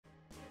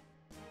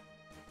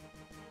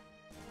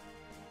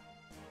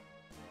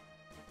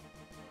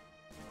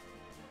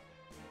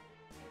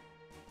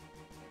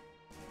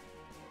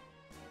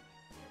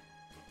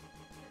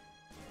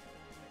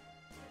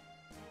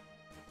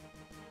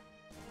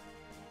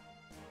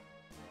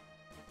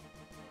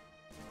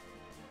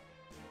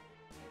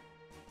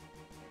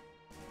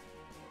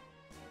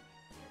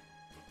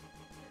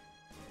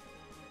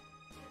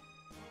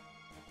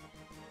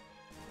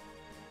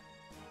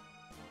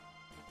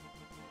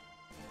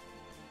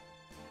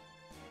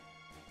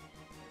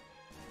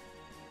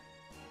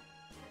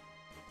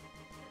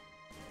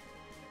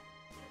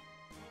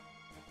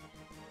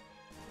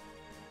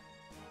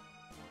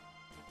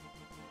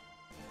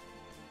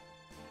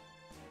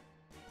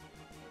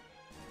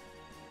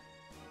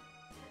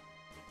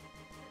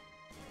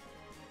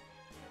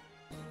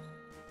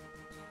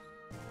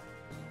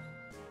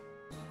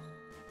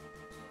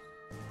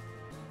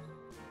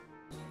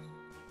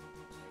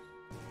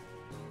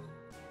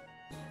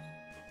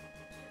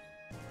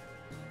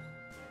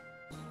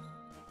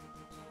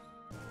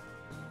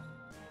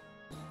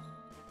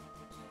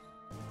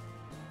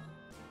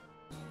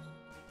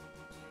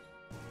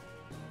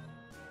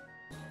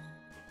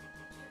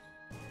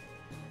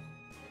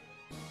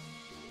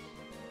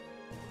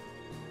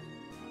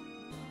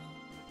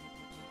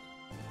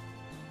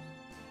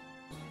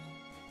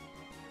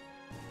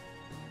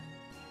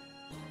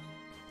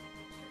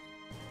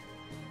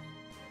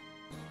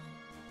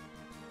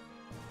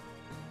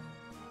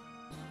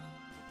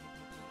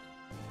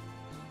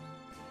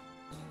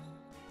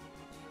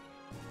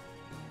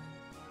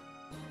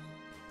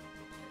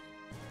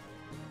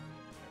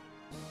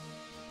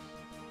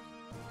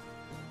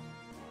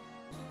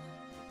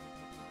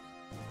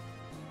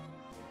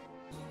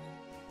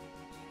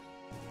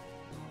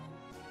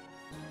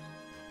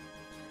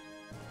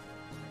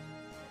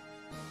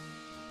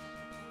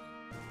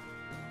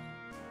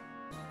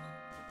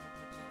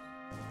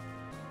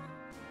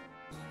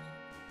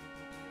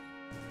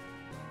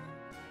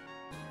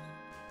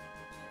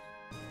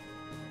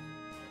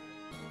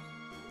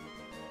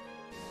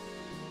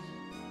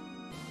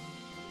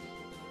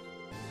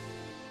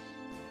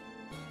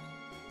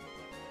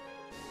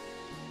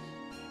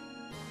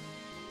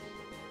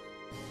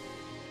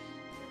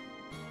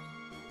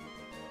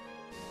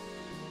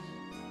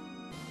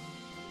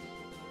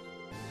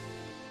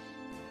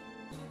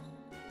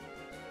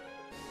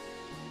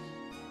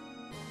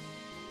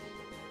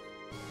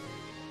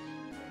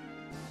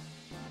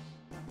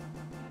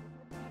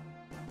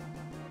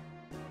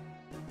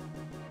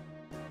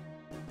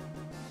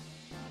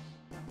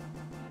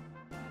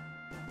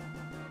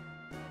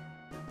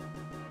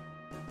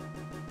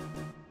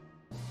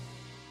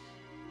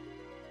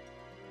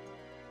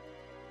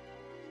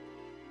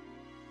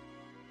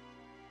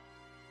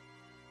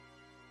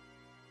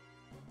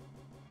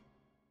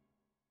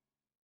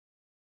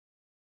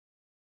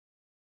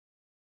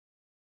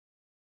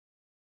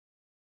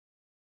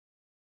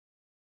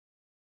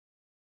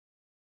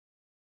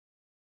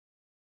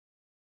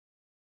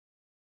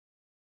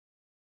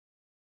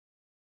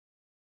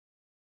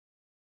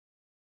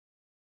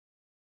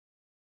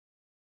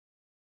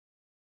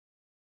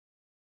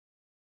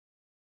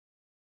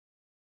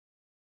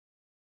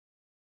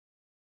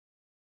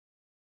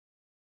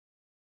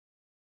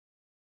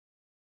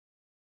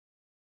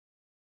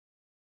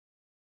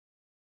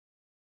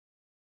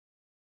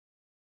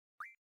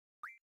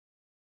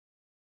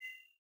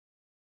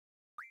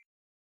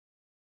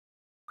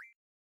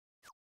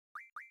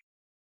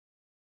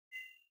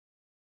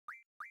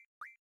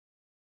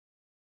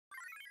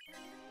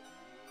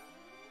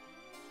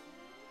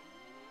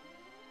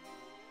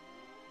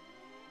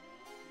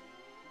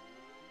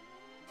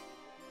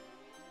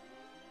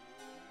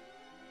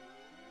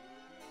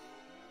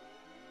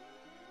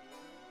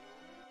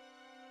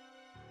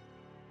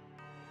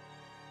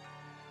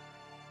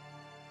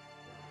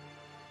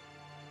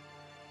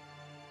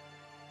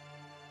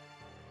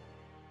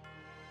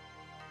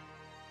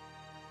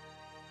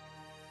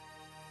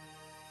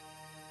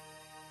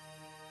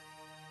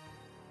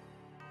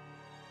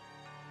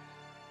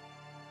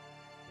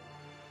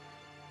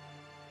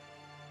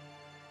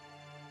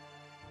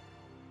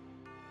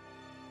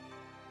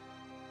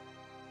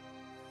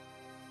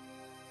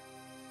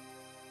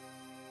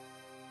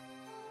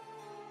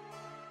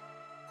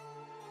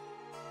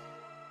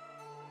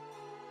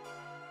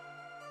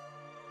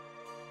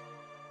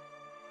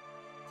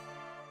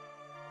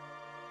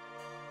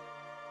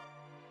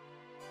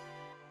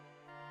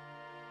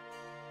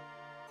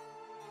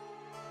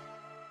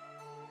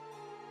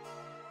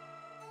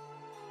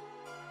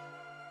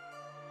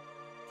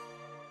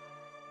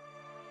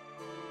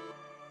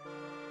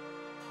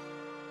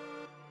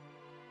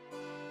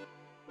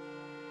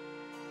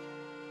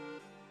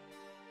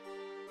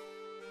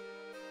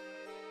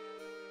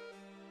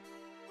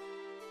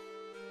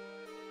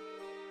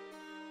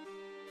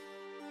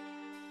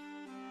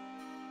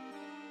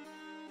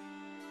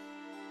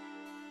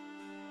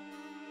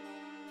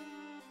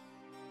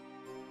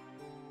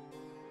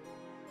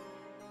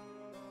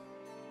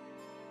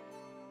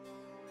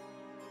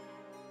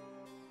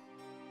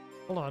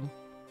Hold on.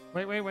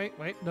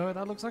 Wait. No,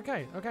 that looks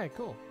okay. Okay,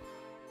 cool.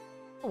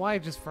 Oh, why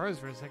it just froze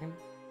for a second.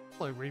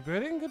 Hello,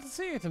 rebooting. Good to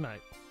see you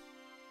tonight.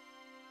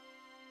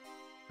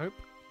 Hope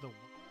the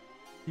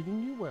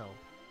treating you well.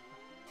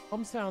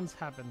 Some sounds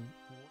happen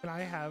when I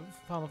have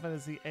Final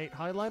Fantasy VIII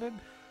highlighted,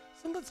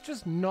 so let's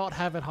just not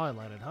have it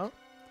highlighted, huh?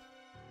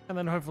 And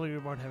then hopefully we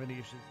won't have any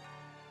issues.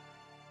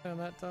 Turn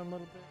that down a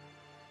little bit.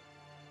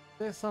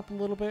 This up a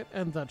little bit,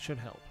 and that should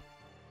help.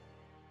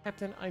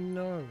 Captain, I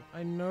know,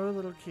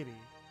 little kitty.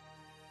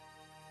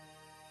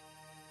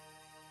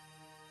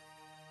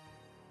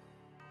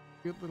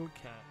 Cute little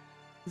cat.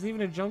 There's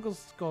even a jungle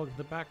skog in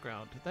the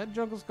background. That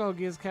jungle skog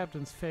is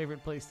Captain's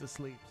favorite place to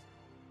sleep.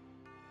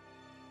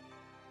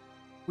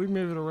 We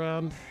move it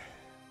around.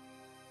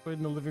 We're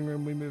in the living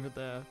room, we move it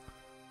there.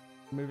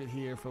 Move it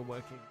here for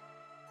working.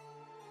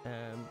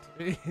 And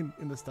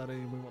in the study,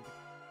 we want the...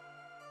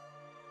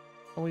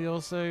 And we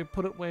also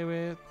put it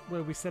where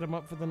we set him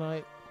up for the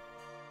night.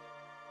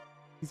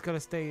 He's got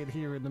to stay in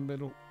here in the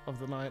middle of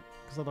the night,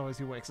 because otherwise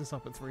he wakes us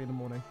up at 3 in the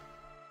morning.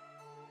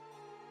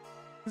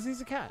 Because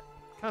he's a cat.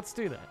 Cats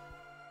do that.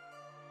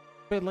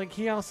 But like,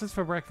 he asks us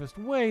for breakfast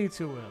way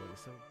too early,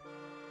 so...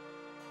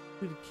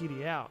 Leave the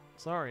kitty out.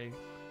 Sorry. You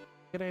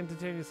gotta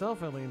entertain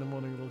yourself early in the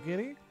morning, little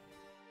kitty.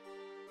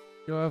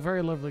 You're a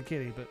very lovely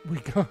kitty, but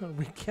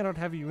we cannot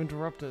have you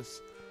interrupt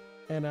us.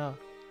 And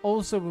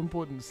also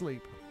important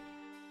sleep.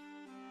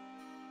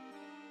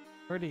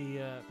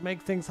 Already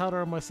make things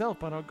harder on myself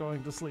by not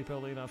going to sleep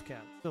early enough,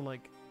 cat. So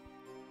like,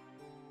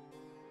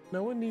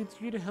 no one needs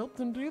you to help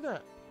them do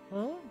that,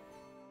 huh?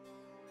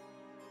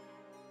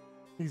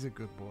 He's a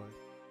good boy.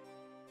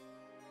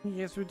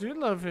 Yes, we do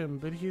love him,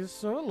 but he is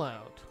so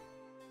loud.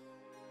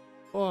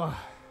 Oh.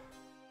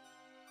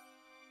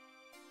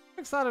 I'm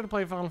excited to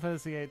play Final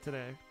Fantasy VIII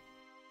today.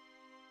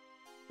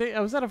 I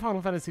was at a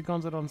Final Fantasy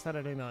concert on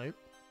Saturday night.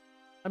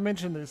 I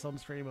mentioned this on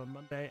stream on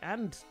Monday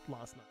and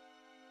last night.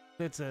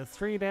 It's a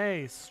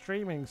 3-day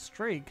streaming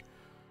streak.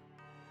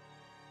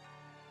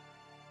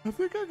 I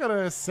think I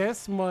gotta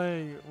assess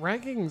my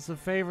rankings of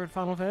favorite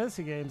Final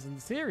Fantasy games in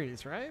the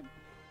series, right?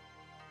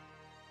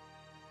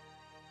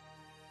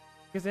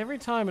 Because every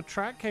time a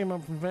track came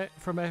up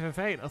from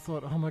FF8, I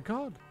thought, oh my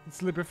god,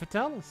 it's Liber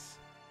Fatalis.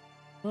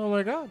 Oh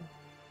my god,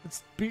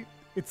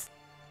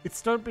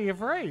 it's Don't Be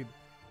Afraid.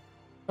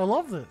 I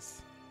love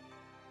this.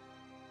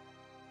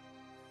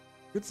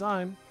 Good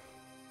sign.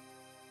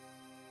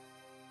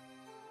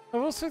 I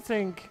also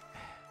think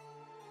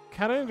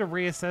kind of need to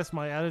reassess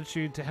my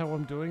attitude to how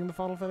I'm doing in the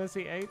Final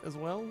Fantasy VIII as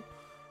well.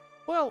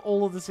 Well,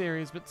 all of the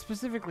series, but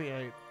specifically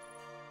 8.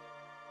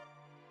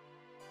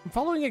 I'm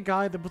following a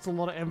guide that puts a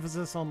lot of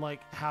emphasis on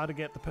like how to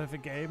get the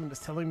perfect game and is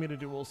telling me to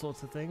do all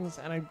sorts of things,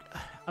 and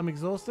I'm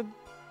exhausted.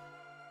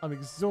 I'm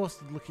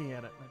exhausted looking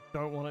at it, and I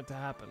don't want it to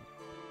happen.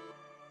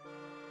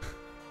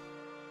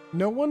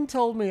 No one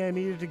told me I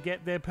needed to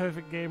get their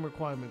perfect game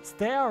requirements.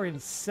 They are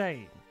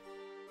insane.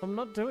 I'm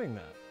not doing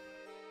that.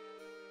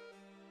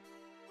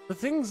 The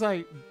things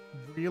I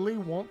really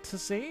want to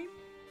see,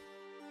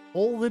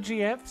 all the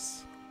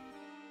GFs,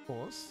 of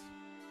course.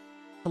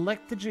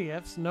 Collect the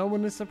GFs, no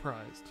one is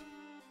surprised.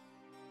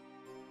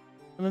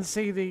 And then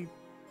see the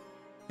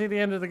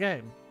end of the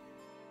game.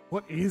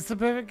 What is the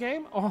perfect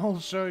game? Oh, I'll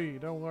show you,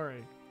 don't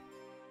worry.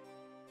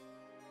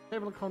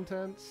 Table of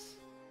contents.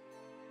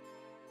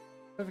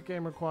 Perfect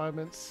game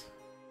requirements.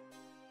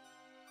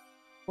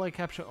 Play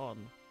capture on.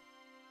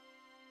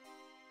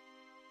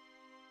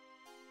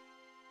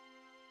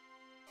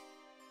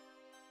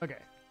 Okay.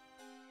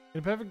 In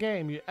a perfect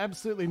game, you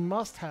absolutely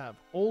must have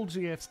all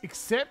GFs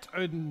except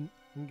Odin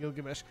and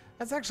Gilgamesh.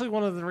 That's actually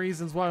one of the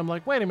reasons why I'm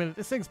like, wait a minute,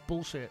 this thing's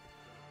bullshit.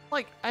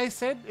 Like I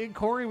said,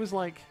 Corey was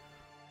like,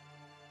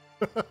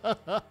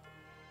 well,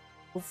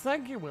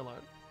 thank you, Willow.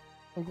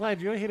 I'm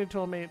glad you're here to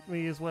torment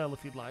me as well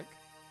if you'd like.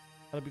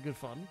 That'd be good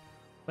fun.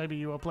 Maybe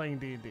you are playing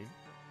D&D.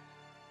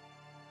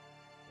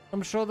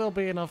 I'm sure there'll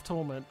be enough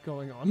torment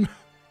going on.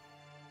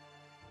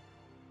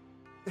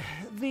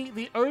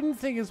 The Odin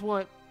thing is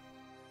what...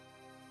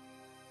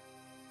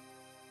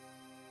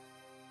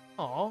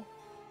 Aw.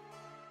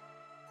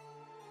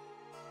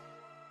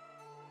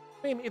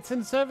 I mean, it's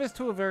in service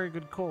to a very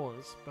good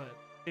cause, but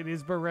it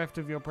is bereft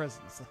of your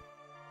presence.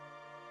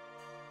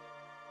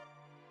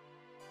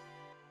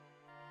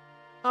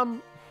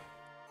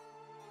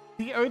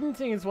 The Odin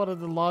thing is one of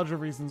the larger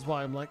reasons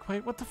why I'm like,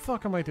 wait, what the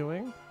fuck am I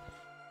doing?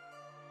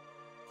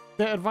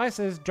 The advice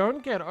is,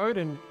 don't get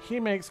Odin. He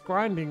makes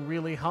grinding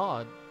really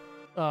hard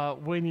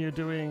when you're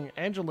doing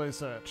Angelo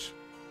search.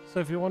 So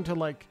if you want to,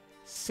 like,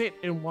 sit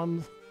in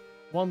one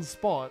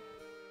spot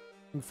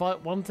and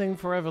fight one thing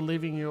forever,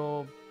 leaving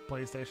your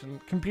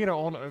PlayStation computer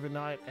on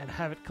overnight and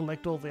have it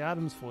collect all the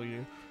items for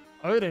you,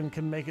 Odin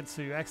can make it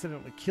so you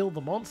accidentally kill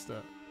the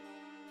monster.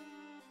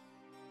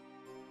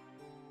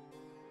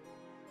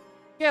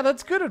 Yeah,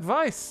 that's good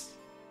advice.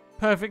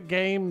 Perfect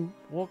game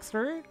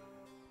walkthrough.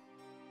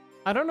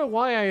 I don't know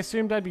why I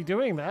assumed I'd be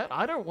doing that.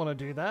 I don't want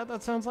to do that.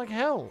 That sounds like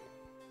hell.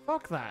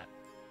 Fuck that.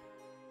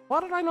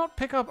 Why did I not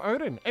pick up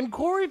Odin? And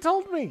Corey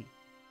told me.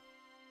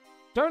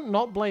 Don't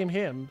not blame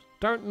him.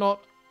 Don't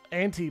not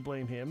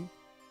anti-blame him.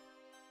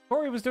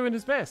 Corey was doing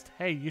his best.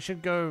 Hey, you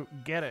should go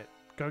get it.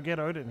 Go get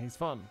Odin. He's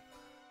fun.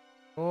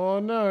 Oh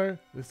no.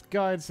 This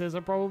guide says I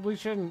probably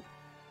shouldn't.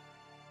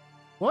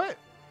 What?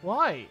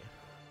 Why?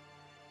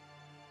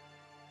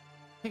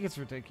 I think it's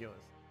ridiculous.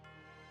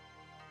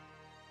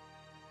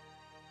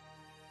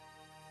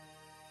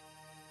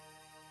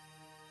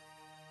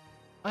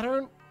 I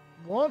don't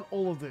want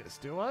all of this,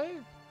 do I?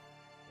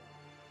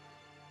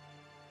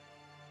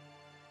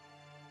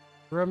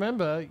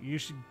 Remember, you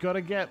should gotta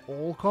get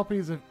all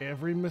copies of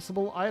every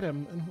missable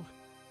item. And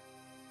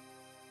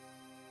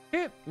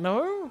shit,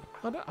 no,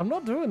 I'm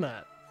not doing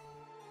that.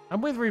 I'm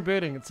with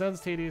rebooting. It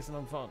sounds tedious and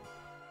unfun.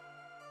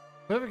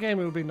 Perfect game,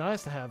 it would be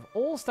nice to have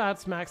all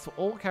stats max for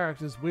all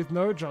characters with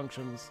no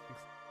junctions.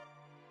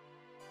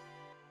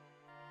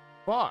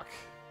 Fuck.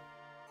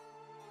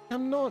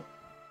 I'm not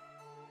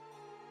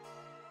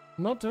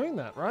doing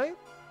that, right?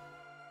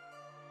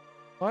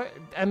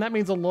 And that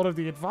means a lot of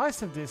the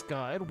advice of this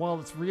guide, while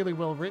it's really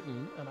well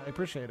written, and I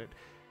appreciate it,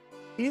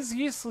 is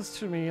useless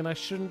to me and I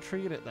shouldn't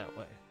treat it that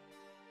way.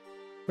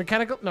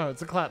 Mechanical? No,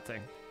 it's a clap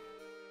thing.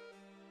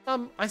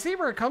 I see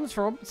where it comes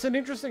from. It's an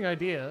interesting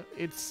idea.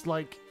 It's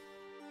like,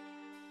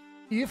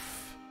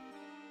 if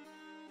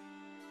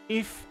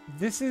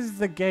this is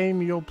the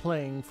game you're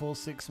playing for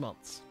 6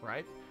 months,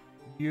 right?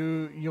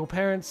 Your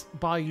parents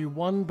buy you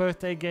one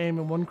birthday game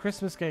and one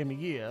Christmas game a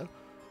year.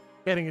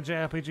 Getting a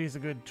JRPG is a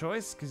good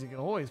choice because you can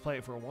always play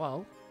it for a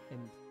while.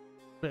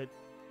 But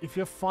if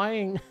you're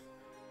finding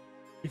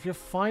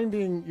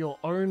your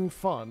own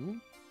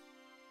fun,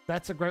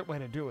 that's a great way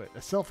to do it.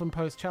 A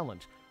self-imposed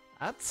challenge.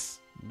 That's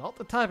not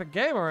the type of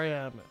gamer I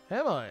am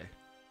I?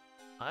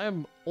 I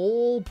am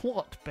all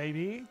plot,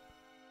 baby.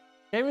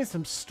 Give me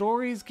some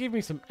stories, give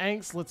me some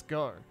angst, let's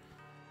go.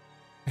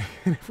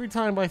 And every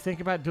time I think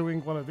about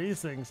doing one of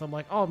these things, I'm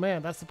like, oh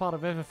man, that's the part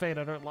of FF8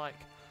 I don't like.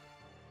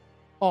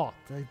 Oh,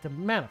 the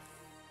amount of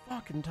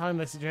fucking time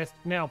they suggest.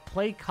 Now,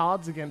 play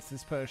cards against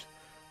this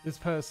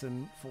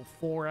person for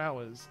 4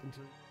 hours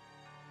until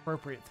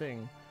appropriate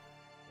thing.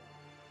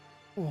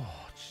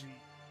 Oh,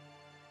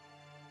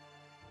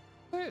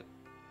 gee.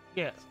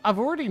 Yes, I've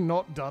already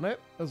not done it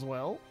as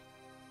well.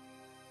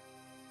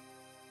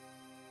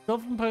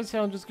 Self-imposed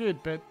challenge is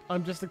good, but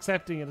I'm just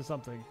accepting it as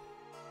something.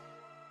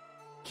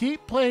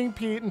 Keep playing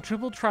Pete and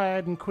Triple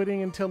Triad and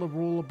quitting until a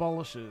rule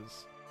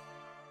abolishes.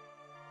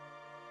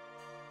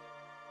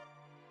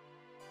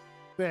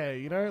 There,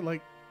 you know,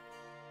 like,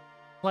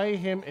 play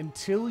him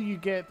until you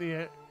get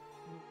the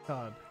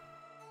card.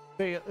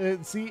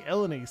 See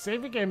Eleni,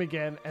 save the game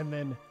again, and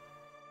then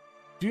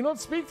do not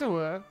speak to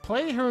her,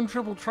 play her in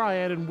Triple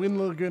Triad and win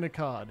Laguna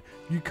card.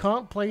 You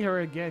can't play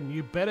her again.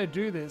 You better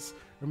do this.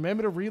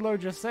 Remember to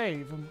reload your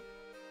save.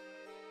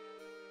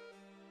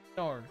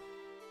 No,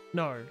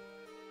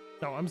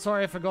 I'm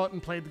sorry I forgot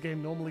and played the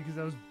game normally because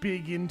I was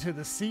big into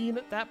the scene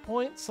at that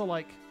point, so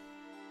like,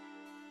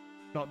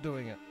 not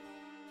doing it.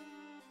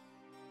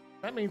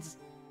 That means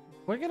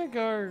we're gonna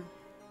do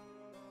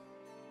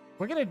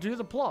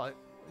the plot,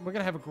 we're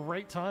gonna have a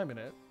great time in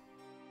it,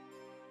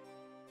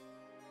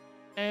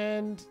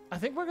 and I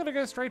think we're gonna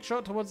go straight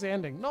shot towards the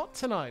ending. Not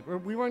tonight,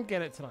 we won't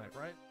get it tonight,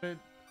 right? But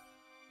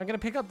I'm gonna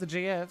pick up the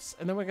GFs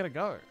and then we're gonna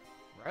go,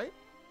 right?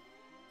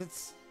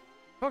 It's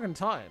fucking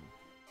time.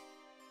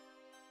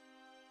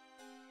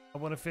 I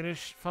want to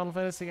finish Final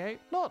Fantasy VIII.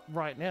 Not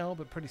right now,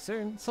 but pretty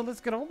soon. So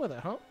let's get on with it,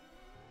 huh?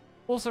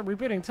 Also,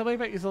 rebooting, tell me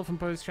about your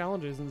self-imposed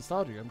challenges in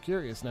Stardew. I'm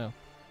curious now.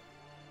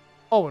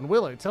 Oh, and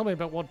Willow, tell me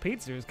about what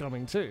pizza is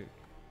coming too.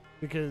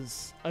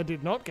 Because I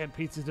did not get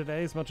pizza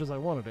today as much as I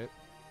wanted it.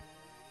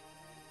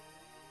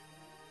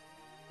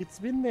 It's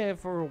been there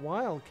for a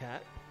while,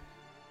 Cat.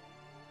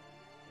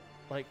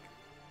 Like,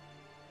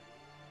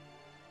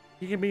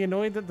 you can be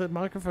annoyed that the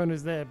microphone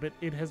is there, but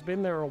it has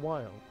been there a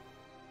while.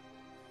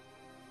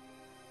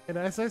 And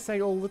as I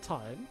say all the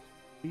time,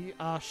 we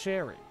are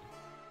sharing.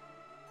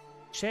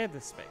 Share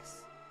this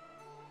space.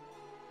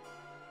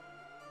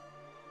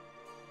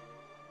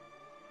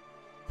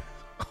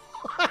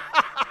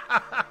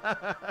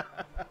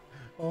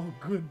 Oh,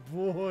 good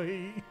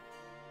boy.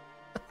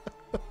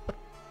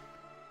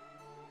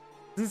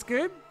 Is this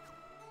good?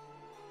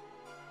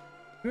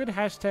 Good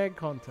hashtag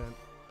content.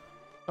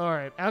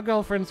 Alright, our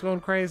girlfriend's going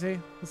crazy.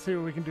 Let's see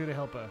what we can do to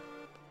help her.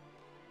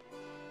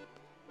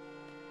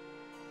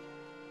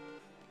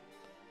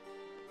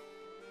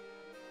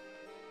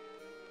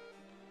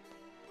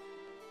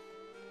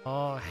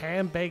 Oh,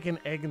 ham, bacon,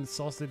 egg, and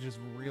sausage is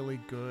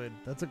really good.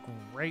 That's a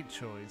great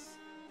choice.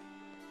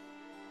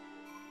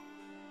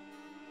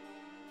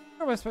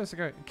 Where am I supposed to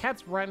go?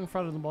 Cat's right in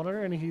front of the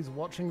monitor and he's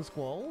watching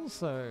Squall,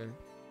 so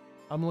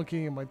I'm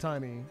looking at my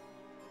tiny...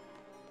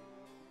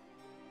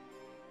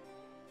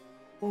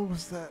 What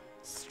was that?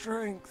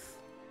 Strength.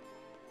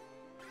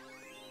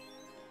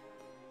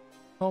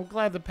 Oh, I'm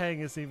glad they're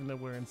paying us even though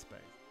we're in space.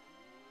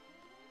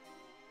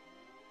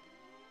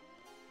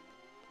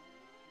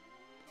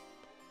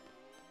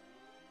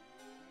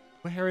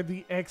 Where are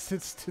the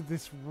exits to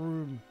this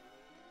room?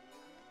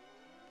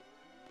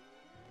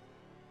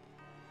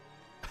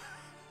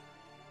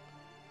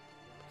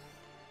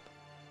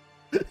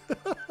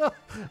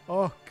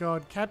 Oh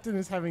god, Captain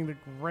is having the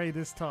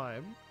greatest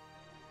time.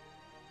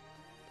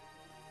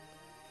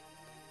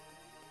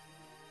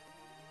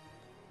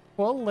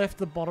 Well, left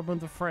the bottom of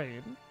the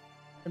frame,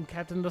 and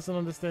Captain doesn't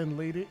understand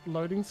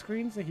loading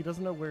screens, so he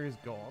doesn't know where he's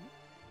gone.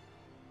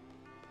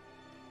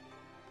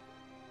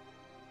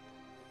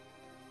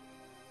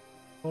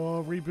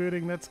 Oh,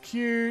 rebooting, that's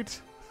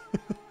cute.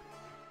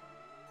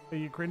 Are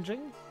you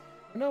cringing?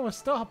 No,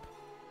 stop.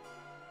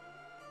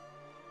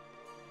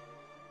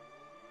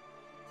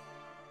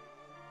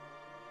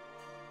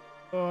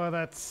 Oh,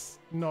 that's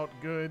not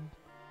good.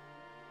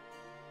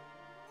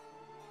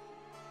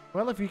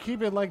 Well, if you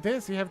keep it like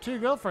this, you have two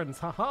girlfriends.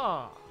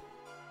 Haha.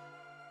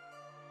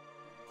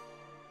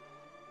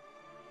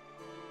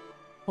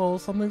 Well,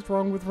 something's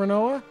wrong with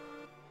Renoa?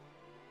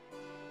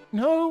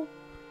 No.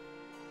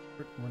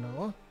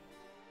 Renoa?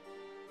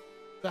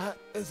 That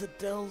is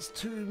Adele's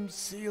tomb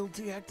seal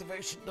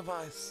deactivation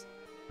device.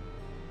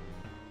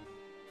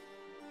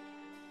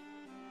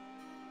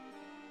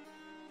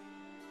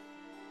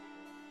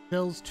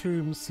 Adele's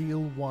tomb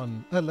seal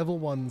 1, level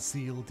 1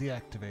 seal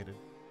deactivated.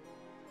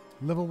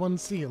 Level 1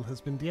 seal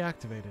has been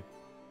deactivated.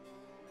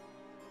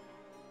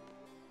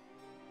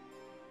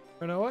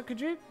 Renoa, could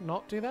you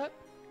not do that?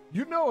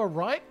 You know her,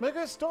 right? Make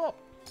her stop.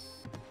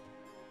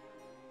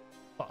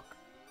 Fuck.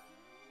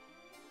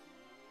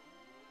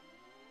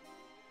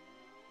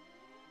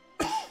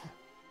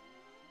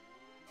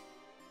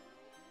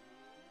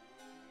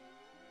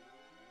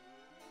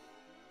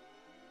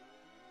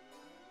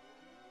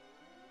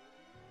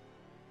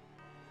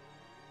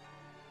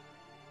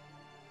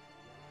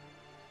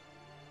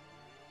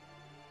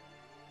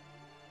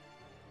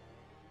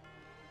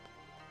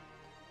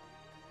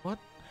 What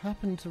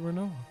happened to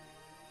Renoa?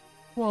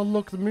 Well,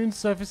 look, the moon's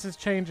surface is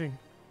changing.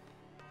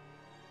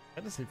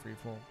 Fantasy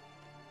freefall.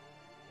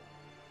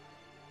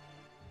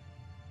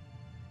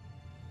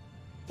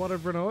 What did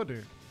Renoa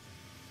do?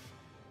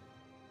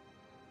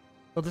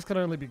 Well, this can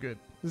only be good.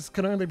 This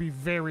can only be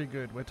very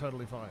good. We're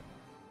totally fine.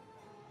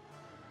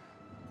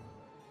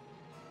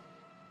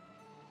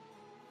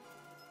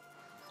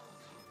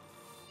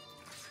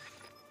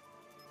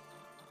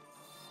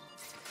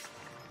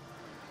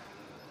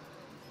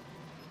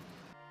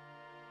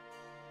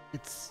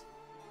 It's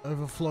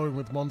overflowing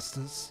with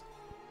monsters.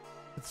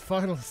 It's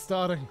finally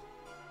starting.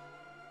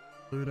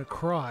 Luna,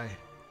 cry.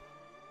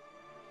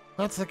 If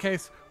that's the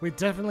case, we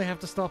definitely have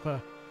to stop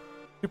her.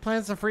 Who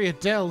plans to free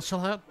Adele? She'll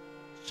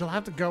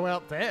have to go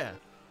out there.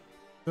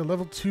 The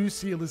level 2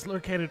 seal is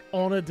located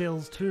on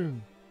Adele's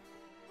tomb.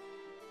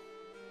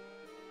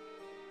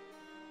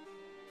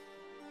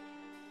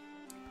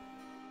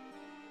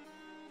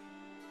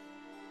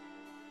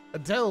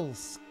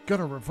 Adele's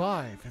gonna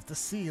revive if the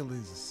seal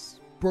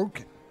is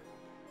broken.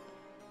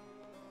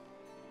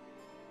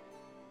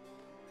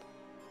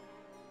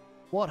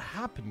 What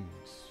happened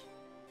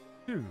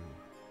to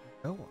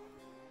Noah?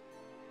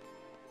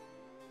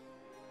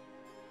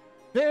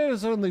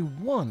 There's only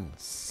one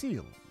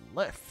seal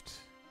left.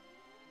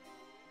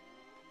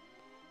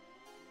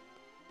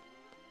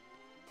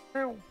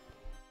 Ow.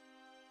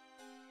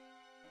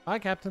 Hi,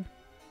 Captain.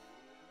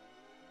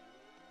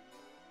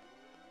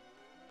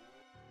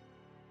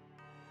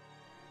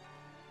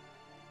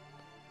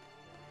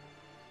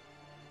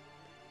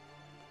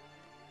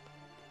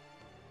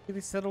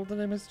 He settled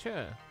in his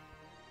chair.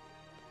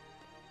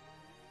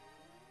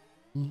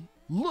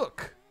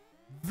 Look!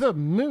 The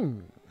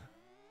moon!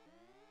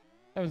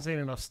 Haven't seen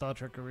enough Star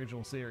Trek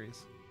original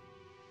series.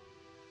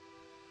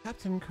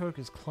 Captain Kirk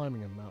is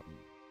climbing a mountain.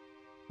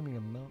 Climbing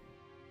a mountain.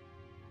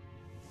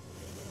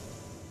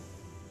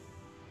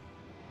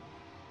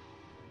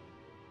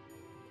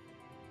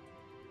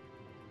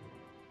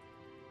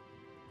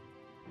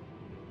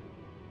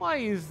 Why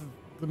is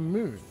the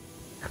moon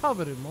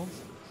covered in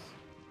monsters?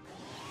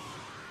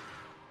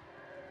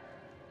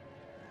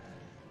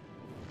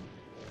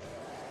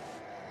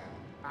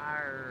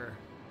 Arr.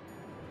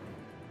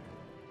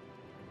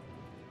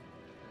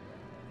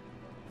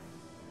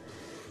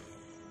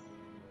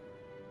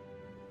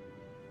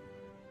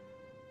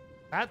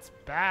 That's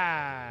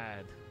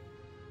bad.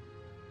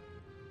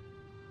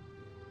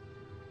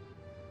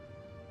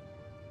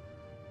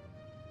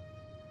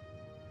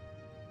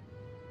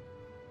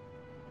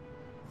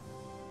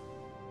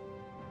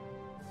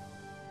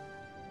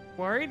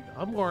 Worried?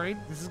 I'm worried.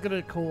 This is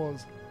gonna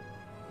cause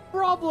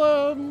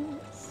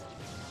problems.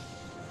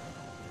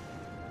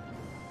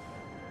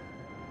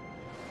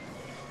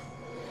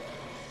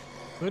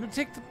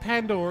 Lunatic to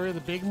Pandora,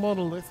 the big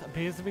monolith,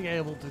 appears to be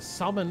able to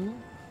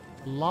summon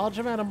a large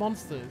amount of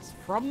monsters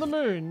from the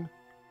moon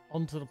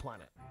onto the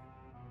planet.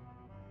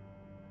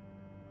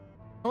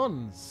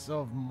 Tons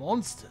of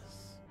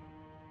monsters.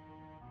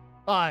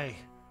 I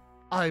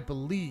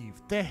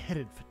believe they're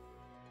headed for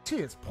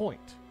Tears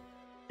Point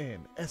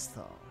and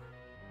Esthar.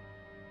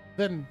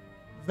 Then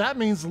that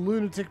means the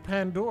Lunatic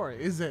Pandora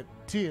is at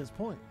Tears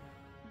Point.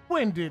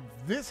 When did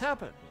this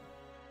happen?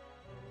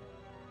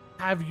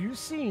 Have you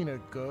seen a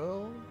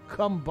girl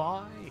come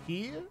by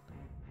here?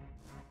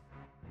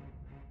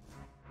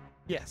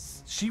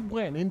 Yes, she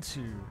went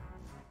into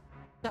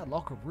that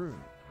locker room.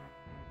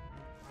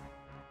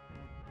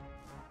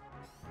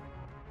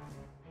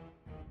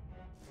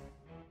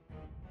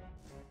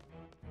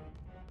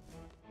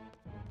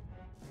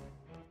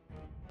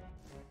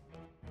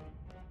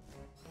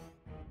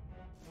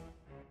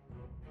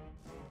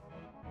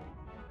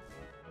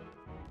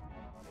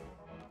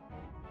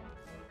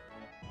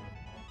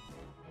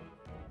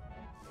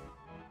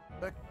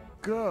 That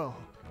girl,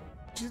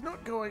 she's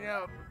not going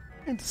out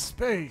into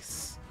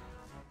space,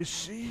 is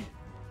she?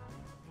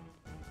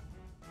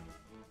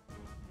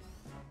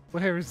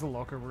 Where is the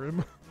locker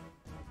room?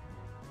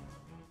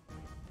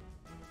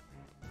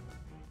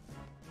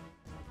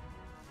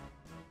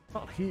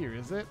 Not here,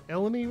 is it?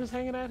 Eleni was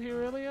hanging out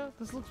here earlier?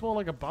 This looks more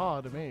like a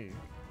bar to me.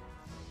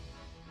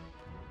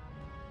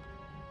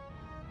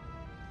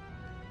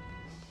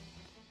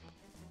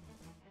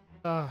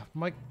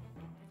 Mike,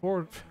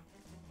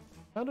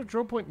 found a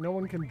draw point no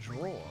one can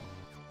draw.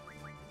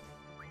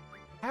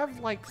 Have,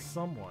 like,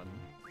 someone.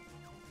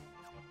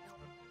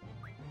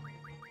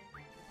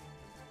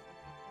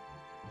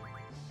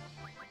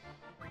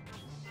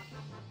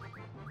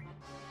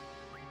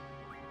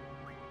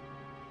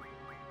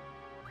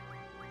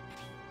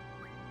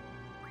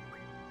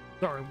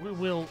 Sorry, we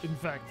will, in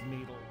fact,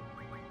 needle.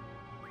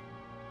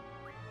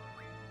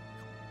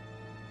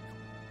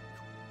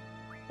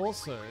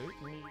 Also,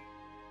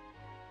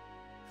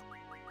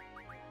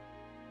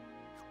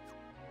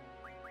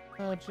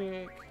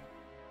 magic.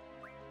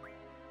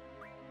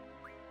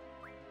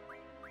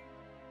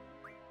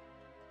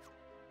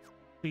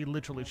 We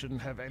literally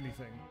shouldn't have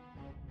anything.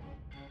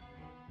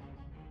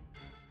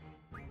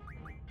 I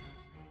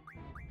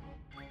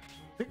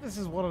think this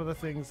is one of the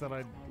things that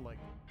I'd like.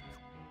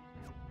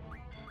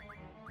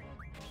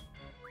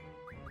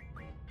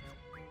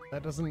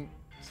 That doesn't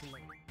seem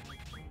like.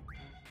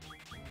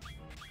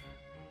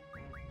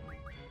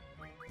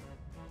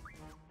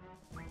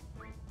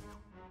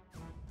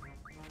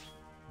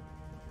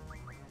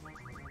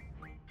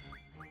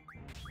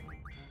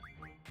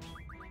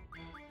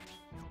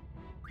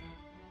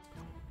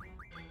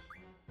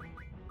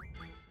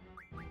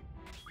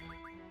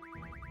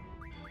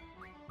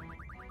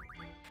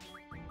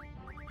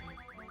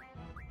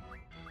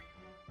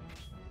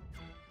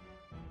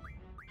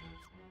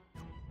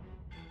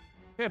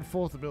 Had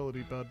fourth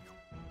ability, bud.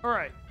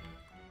 Alright.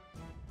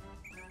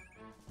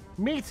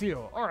 Meteor.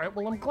 Alright,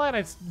 well, I'm glad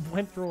I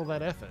went through all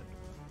that effort.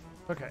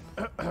 Okay.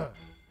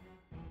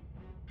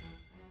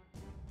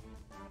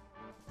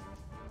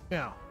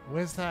 Now,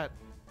 where's that?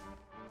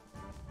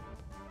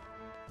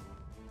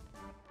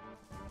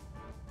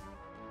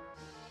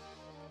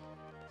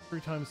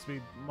 Three times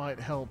speed might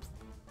help.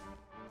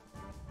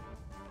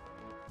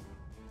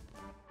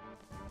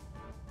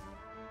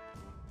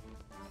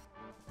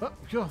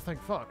 Oh,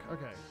 thank fuck.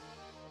 Okay.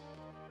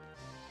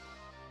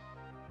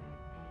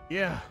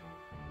 Yeah,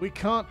 we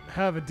can't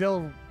have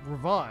Adele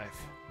revive.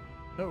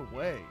 No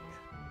way.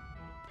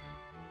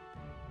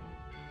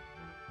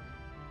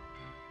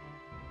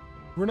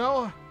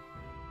 Renoa?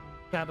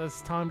 That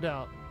is timed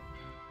out.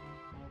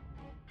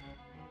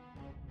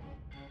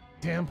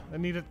 Damn, I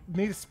need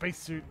a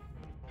spacesuit.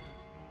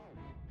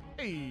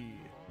 Hey.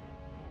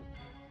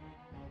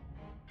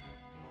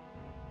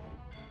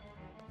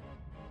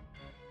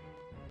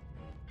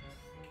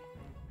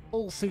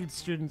 All seed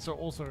students are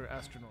also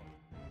astronauts.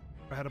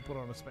 I had to put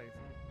on a space.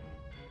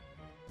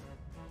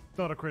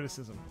 Not a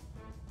criticism.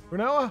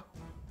 Renoa?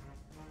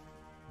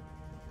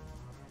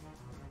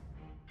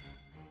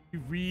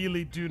 You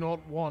really do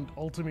not want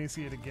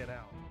Ultimecia to get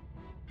out.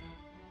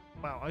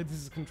 Wow,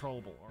 this is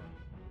controllable.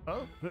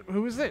 Oh,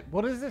 who is it?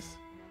 What is this?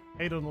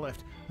 8 on the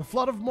left. The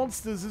flood of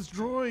monsters is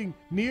drawing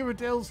near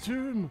Adele's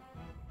tomb.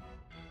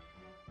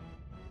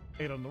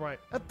 8 on the right.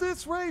 At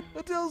this rate,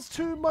 Adele's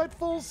tomb might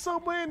fall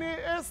somewhere near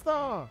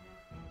Esther.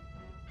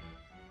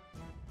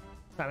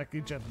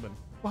 Panicky gentlemen.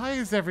 Why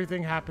is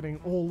everything happening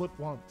all at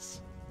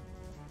once?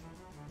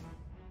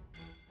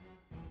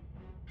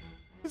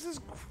 This is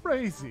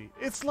crazy.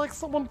 It's like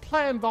someone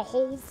planned the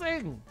whole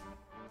thing.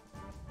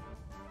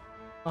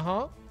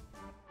 Uh-huh.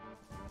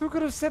 Who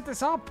could have set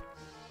this up?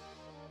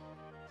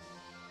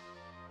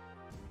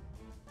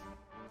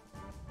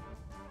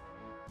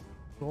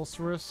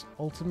 Sorceress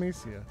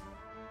Ultimecia.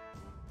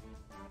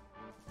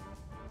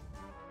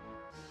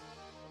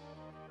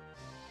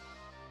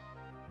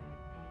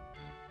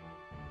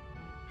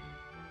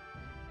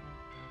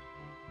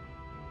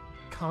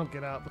 Can't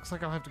get out. Looks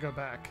like I'll have to go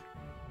back.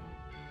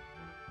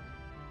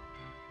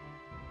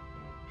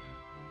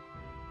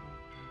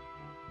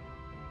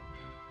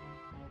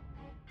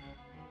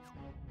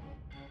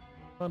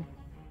 Fun.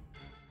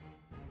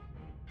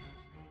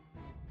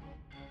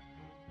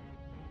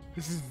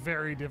 This is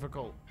very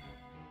difficult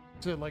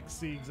to like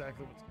see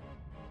exactly what's going on.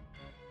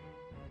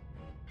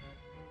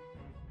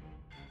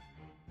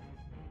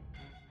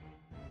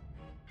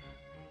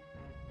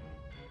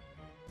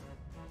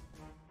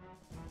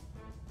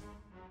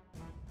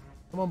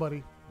 Come on,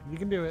 buddy. You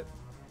can do it.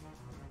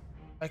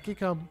 Back you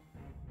come.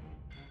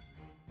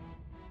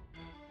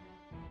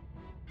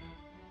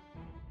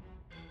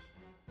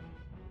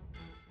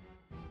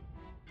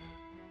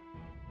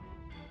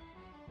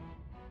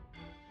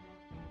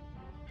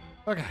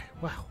 Okay,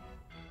 wow.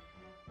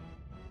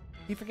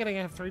 Keep forgetting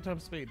I have 3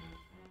 times speed.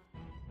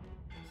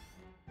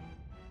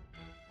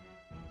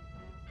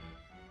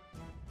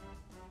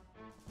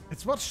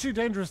 It's much too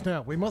dangerous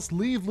now. We must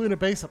leave Lunar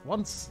Base at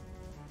once.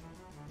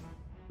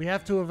 We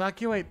have to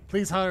evacuate.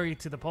 Please hurry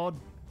to the pod.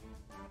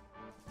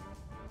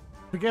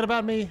 Forget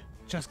about me.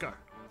 Just go.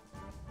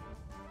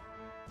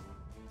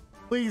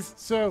 Please,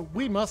 sir,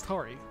 we must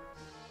hurry.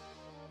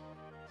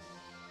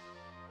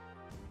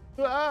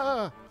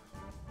 Ah!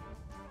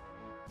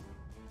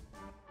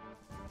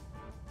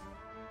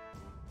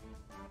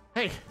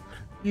 Hey,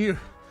 you,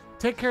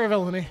 take care of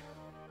Eleni.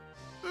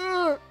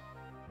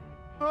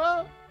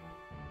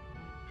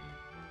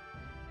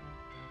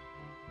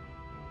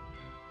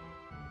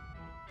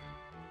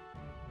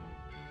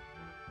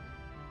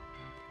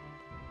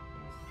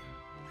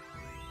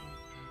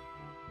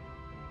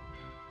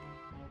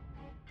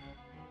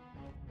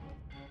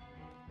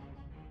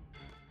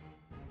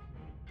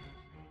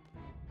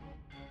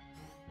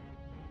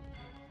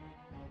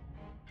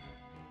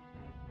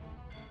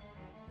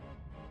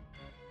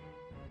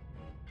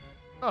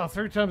 Oh,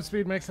 3 times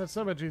speed makes that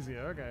so much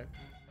easier. Okay.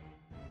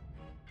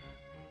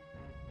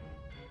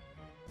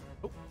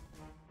 Oh.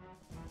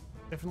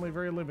 Definitely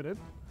very limited.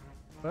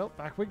 Well,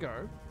 back we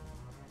go.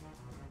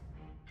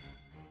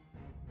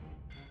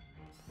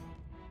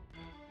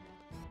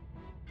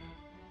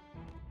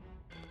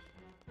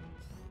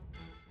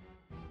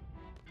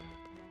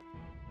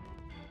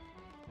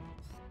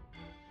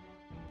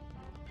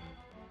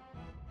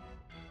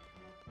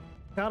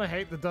 Kinda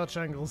hate the Dutch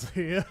angles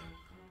here.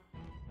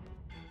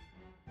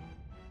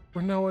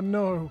 Renoa,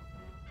 no.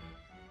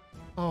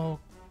 Oh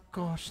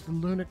gosh, the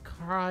lunar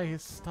cry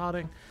is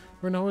starting.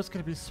 Renoa's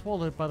gonna be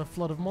swallowed by the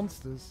flood of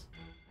monsters.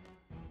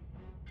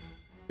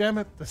 Damn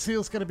it, the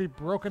seal's gonna be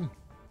broken.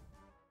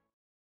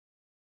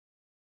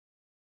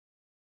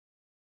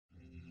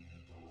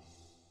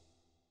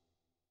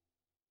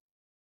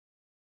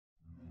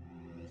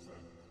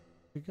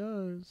 Here he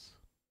goes.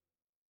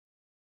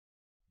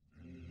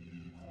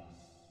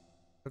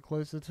 Go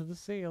closer to the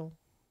seal.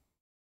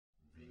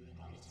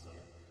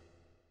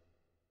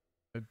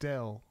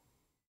 Adele.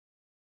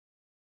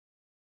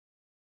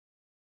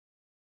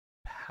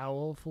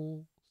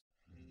 Powerful.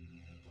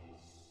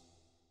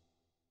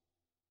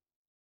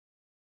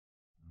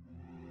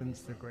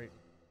 Since the great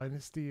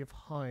dynasty of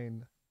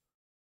Hein.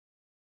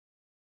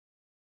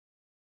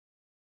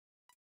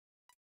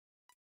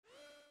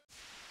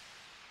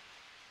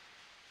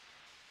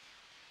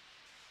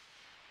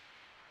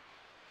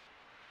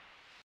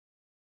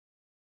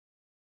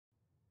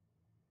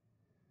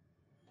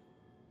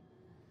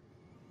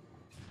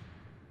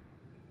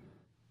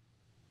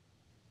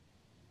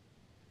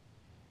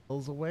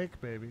 Bill's awake,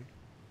 baby.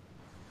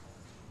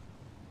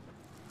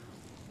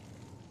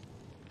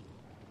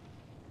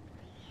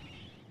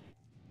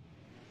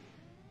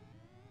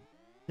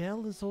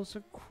 Dell is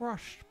also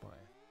crushed by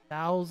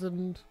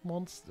 1,000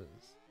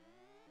 monsters.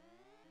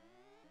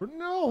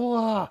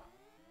 Renoa!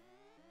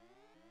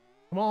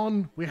 Come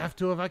on, we have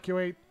to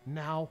evacuate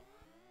now.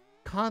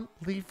 Can't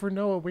leave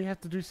Renoa, we have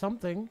to do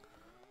something.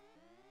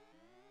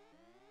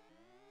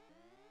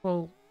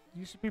 Well,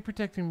 you should be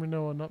protecting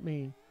Renoa, not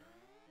me.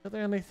 You're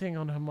the only thing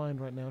on her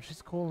mind right now.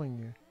 She's calling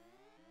you.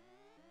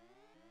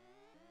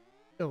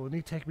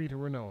 Eleni, take me to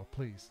Renoa,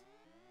 please.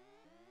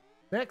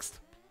 Next!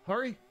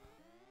 Hurry!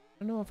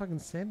 I don't know if I can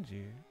send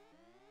you.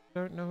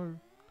 Don't know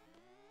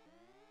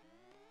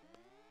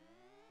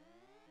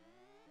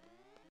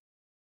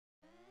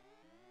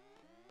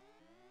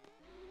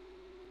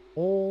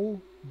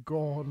all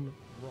gone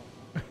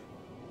wrong.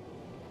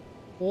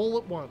 All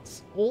at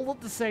once. All at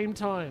the same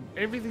time.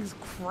 Everything's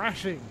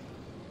crashing.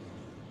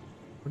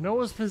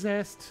 Renoa's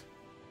possessed.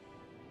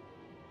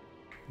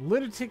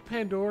 Lunatic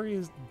Pandora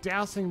is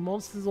dousing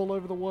monsters all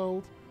over the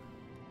world.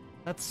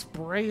 That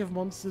spray of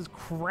monsters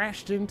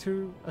crashed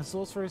into a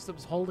sorceress that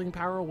was holding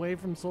power away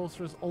from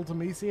Sorceress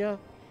Ultimecia.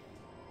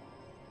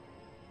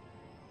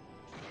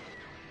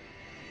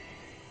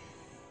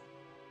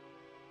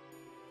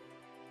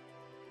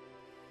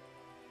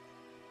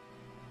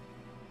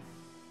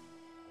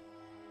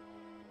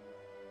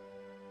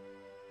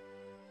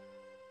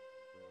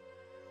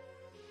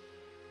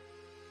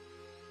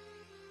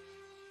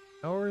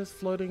 Nora is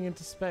floating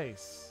into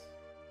space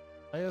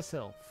by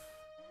herself.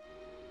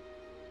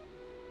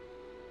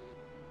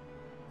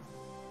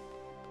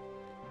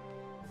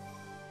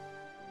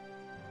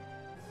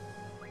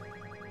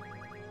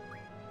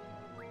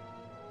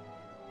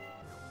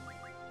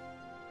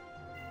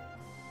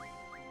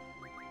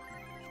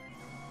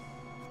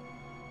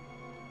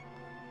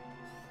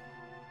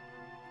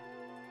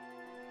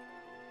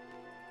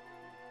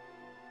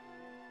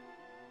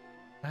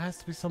 There has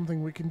to be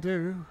something we can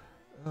do.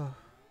 Ugh.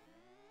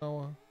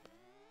 Oh,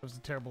 that was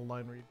a terrible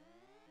line read.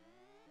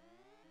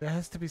 There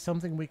has to be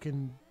something we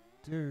can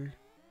do.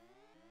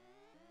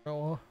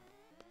 Oh.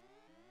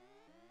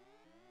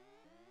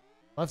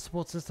 Life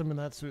support system in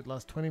that suit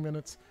lasts 20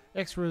 minutes.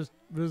 Extra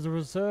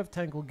reserve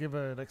tank will give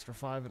her an extra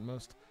 5 at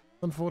most.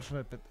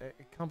 Unfortunate, but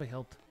it can't be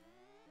helped.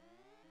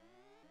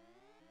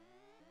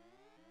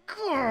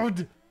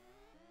 God!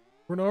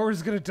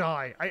 Renora's gonna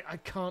die. I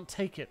can't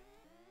take it.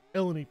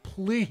 Eleni,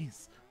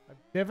 please. I've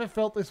never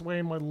felt this way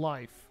in my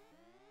life.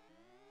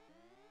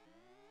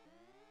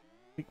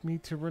 Take me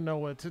to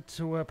Renoa,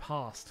 to her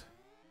past.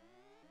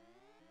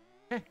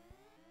 Okay.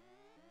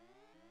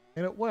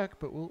 May not work,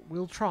 but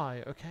we'll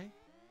try, okay?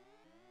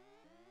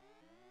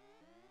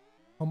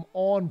 Come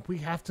on, we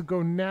have to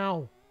go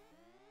now.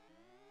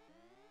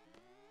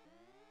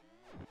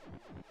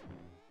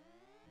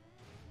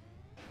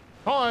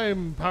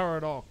 Time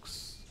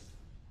paradox.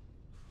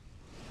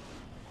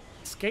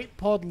 Escape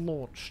pod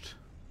launched.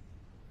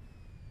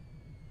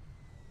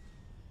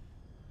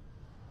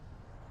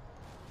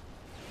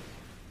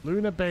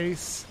 Luna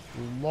base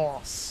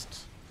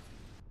lost.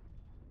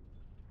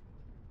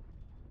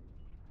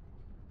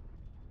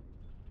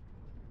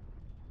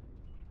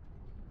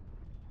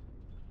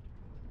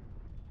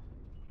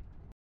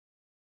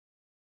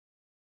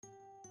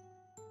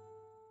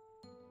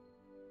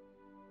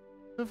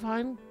 So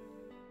fine.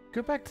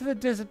 Go back to the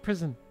desert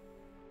prison.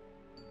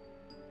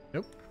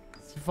 Nope.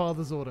 It's your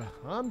father's order.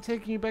 I'm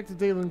taking you back to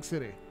Dayling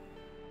City.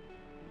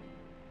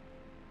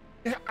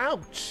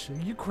 Ouch!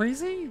 Are you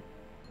crazy?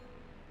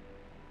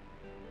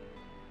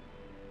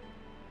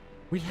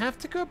 We have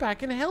to go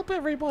back and help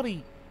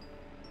everybody!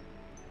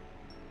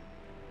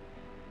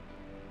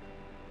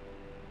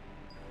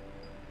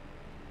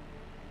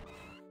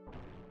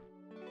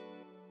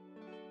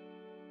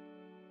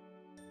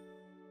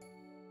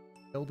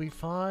 They'll be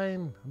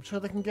fine. I'm sure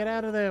they can get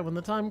out of there when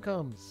the time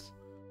comes.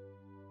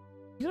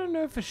 You don't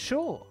know for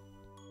sure.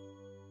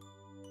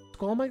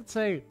 Squall might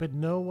say, but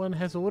no one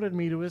has ordered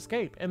me to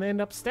escape and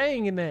end up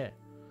staying in there.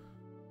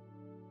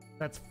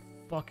 That's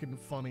fucking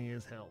funny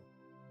as hell.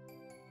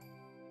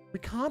 We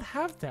can't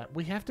have that.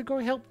 We have to go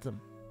help them.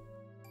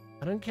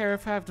 I don't care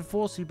if I have to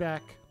force you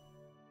back.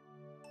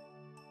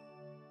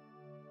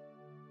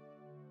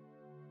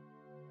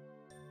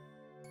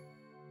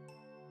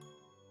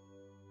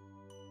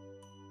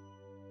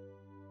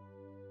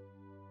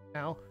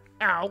 Ow.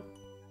 Ow.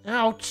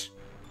 Ouch.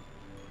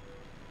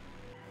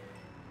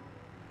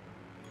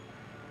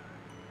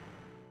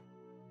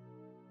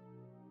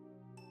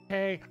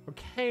 Okay.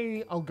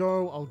 Okay. I'll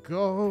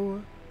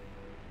go.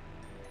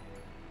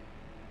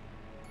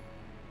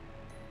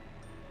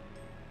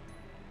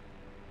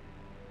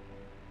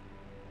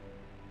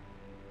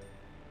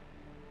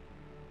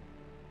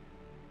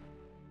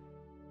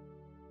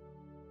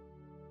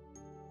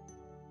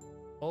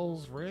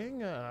 Paul's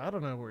ring? I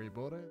don't know where he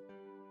bought it.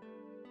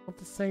 Not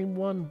the same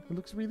one. It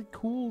looks really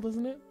cool,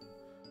 doesn't it?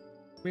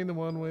 You mean the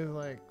one with,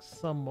 like,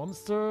 some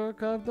monster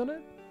carved on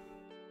it?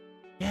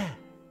 Yeah.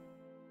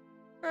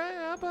 Alright,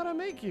 how about I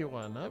make you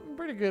one? I'm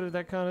pretty good at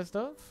that kind of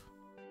stuff.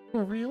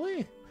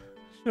 Really?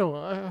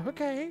 Sure,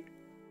 okay.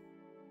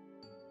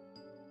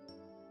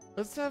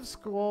 Let's have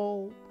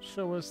Squall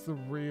show us the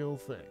real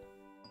thing.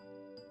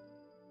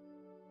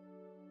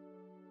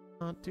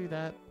 Can't do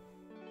that.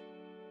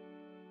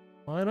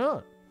 Why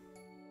not?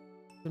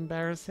 It's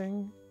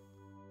embarrassing.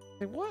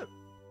 Hey, what?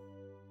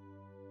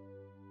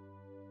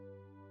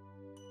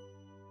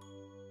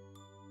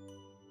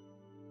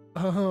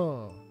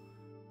 Oh.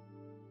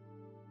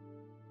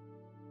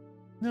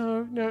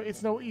 No,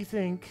 it's not what you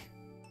think.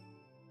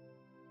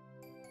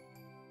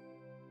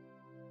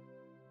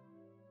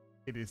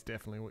 It is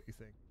definitely what you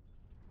think.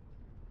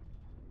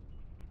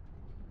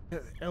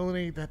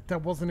 Eleni,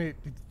 that wasn't it.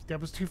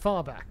 That was too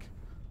far back.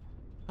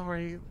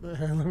 Sorry,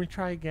 let me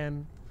try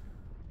again.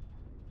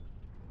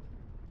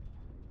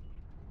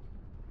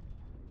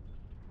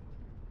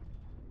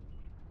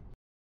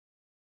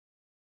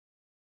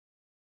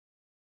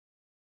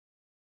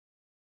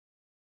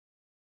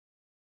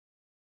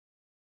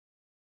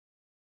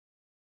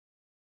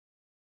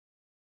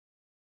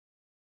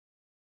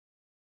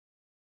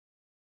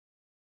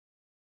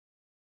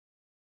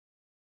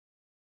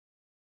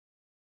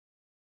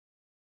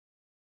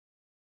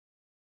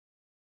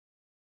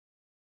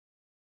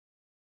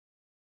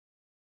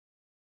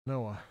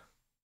 Noah.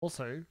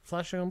 Also,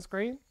 flashing on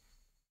screen.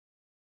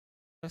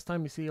 First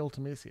time you see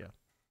Ultimecia.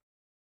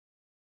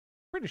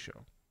 Pretty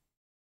sure.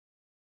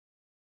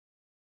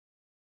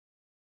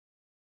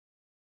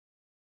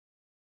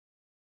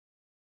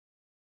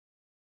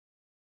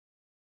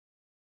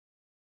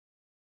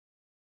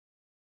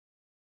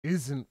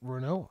 Isn't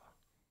Renoa?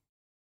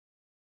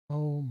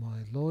 Oh, my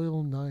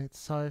loyal knight,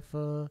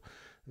 Cypher.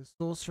 The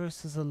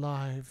sorceress is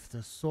alive.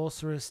 The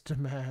sorceress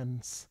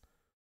demands.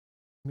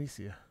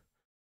 Ultimecia.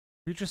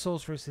 Future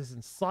sorceress is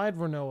inside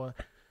Renoa,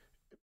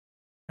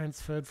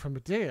 transferred from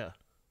Medea.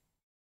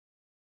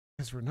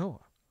 Is Renoa.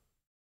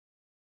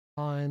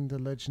 Find the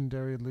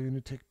legendary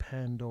lunatic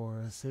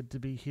Pandora, said to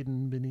be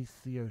hidden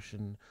beneath the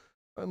ocean.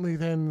 Only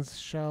then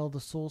shall the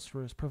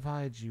sorceress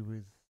provide you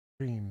with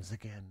dreams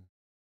again.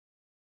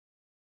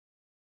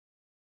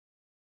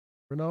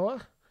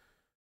 Renoa?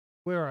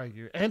 Where are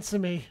you? Answer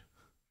me!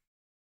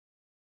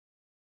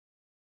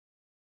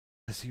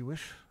 As you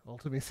wish,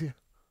 Ultimecia.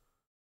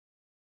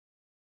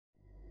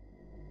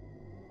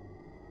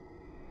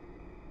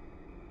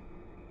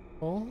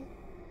 Oh?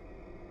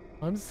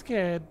 I'm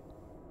scared.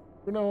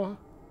 Renoa.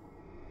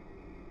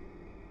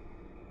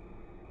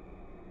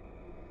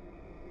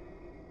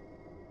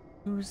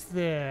 Who's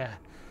there?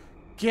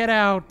 Get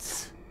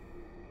out!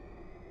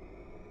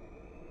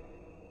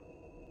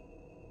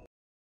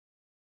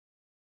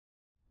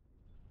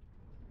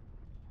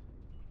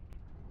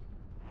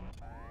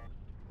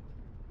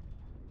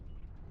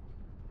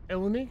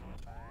 Eleni?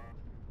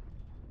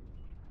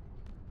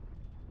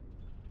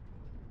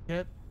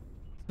 Get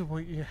to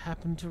what you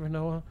happened to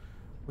Renoa?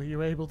 Were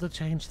you able to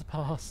change the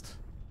past?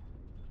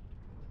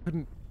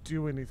 Couldn't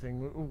do anything.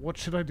 What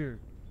should I do?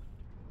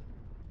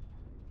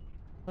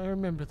 I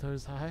remember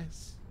those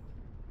eyes.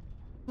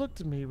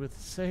 Looked at me with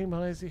the same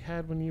eyes you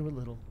had when you were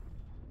little.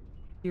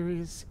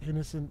 Curious,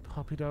 innocent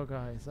puppy dog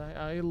eyes.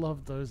 I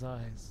loved those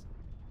eyes.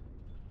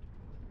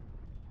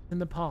 In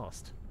the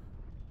past.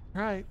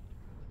 Right.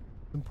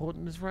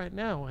 Important is right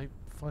now. I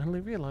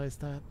finally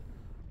realized that.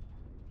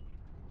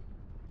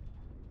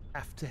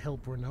 Have to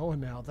help Renoa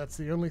now. That's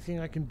the only thing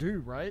I can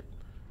do, right?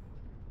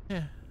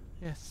 Yeah.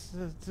 Yes.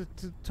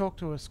 To talk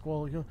to her,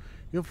 Squall.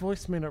 Your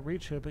voice may not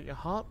reach her, but your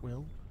heart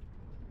will.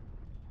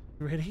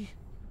 You ready?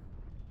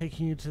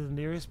 Taking you to the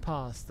nearest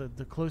past,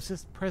 the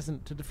closest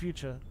present to the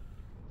future.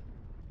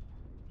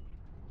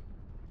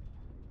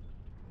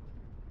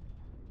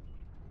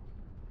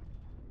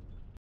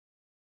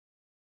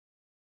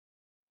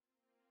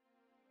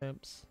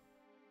 Amps.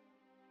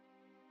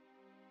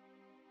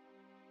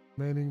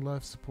 Remaining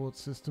life support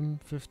system,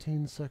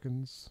 15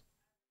 seconds.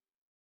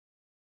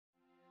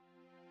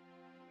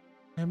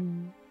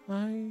 Am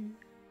I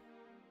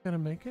gonna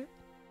make it?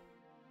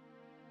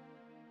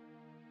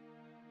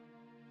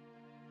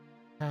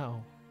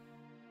 How?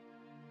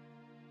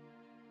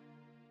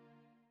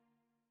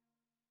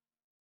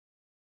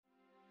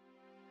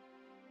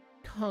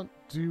 Can't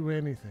do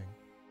anything.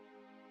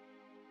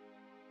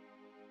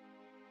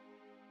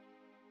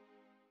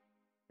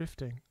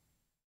 Drifting.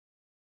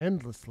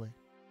 Endlessly.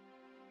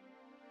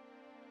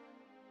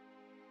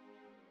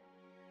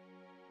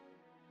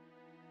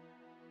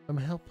 I'm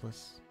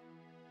helpless.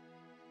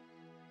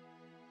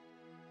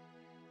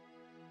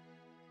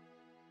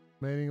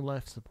 Remaining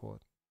life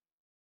support.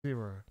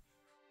 0.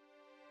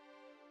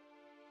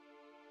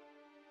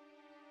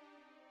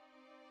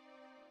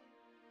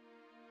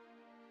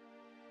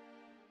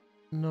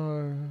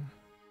 No.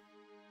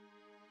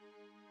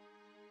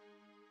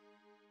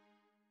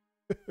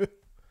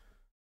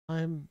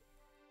 I'm...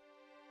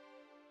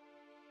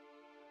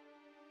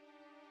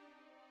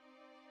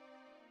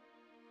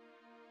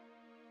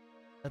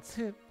 That's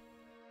it.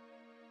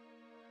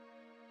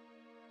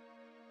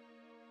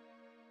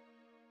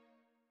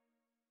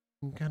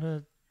 I'm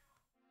gonna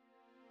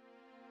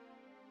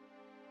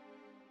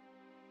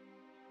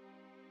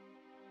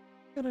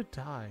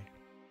die.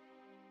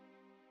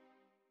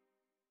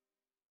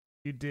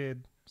 You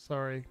did.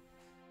 Sorry.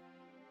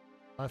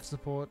 Life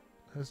support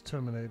has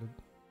terminated.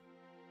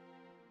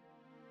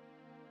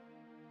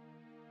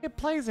 It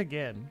plays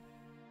again.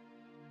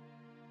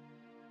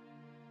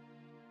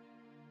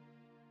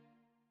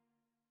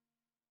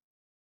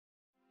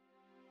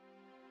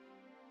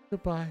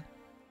 Goodbye.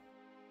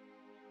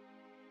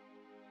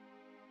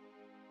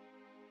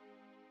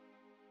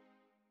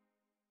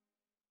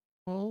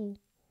 Oh.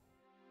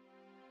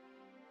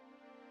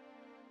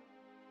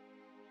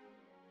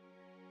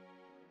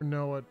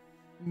 No,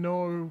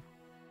 no.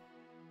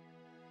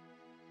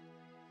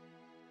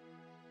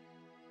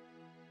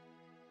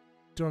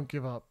 Don't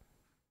give up.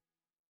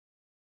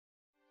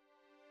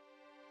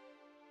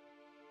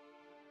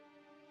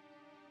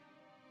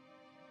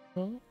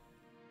 Huh?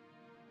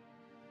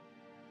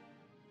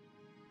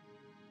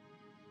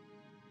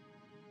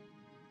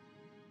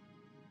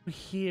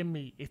 Hear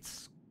me.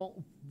 It's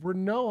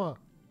Renoa.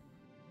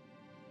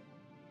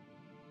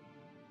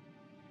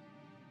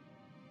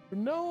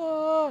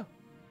 Renoa.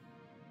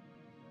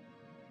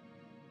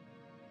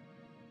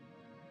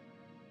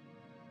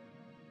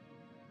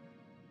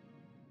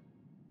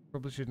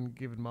 Probably shouldn't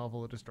give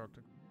Marvel a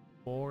destructor.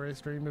 Or I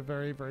stream a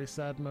very, very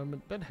sad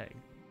moment, but hey.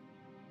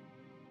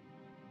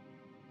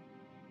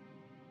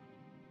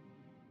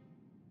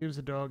 He was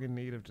a dog in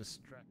need of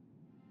distraction.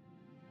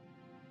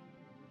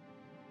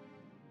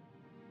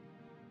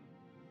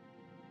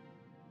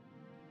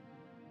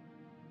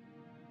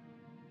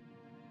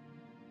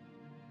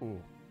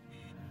 Ooh.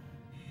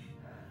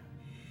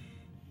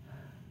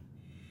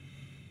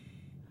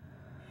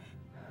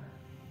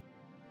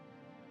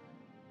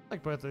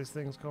 Like both those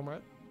things,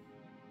 comrade.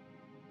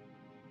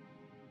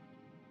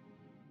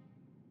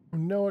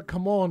 Noah,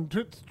 come on.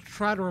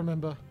 Try to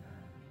remember.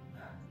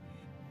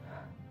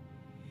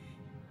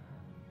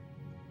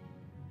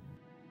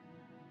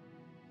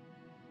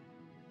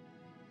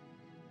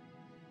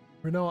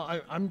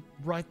 Noah, I'm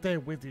right there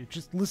with you.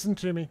 Just listen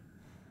to me.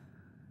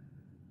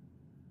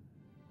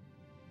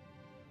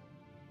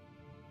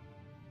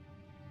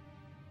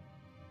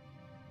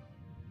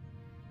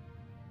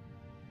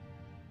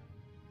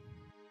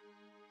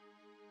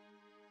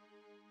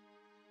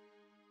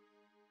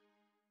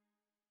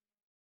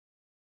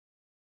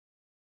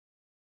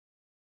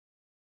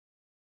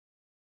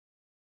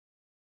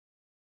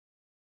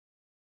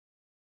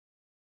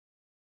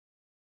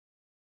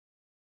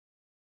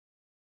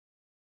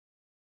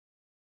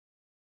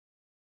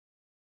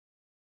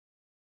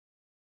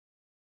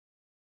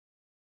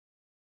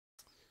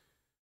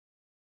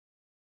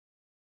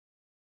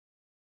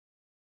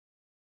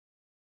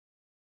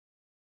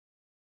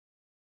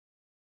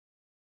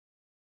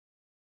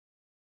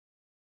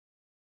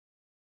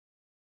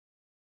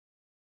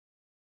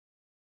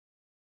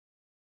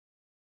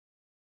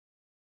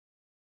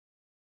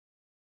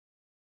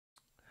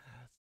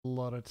 A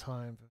lot of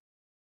time.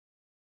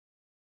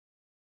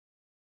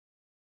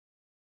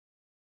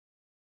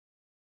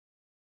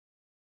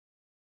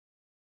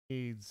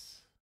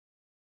 Needs.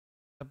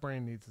 That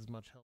brain needs as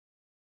much help.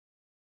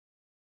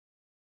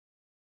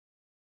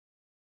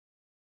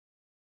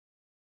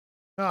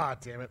 Ah,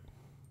 damn it.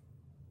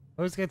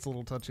 Always gets a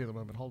little touchy at the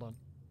moment. Hold on.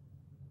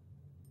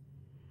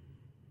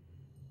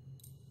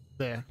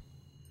 There.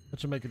 That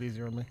should make it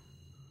easier on me.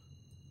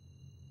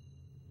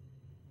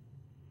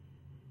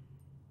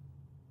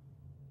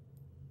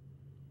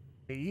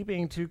 Are you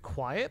being too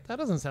quiet? That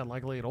doesn't sound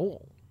likely at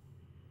all.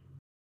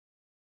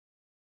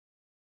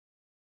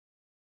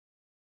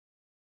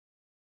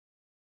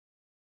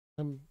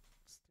 I'm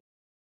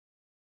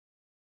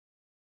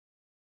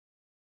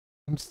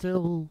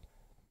still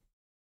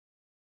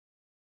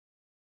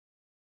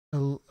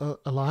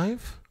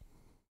alive?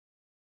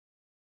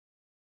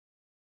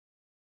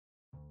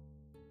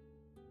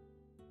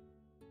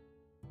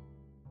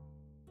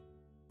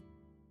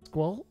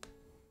 Squall?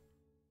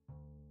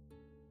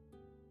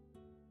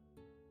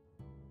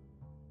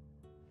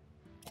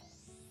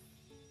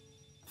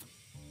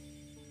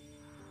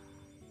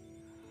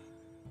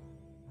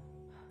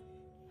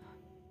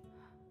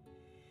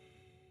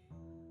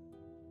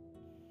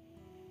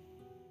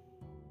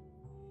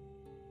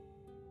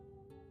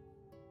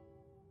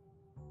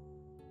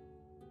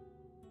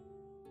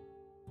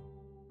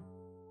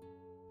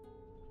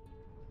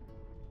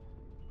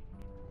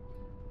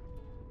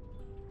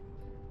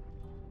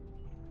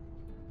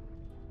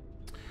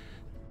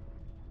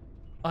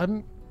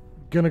 I'm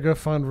gonna go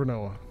find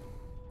Renoa.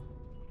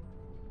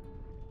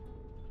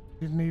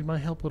 Didn't need my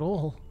help at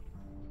all.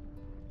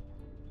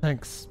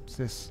 Thanks,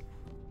 sis.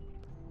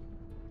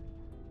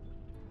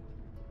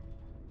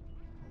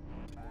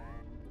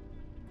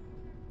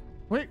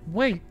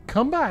 Wait,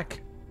 come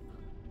back!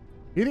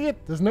 Idiot,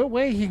 there's no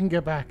way he can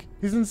get back.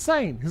 He's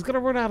insane. He's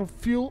gonna run out of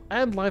fuel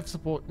and life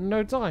support in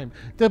no time.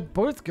 They're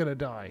both gonna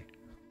die.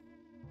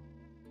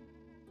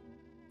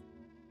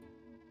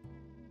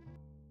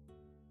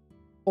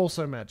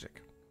 Also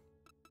magic.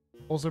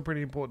 Also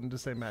pretty important to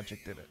say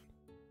magic did it.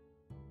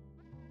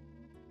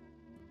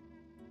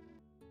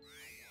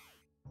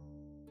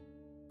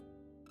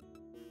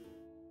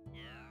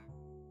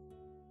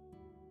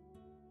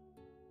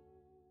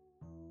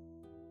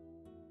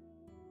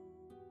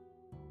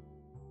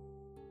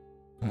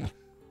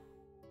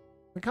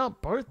 We can't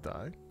both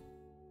die.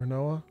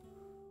 Renoa,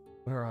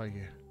 where are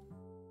you?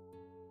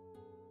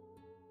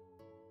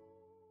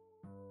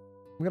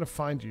 I'm gonna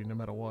find you no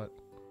matter what.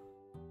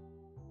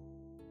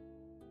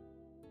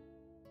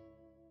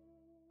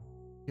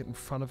 Get in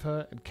front of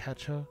her and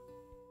catch her.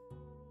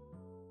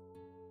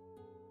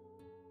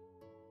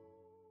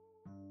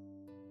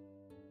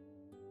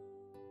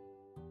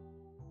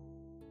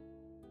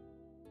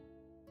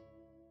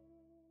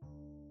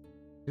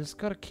 Just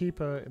gotta keep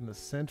her in the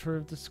center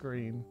of the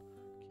screen.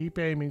 Keep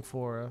aiming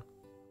for her.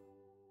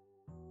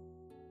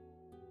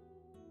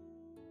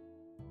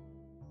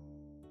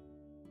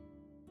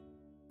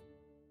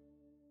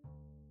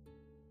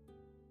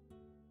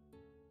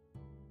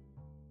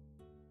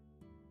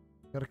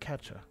 Gotta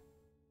catch her.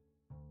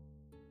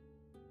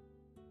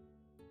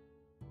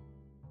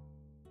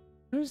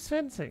 Who's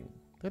fencing?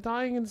 They're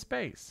dying in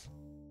space.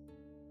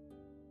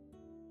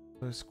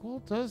 The Squall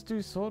does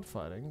do sword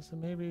fighting, so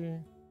maybe...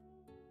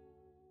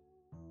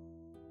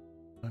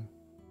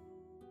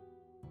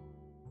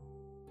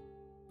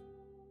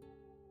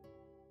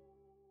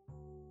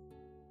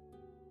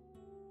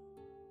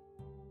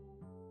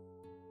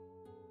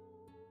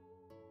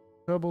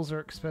 Kerbals are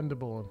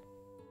expendable.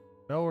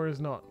 Noah is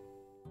not.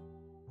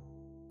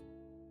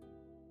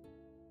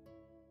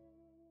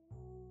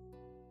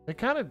 They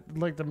kind of,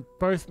 like,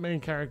 both main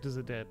characters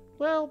are dead.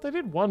 Well, they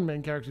did one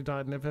main character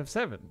died in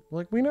FF7.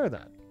 Like, we know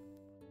that.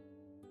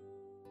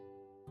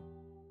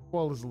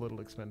 Wall is a little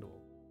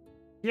expendable.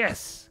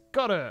 Yes!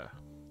 Got her!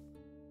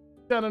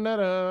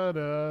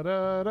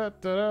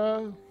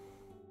 Da-da-da-da-da-da-da-da.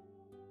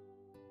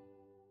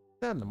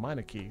 That in the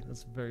minor key.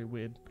 That's very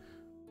weird.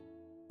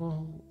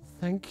 Well,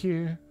 thank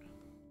you.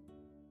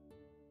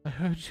 I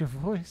heard your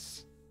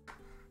voice.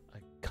 I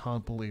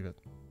can't believe it.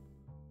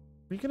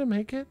 Are you gonna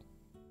make it?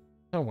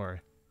 Don't worry.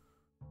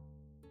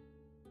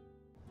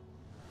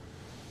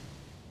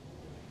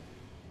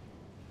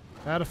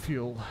 Out of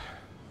fuel.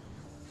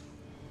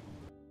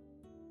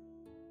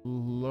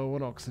 Low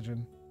on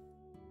oxygen.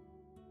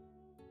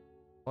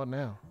 What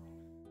now?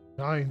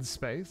 Die in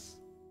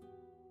space?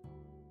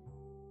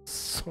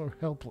 So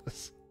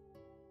helpless.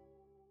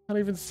 Can't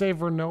even save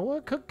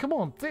Renoa? Come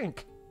on,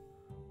 think.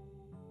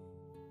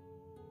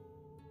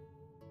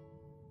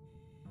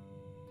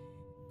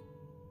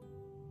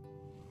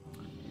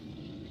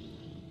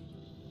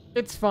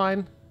 It's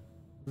fine.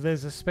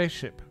 There's a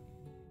spaceship.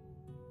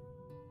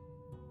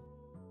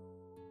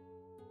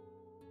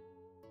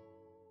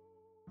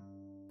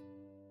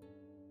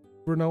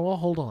 Renoa,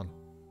 hold on.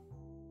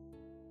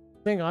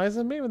 Seeing eyes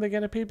on me when they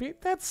get a PP?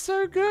 That's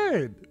so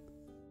good!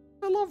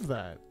 I love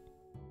that.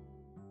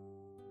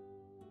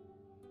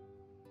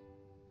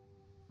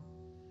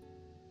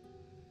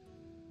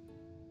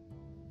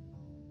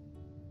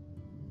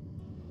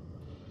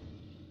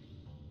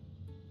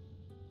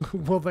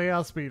 Well, they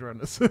are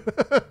speedrunners.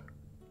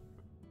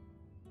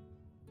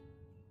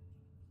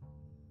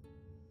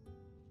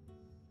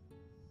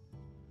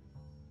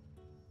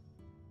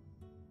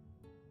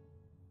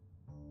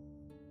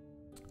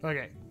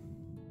 Okay.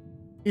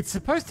 It's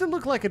supposed to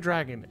look like a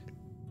dragon.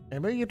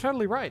 Emma, you're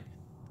totally right.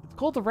 It's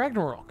called the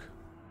Ragnarok.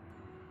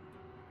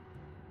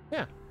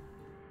 Yeah.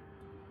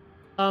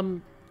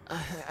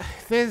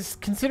 There's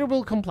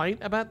considerable complaint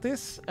about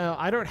this.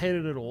 I don't hate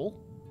it at all.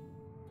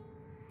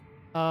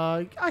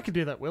 I could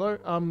do that,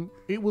 Willow.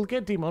 It will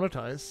get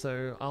demonetized,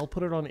 so I'll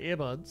put it on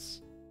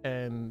earbuds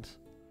and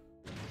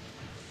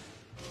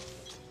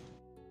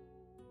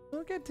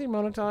it'll get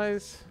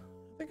demonetized.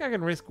 I think I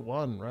can risk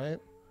one, right?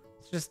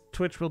 It's just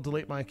Twitch will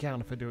delete my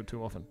account if I do it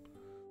too often.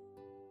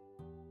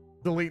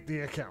 Delete the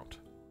account.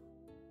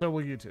 So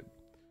will YouTube.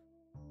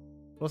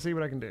 We'll see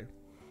what I can do.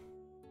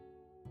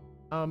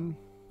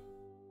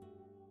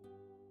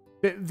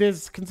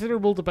 There's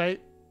considerable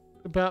debate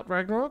about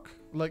Ragnarok.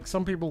 Like,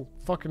 some people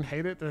fucking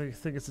hate it. They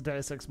think it's a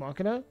Deus Ex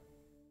Machina.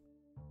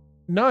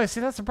 No, see,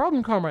 that's the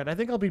problem, comrade. I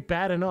think I'll be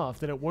bad enough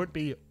that it won't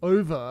be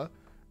over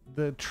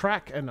the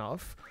track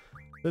enough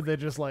that they're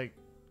just like...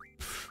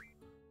 Pfft.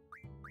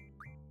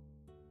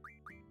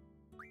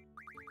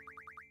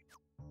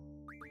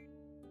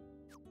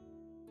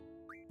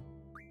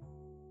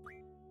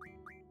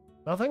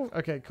 Nothing?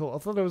 Okay, cool. I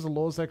thought there was a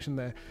lore section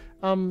there.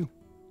 In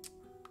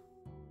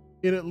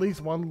at least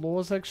one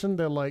lore section,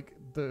 they're like,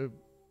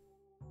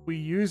 we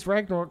use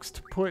Ragnaroks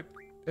to put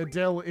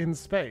Adele in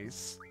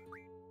space.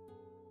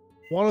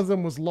 One of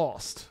them was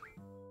lost.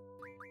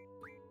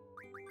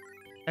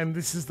 And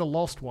this is the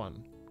lost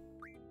one.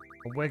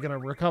 And we're gonna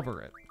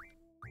recover it.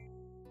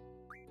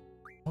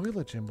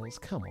 Spoiler Jimbles,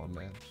 come on,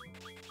 man.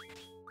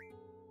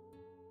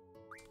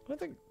 I don't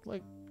think,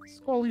 like,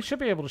 Squall, you should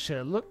be able to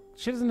share. Look,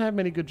 she doesn't have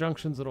many good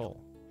junctions at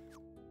all.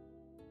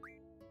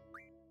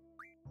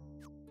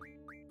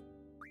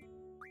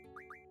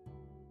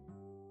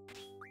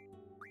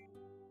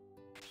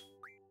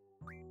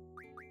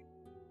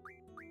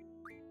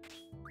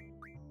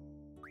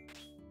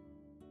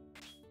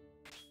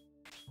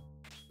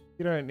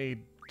 You don't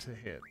need to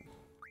hit.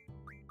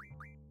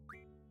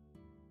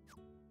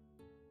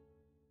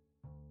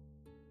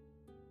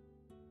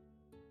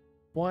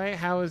 Why?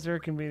 How is there a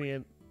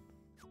convenient?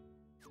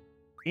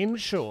 In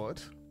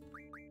short,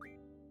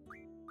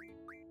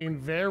 in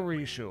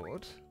very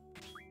short,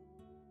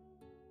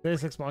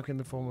 Deus Ex Machina in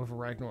the form of a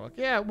Ragnarok.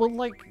 Yeah, well,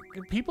 like,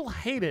 people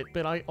hate it,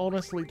 but I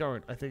honestly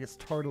don't. I think it's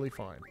totally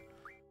fine.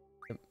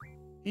 It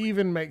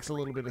even makes a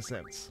little bit of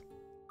sense.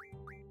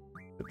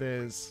 But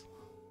there's...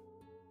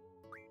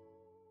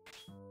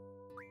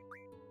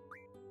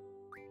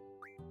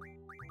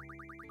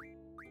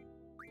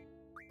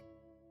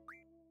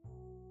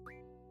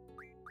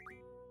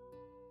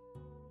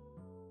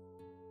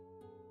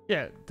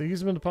 Yeah, they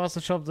use them in the past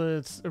to shove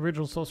the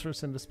original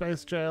sorceress into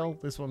space jail.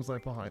 This one's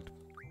left behind.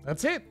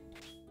 That's it!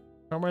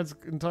 Comrade's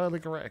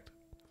entirely correct.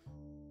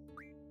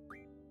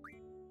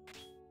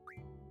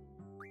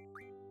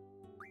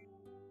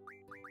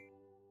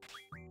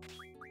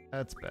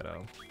 That's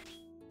better.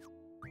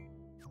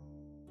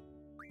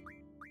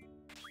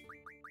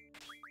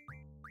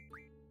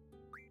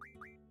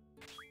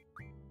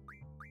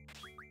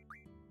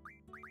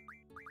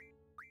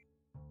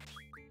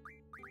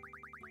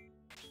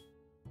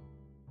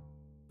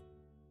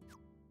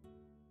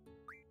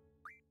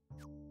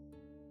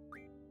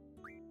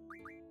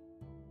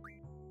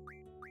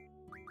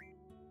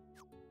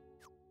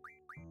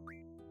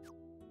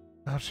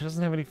 Oh, she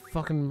doesn't have any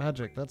fucking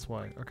magic, that's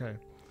why. Okay.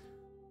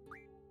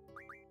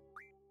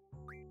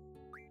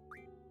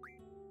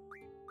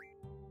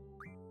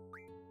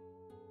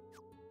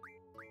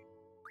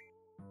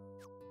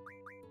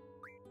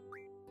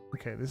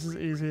 Okay, this is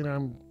easy and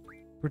I'm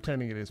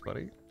pretending it is,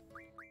 buddy.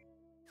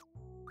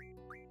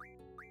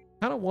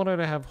 I don't want her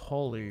to have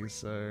holy,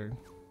 so...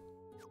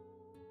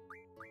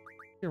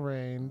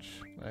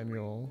 Arrange,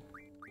 annual.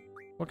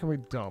 What can we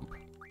dump?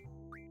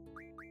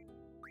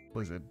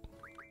 Blizzard.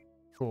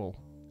 Cool.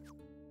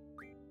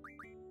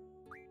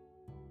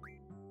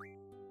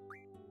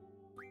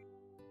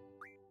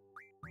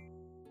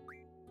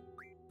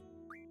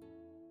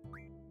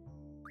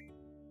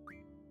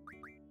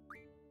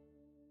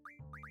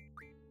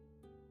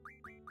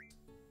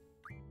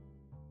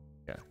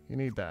 Yeah, you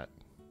need that.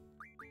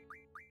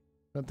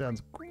 That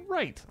sounds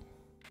great.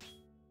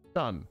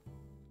 Done.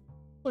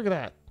 Look at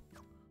that.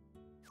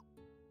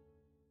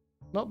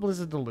 Not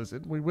Blizzard the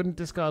Lizard. We wouldn't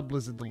discard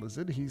Blizzard the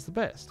Lizard. He's the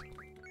best.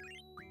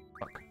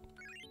 Fuck.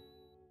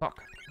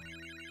 Fuck.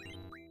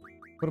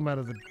 Put him out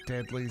of the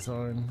deadly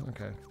zone.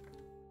 Okay.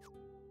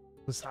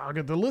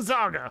 Lysaga the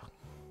Lysaga!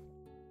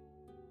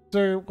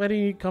 So, where do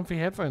you need comfy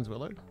headphones,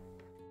 Willow?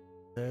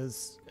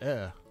 There's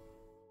air.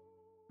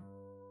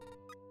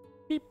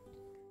 Beep.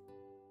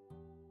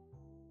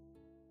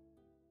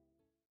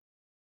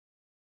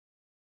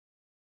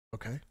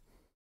 Okay.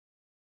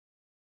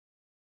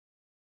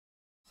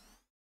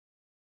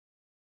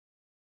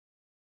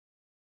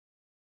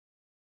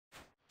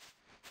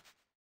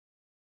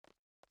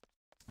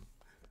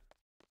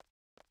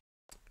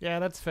 Yeah,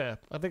 that's fair.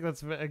 I think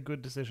that's a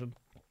good decision.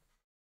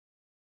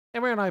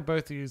 Emma and I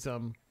both use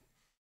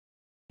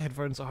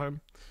headphones at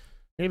home.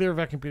 Neither of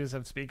our computers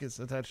have speakers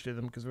attached to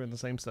them because we're in the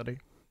same study.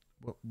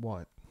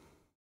 What?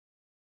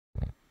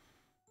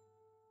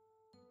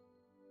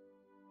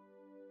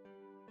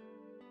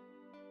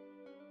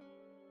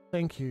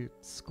 Thank you,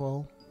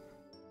 Squall.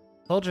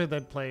 Told you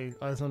they'd play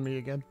Eyes on Me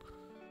again.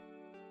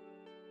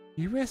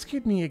 You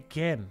rescued me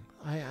again.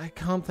 I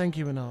can't thank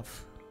you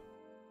enough.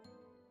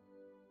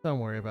 Don't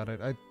worry about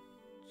it. I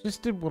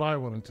just did what I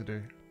wanted to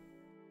do.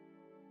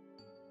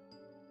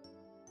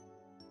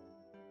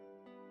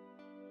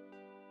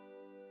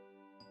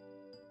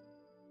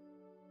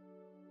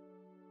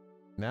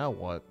 Now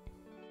what?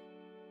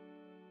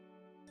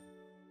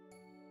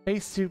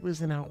 Spacesuit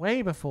was in our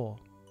way before.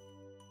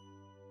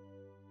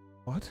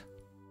 What?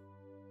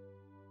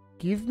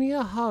 Give me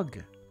a hug.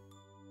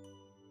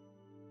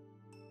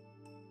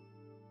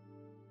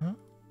 Huh?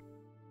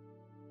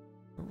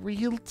 A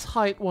real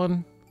tight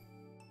one.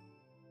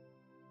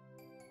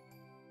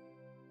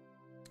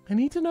 I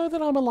need to know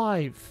that I'm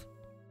alive.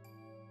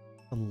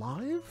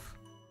 Alive?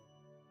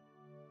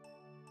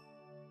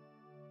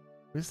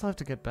 We still have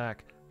to get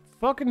back.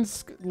 Fucking,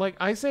 like,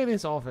 I say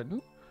this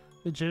often.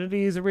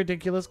 Virginity is a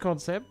ridiculous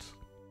concept.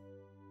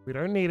 We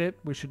don't need it.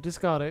 We should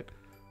discard it.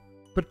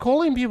 But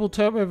calling people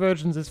turbo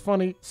virgins is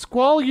funny.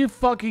 Squall, you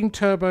fucking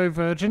turbo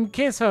virgin.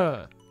 Kiss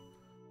her.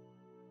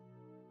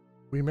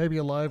 We may be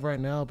alive right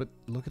now, but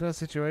look at our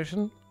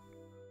situation.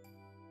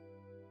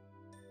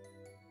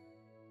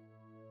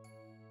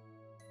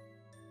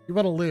 You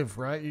want to live,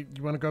 right?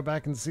 You want to go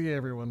back and see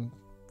everyone,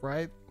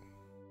 right?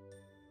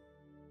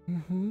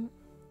 Mm-hmm.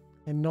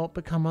 And not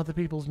become other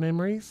people's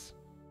memories?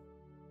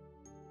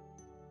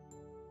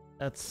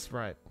 That's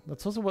right.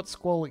 That's also what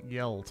Squall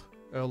yelled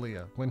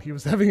earlier when he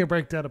was having a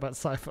breakdown about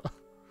Cypher.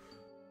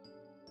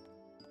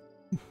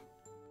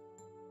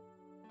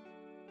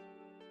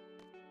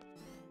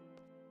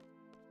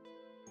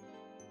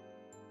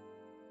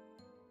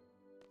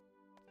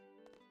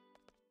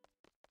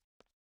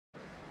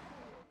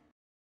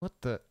 What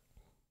the...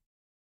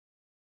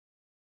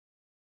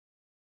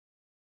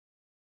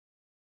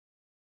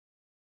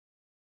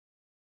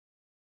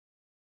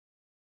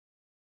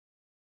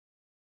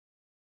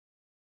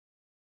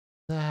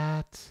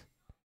 That...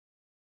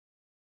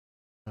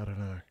 I don't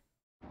know.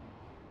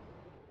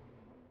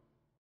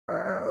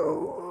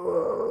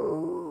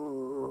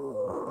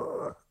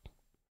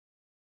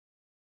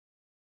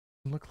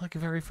 Look like a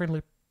very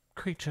friendly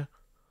creature.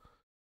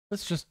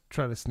 Let's just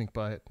try to sneak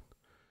by it.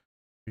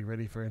 Be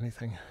ready for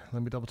anything.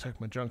 Let me double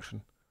check my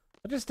junction.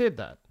 I just did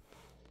that.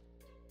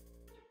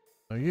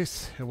 No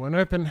use. It won't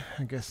open.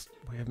 I guess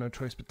we have no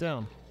choice but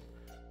down.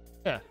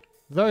 Yeah.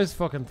 Those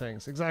fucking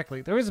things.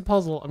 Exactly. There is a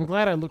puzzle. I'm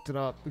glad I looked it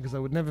up because I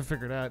would never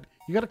figure it out.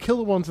 You gotta kill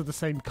the ones of the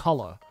same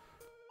color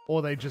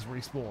or they just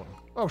respawn.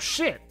 Oh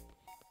shit!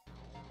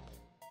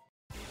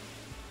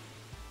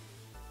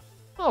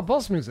 Oh,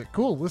 boss music.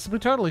 Cool. This will be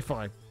totally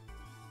fine.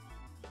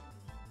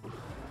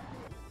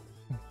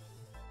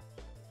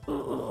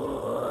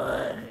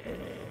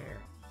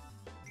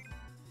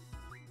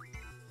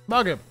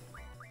 Mug him.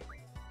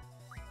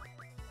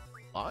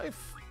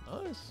 Life.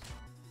 Nice.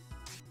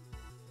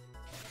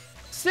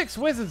 6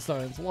 wizard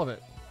stones. Love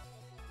it.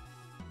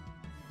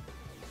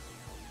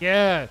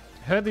 Yeah.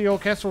 Heard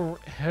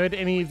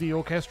any of the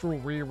orchestral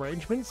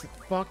rearrangements? It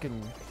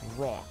fucking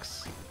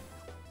rocks.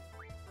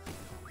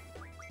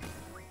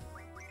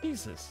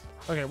 Jesus.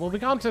 Okay, well we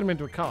can't turn him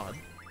into a card.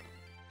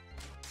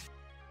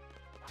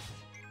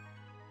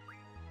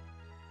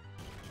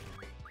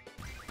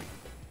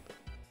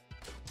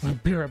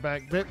 Be right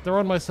back. They're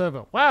on my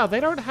server. Wow, they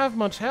don't have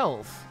much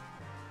health.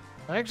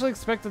 I actually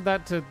expected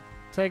that to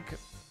take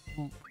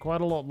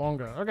quite a lot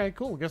longer. Okay,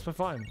 cool. Guess we're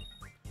fine.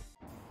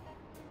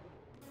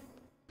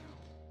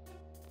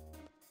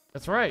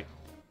 That's right.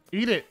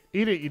 Eat it.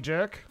 Eat it, you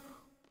jerk.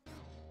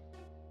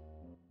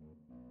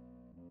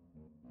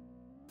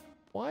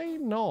 Why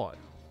not?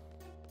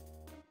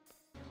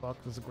 Fuck,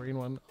 there's a green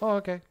one. Oh,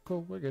 okay.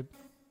 Cool. We're good.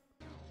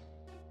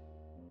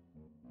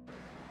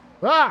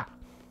 Ah!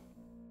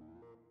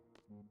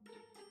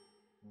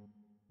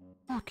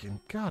 Fucking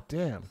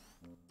goddamn.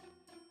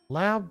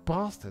 Loud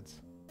bastards.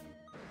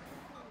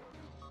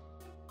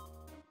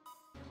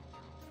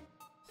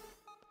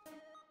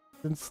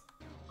 Since...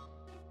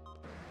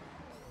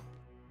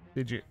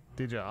 Did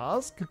you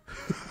ask?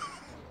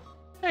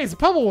 Hey, it's a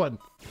purple one!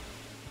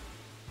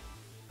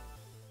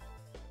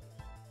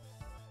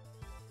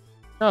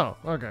 Oh,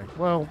 okay.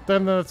 Well,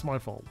 then that's my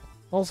fault.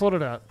 I'll sort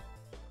it out.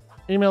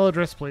 Email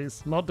address,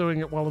 please. Not doing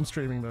it while I'm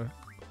streaming, though.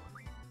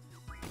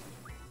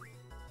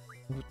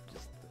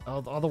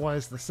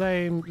 Otherwise the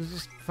same.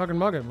 Just fucking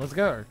mug him. Let's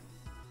go.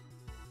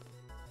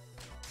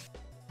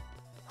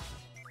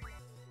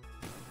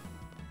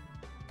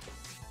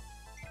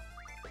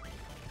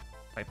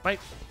 Bite, bite.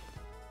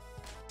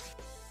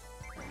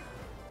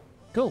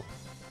 Cool.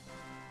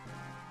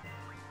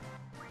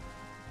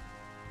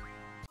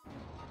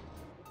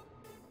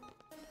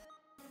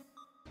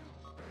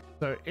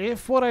 So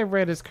if what I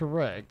read is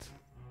correct,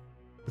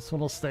 this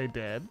one will stay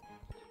dead.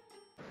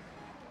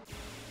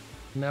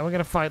 Now we're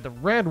gonna fight the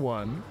red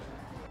one.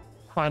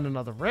 Find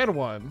another red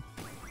one.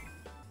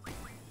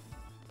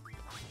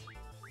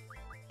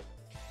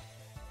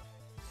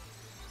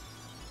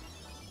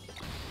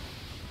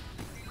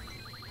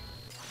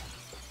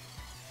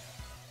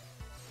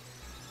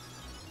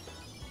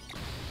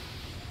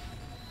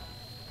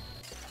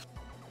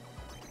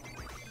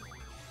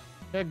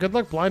 Yeah, good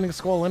luck blinding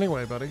Squall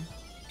anyway, buddy.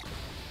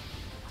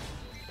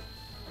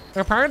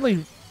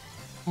 Apparently,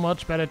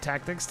 much better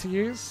tactics to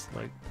use.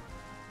 Like,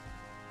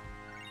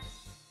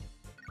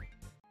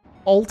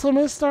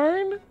 Ultima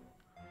Stone?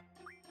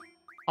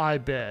 I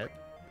bet.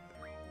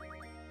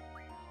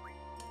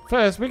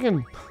 First, we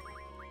can...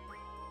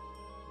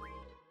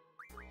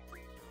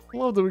 I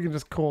love that we can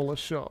just call a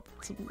shop.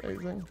 It's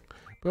amazing.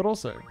 But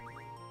also...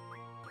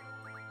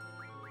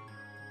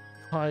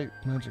 High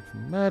magic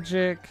from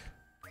magic.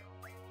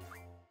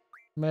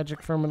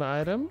 Magic from an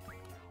item.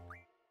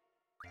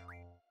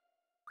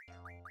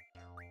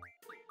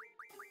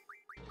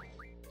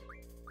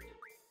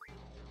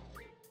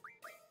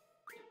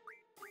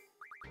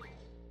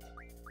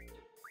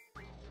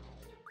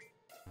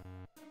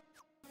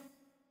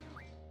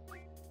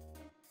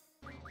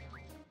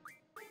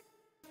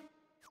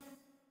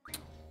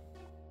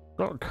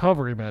 Not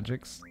recovery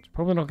magics. It's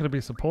probably not going to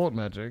be support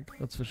magic,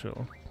 that's for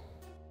sure.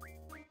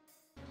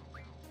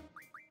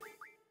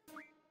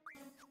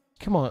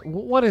 Come on,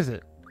 what is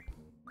it?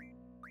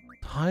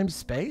 Time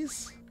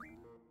space?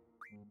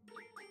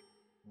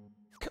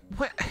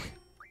 What?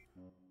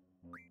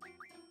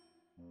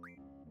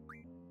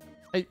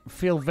 I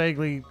feel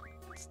vaguely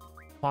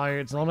fire.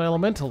 It's not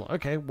elemental.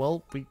 Okay,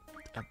 well, we...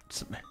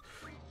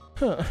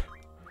 Huh.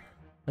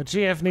 A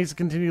GF needs to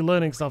continue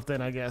learning stuff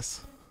then, I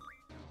guess.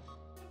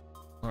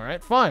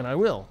 Alright, fine, I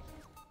will.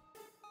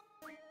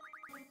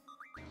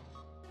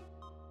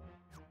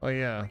 Oh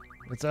yeah,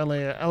 it's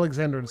only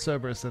Alexander and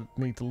Cerberus that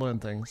need to learn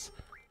things.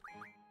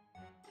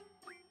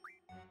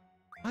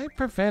 I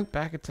prevent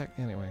back attack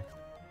anyway.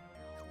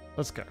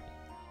 Let's go.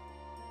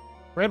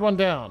 Red one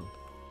down.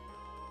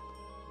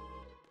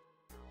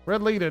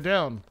 Red leader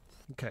down.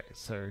 Okay,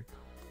 so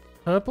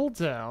purple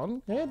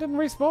down. Yeah, it didn't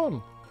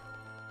respawn.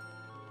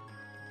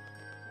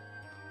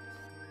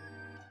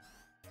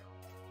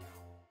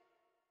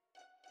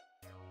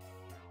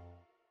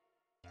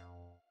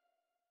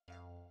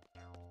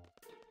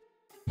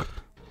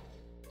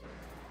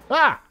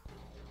 Ah!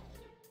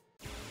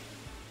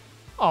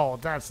 Oh,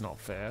 that's not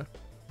fair.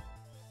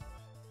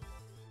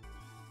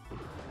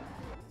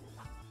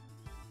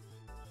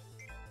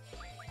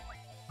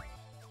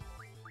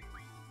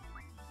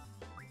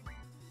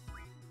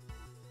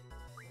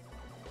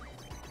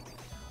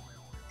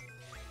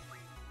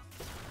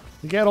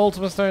 You get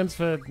Ultima Stones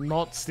for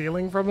not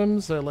stealing from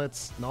him, so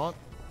let's not.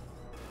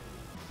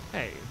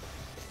 Hey.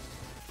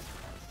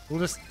 We'll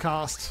just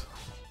cast.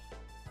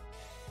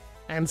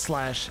 And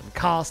slash, and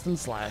cast and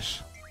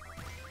slash.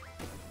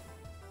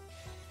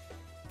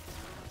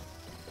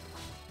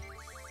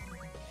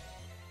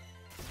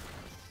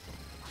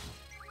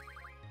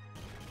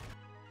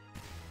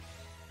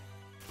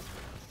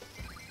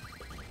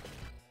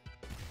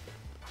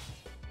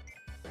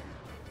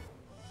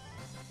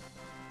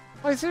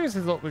 I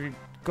seriously thought we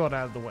got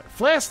out of the way.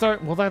 Flare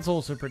Stone, well that's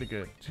also pretty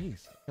good.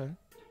 Jeez, okay.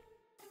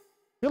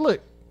 Good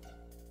look.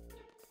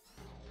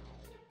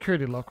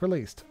 Security lock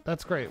released.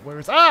 That's great. Where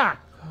is... Ah!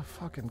 Oh,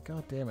 fucking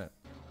goddamn it.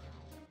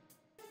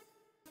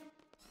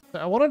 So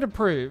I wanted to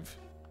prove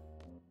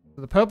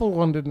that the purple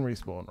one didn't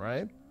respawn,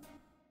 right?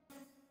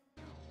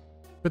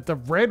 But the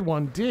red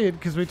one did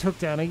because we took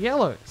down a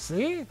yellow.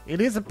 See?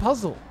 It is a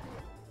puzzle.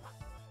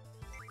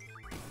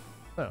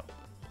 Oh.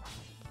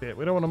 Yeah,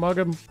 we don't want to mug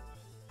him.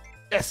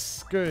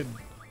 Yes, good.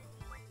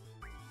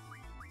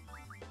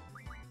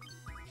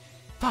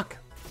 Fuck.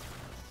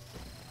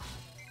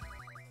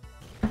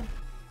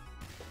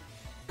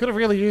 Could have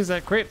really used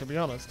that crit, to be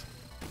honest.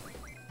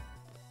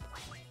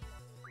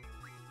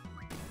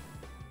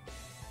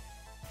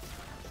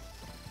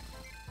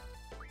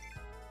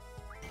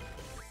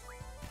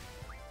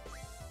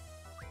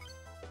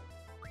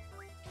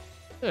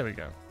 There we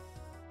go.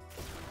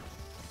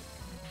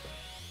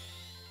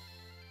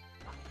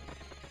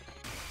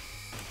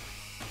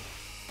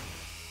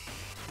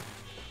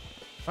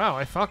 Wow,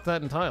 I fucked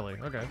that entirely.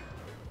 Okay.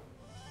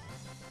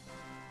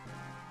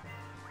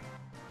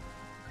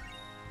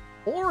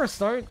 Or a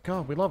stone.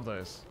 God, we love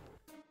those.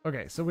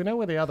 Okay, so we know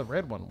where the other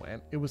red one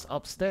went. It was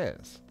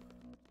upstairs.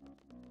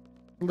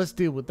 Let's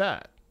deal with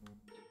that.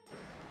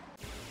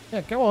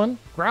 Yeah, go on.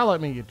 Growl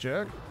at me, you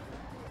jerk.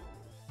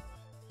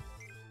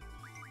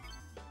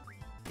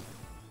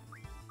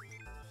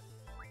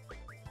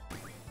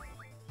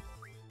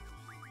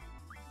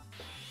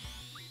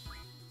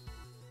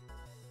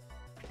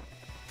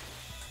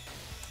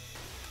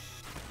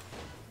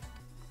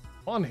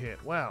 One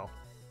hit, wow.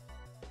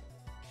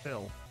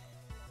 Still.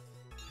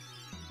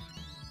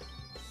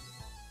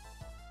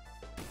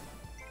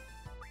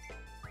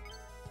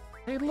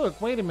 Hey, look,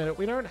 wait a minute.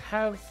 We don't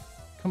have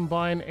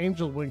combined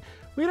Angel Wing.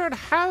 We don't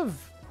have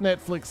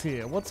Netflix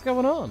here. What's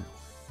going on?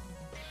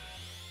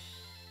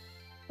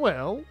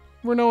 Well,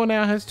 Renoa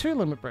now has 2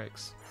 limit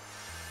breaks.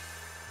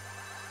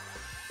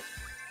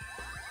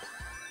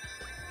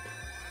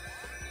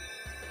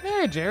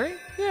 Hey, Jerry.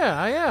 Yeah,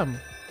 I am.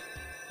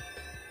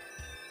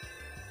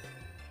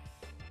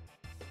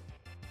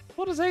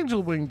 What does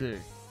Angel Wing do?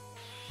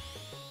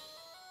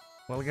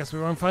 Well, I guess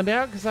we won't find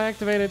out because I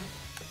activated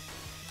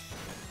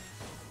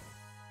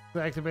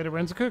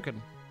Renzakuken.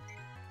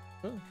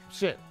 Oh,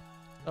 shit.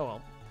 Oh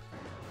well.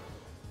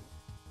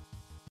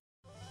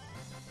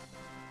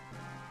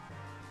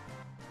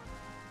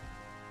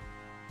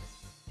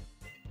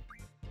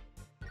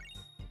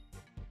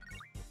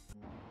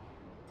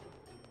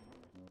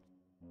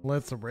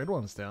 Let the red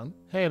ones down.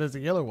 Hey, there's a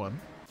yellow one.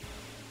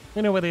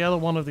 We know where the other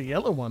one of the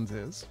yellow ones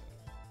is.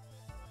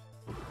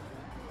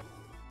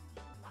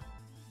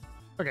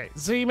 Okay,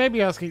 so you may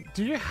be asking,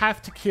 do you have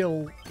to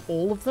kill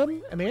all of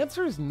them? And the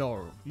answer is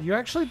no. You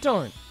actually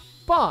don't.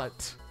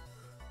 But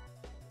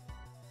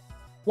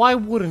why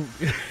wouldn't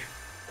you?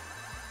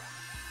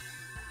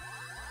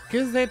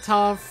 Because they're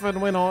tough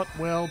and we're not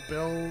well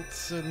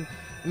built and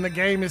the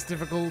game is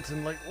difficult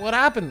and like, what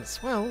happens?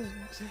 Well,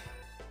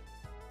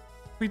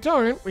 we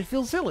don't. We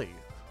feel silly.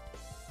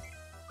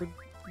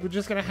 We're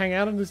just going to hang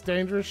out on this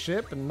dangerous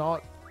ship and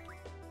not...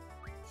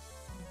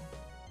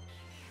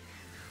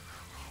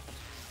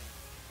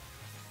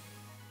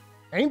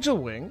 Angel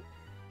Wing?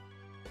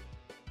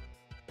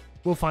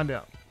 We'll find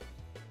out.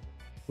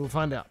 We'll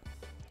find out.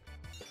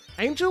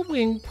 Angel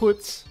Wing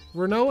puts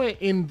Renoa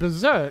in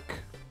Berserk,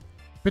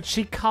 but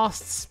she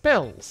casts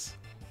spells.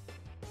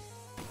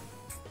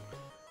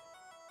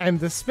 And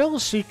the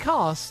spells she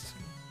casts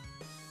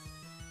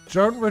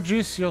don't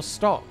reduce your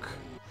stock.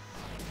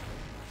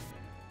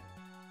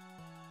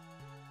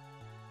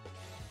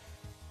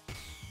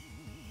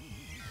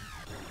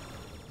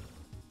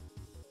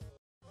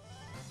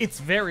 It's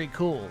very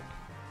cool.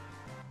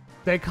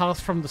 They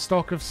cast from the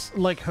stock of,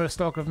 like, her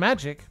stock of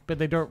magic, but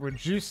they don't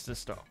reduce the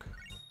stock.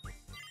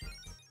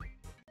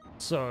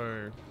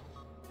 So,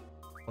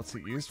 what's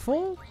it used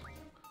for?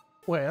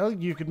 Well,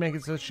 you could make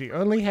it so she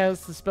only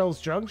has the spell's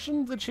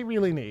junction that she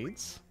really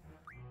needs.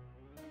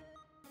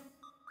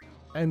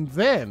 And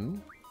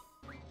then...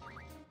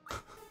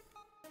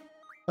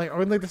 like,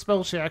 only the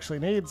spells she actually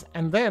needs,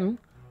 and then...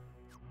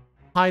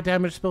 high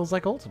damage spells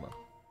like Ultima.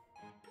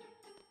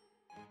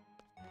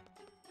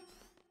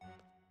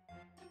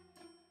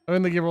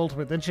 Only your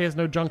ultimate, then she has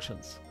no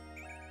junctions.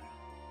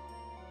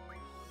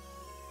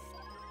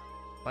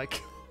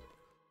 Like,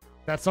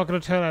 that's not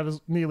going to turn out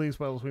as nearly as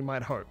well as we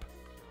might hope.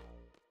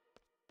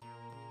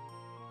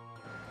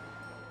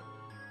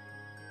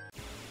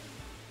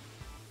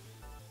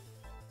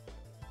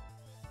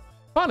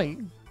 Funny,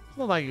 it's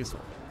not that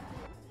useful.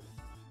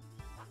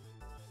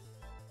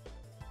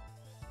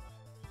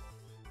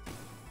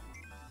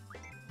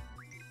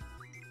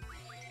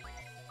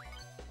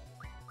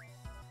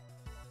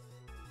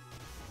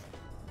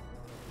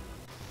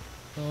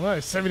 Oh no,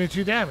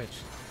 72 damage.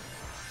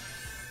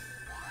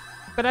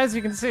 But as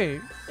you can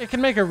see, it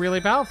can make her really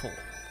powerful.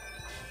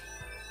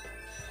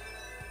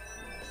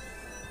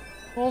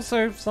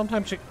 Also,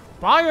 sometimes she...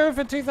 Bio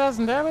for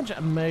 2,000 damage?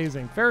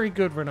 Amazing. Very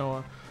good,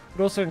 Renoa.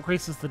 It also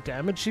increases the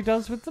damage she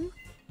does with them.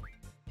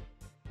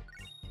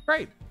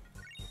 Great.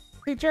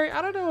 Hey, Jerry,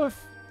 I don't know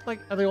if... like,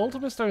 are the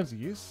Ultima Stones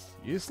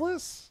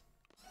useless?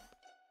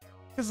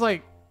 Because,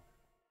 like...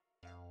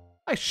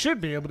 I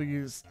should be able to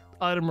use...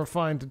 Item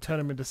Refine to turn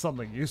him into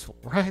something useful,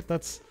 right?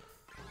 That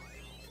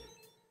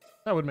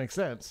would make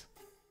sense.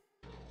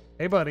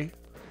 Hey, buddy.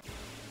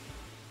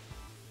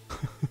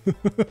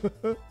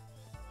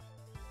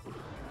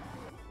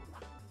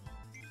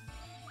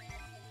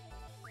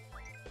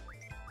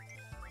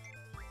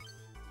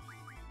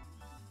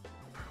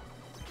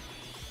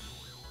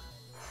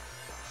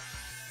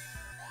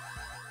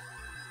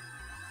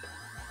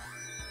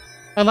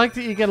 I like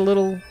that you get a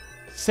little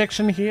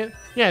section here.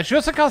 Yeah, she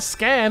also casts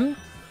scan.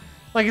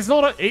 Like, it's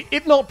not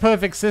it's not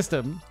perfect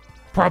system.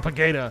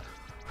 Propagator.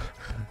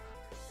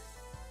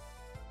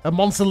 A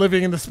monster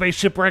living in the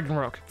spaceship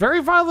Ragnarok.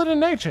 Very violent in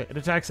nature. It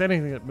attacks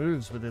anything that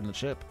moves within the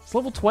ship. It's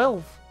level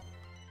 12.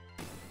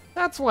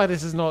 That's why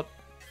this is not...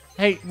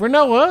 Hey,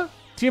 Renoa,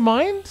 do you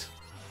mind?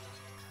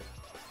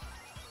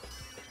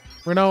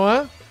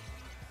 Renoa?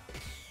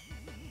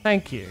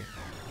 Thank you.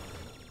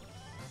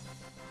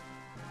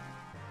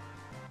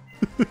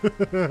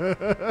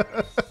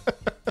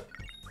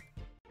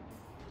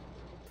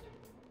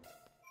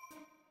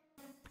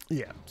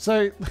 Yeah,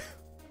 so...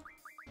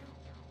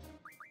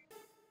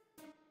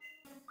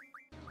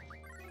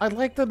 I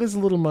like that there's a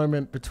little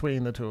moment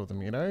between the two of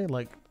them, you know?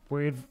 Like,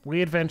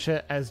 we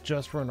adventure as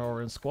just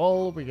Renoa and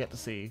Squall. We get to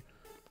see...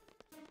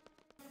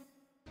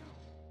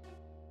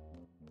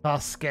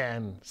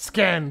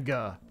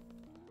 Skanga.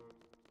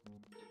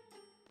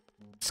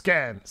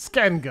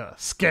 Skanga.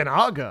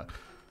 Skanaga.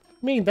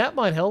 I mean, that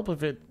might help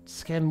if it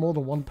scanned more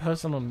than one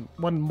person on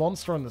one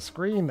monster on the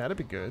screen. That'd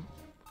be good.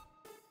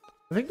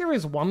 I think there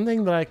is one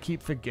thing that I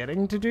keep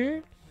forgetting to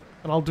do,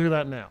 and I'll do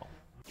that now.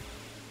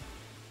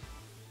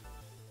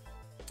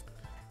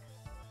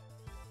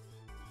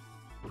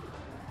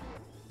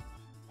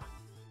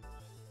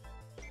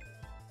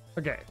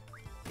 Okay.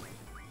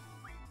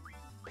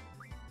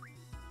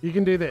 You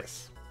can do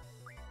this.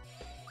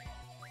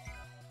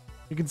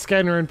 You can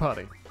scan your own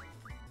party.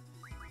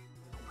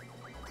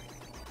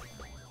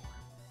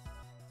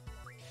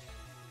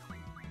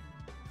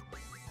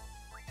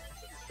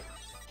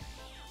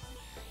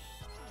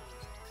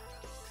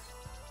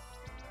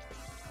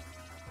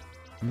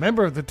 A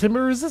member of the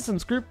Timber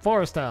Resistance Group,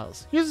 Forest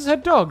Owls, uses her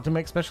dog to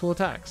make special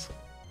attacks.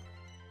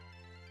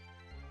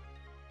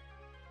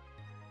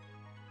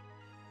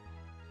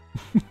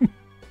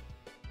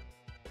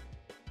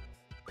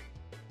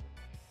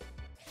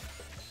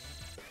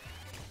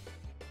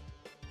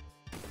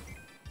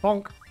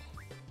 Bonk.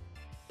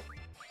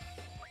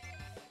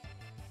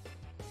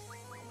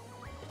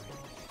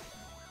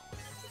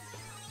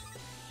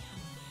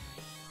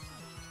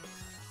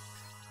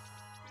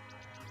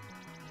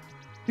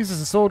 Uses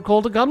a sword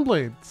called a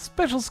gunblade.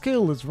 Special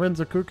skill is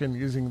Renzakuken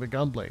using the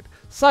gunblade.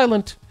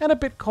 Silent and a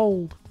bit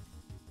cold.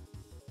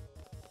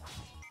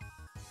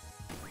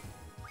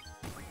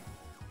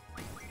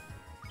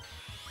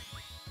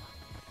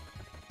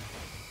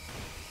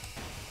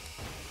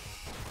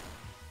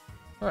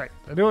 Alright,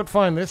 I do it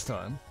fine this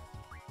time.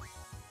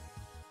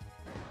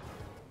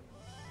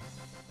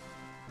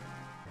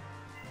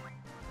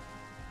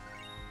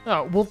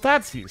 Oh, well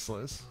that's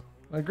useless.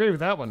 I agree with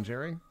that one,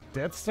 Jerry.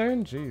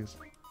 Deathstone? Jeez.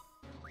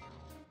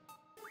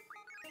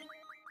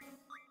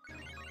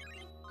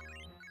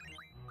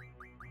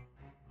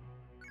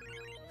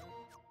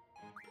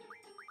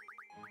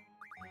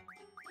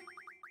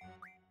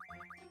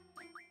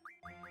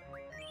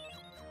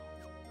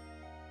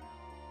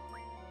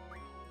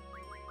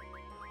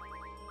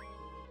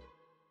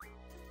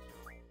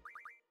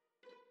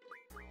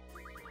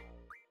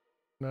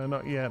 No,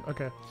 not yet.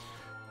 Okay.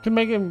 Can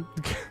make him...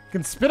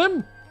 Can spit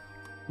him?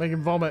 Make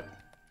him vomit.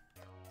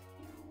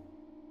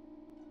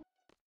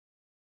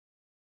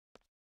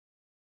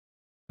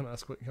 Can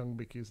ask what young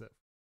Bick is that.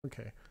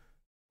 Okay.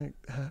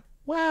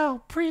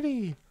 Wow,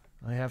 pretty!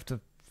 I have to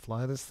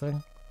fly this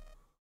thing.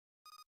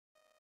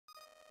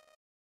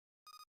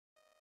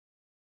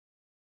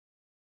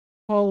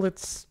 While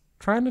it's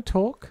trying to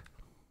talk.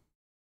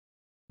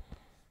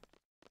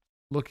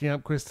 Looking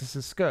up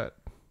Quistis' skirt.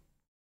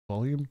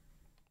 Volume.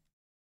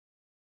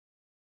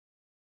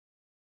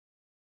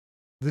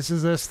 This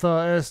is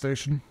Esthar Air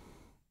Station.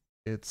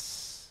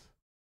 It's...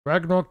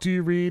 Ragnarok, do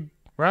you read?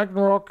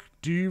 Ragnarok,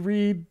 do you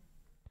read?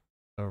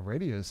 A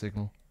radio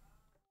signal.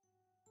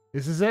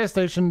 This is Air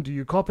Station, do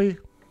you copy?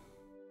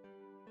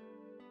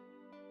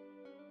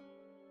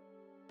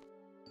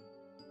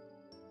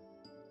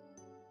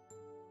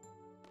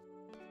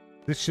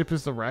 This ship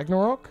is the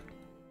Ragnarok?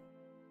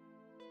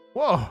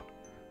 Whoa!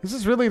 Is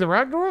this really the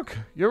Ragnarok?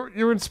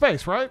 You're in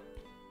space, right?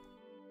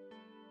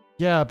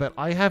 Yeah, but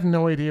I have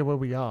no idea where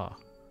we are.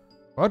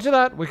 Roger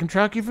that, we can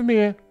track you from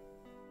here.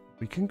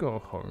 We can go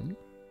home.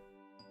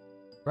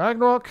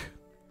 Ragnarok,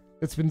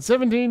 it's been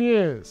 17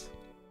 years.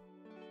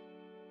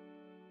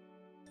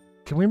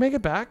 Can we make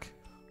it back?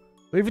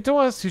 Leave it to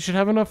us, you should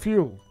have enough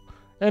fuel.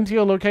 Enter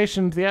your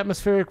location to the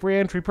atmospheric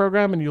re-entry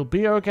program and you'll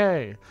be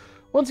okay.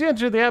 Once you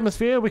enter the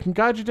atmosphere, we can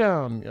guide you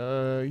down.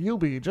 You'll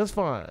be just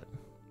fine.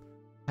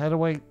 How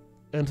do I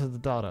enter the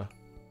data?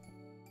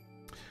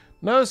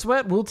 No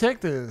sweat, we'll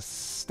take this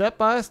step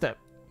by step.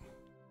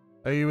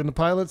 Are you in the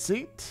pilot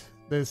seat?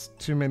 There's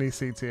too many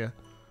seats here.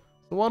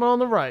 The one on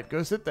the right,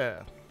 go sit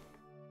there.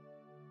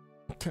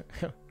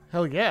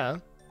 Hell yeah.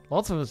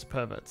 Lots of us are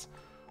perverts.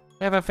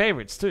 We have our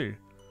favorites too.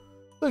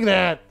 Look at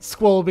that.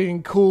 Squall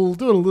being cool,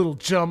 doing a little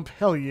jump.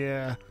 Hell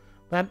yeah.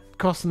 That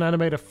cost an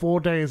animator 4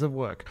 days of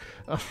work.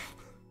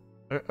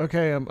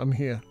 Okay, I'm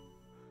here.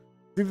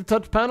 See the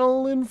touch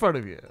panel in front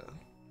of you?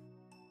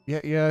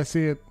 Yeah, I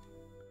see it.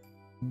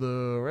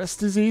 The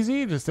rest is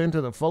easy. Just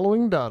enter the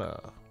following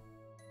data.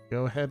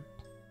 Go ahead.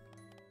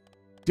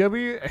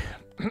 W.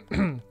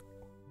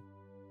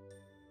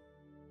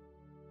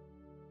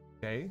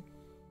 Okay.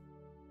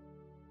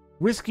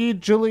 Whiskey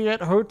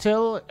Juliet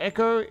Hotel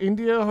Echo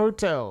India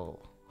Hotel.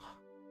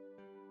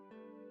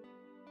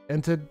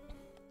 Entered.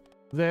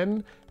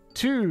 Then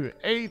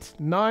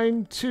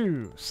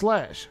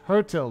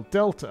 2892/Hotel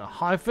Delta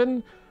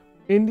hyphen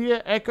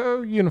India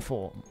Echo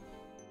Uniform.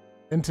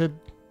 Entered.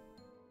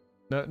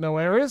 No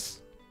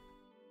errors?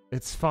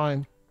 It's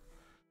fine.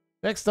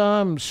 Next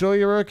time, I'm sure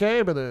you're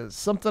okay, but there's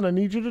something I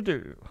need you to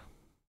do.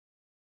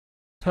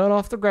 Turn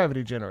off the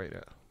gravity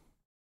generator.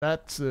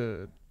 That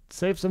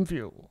saves some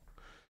fuel.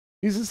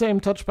 Use the same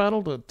touch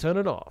paddle to turn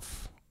it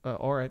off.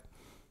 Alright.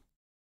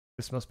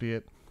 This must be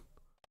it.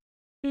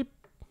 Beep.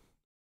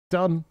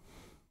 Done.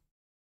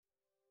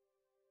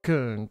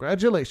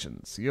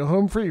 Congratulations. You're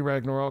home free,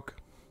 Ragnarok.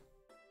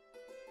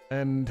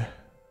 And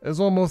there's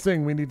one more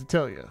thing we need to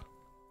tell you.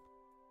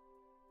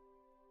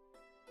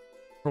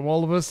 From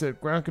all of us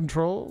at Ground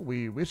Control,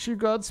 we wish you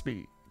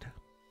Godspeed.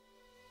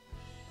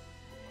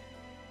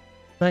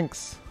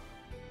 Thanks.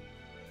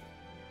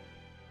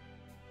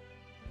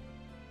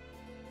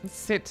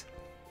 Sit.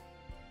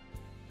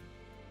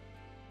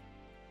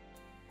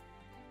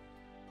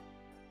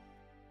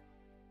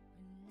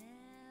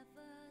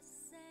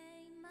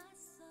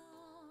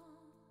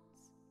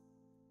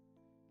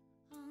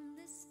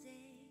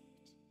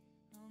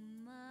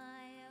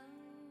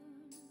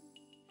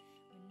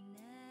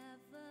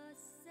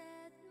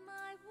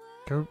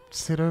 Go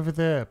sit over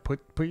there. Put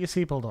your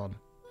seatbelt on.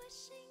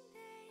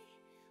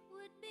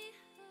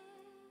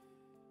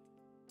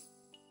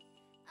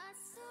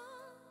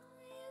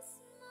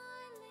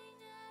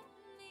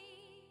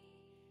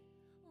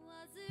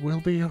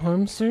 We'll be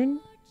home soon?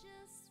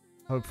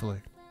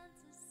 Hopefully.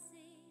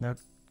 Now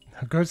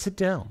go sit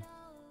down.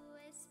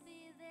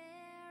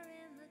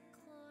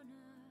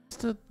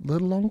 Just a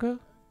little longer?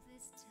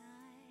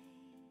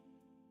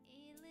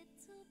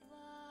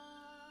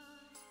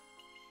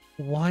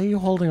 Why are you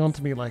holding on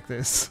to me like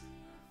this?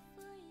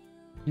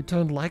 You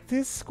don't like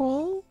this,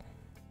 Squall?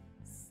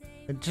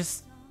 I'm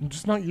just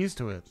not used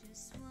to it.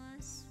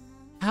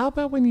 How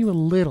about when you were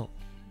little?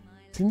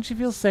 Didn't you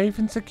feel safe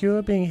and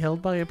secure being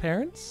held by your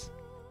parents?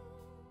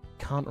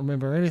 Can't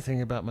remember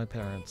anything about my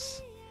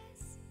parents.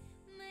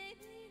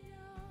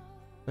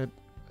 But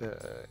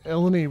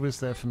Eleni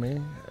was there for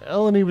me.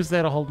 Eleni was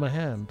there to hold my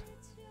hand.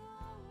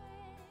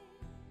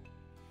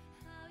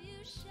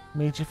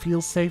 Made you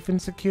feel safe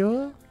and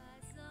secure?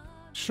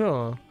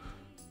 Sure,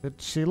 but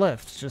she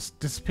left, just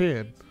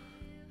disappeared.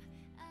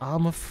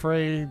 I'm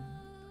afraid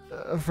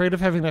of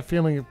having that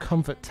feeling of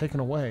comfort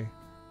taken away.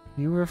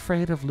 You were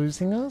afraid of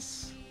losing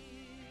us?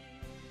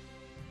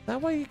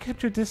 That why you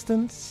kept your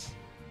distance?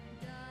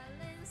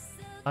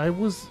 I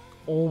was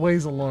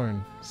always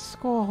alone.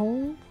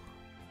 Squall,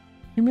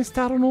 you missed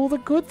out on all the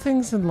good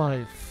things in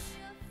life.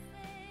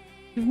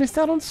 You've missed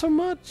out on so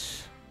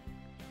much.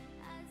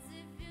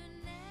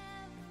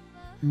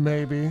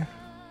 Maybe.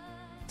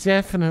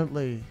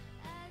 Definitely.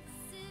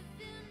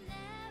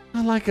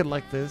 I like it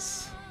like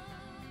this.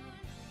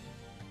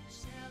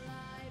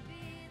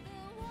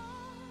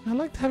 I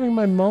liked having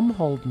my mom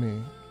hold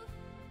me.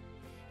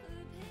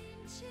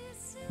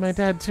 My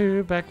dad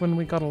too, back when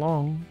we got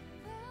along.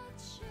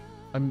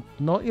 I'm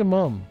not your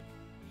mom.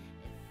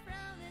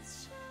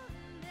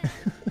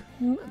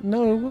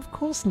 No, of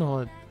course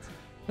not.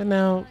 But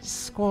now,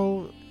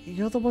 Squall,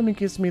 you're the one who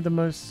gives me the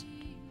most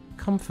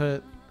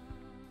comfort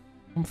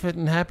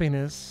and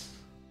happiness.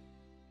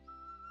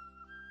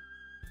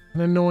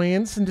 And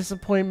annoyance and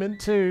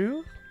disappointment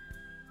too.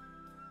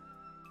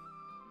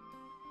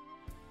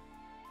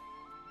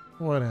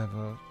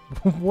 Whatever.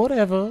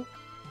 Whatever.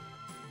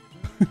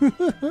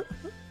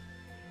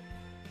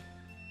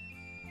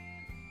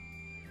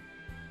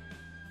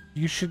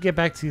 You should get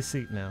back to your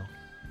seat now.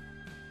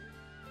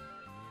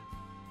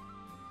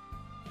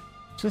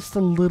 Just a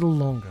little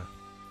longer.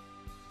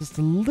 Just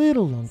a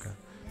little longer.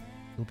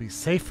 You'll be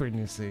safer in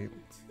your seat.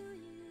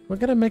 We're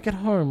gonna make it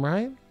home,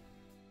 right?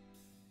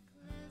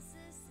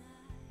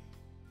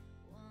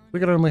 We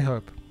can only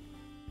hope.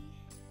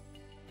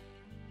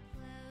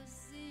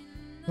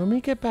 When we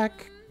get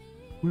back,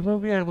 we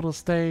won't be able to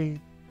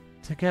stay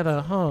together,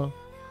 huh?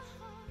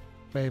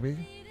 Maybe.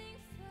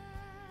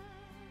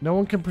 No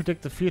one can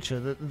predict the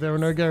future. There are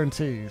no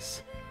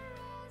guarantees.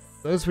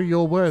 Those were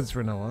your words,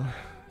 Renoa.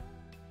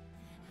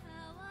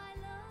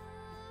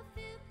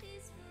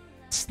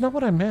 It's not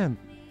what I meant.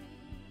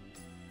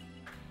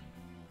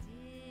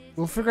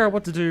 We'll figure out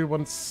what to do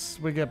once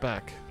we get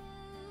back.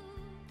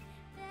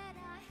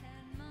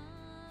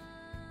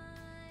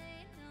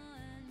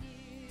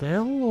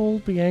 They'll all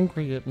be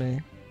angry at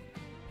me.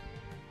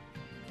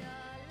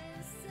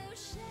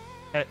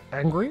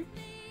 Angry?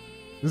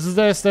 This is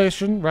their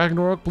station.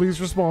 Ragnarok,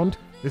 please respond.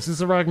 This is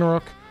a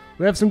Ragnarok.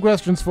 We have some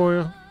questions for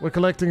you. We're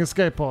collecting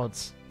escape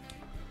pods.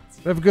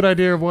 We have a good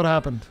idea of what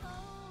happened.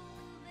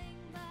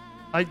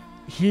 I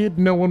heard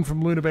no one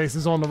from Luna Base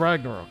is on the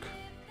Ragnarok.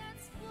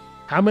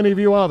 How many of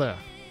you are there?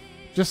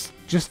 Just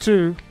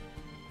two.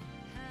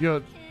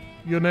 Your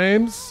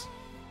names?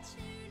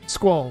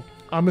 Squall,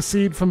 I'm a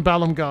seed from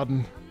Balam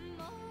Garden.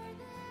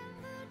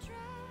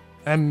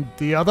 And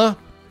the other?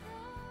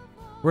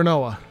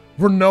 Renoa.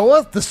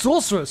 Renoa? The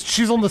sorceress!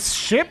 She's on the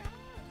ship?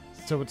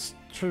 So it's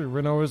true,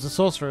 Renoa is a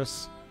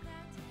sorceress.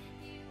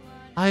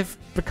 I've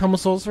become a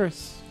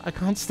sorceress. I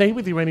can't stay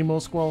with you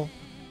anymore, Squall.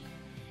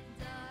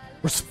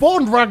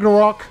 Respond,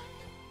 Ragnarok!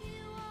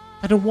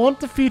 I don't want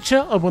the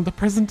future, I want the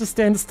present to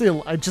stand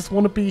still. I just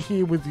want to be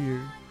here with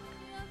you.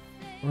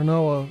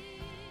 Renoa.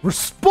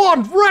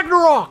 Respond,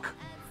 Ragnarok!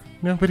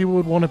 Nobody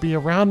would want to be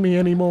around me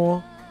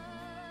anymore.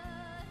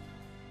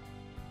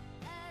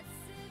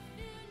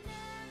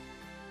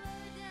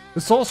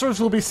 The sorcerers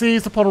will be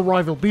seized upon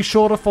arrival. Be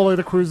sure to follow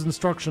the crew's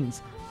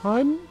instructions.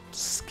 I'm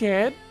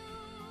scared.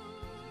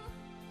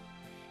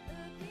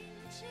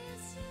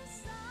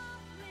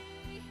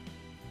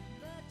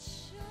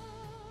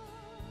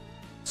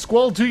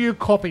 Squall, do you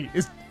copy?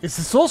 Is the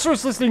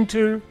sorceress listening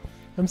too?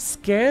 I'm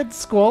scared,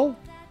 Squall.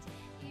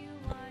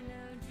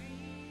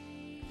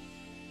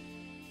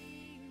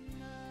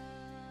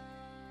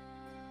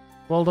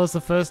 Squall does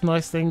the first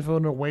nice thing for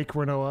an awake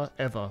Renoa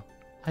ever.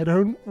 I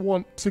don't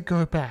want to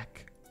go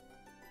back.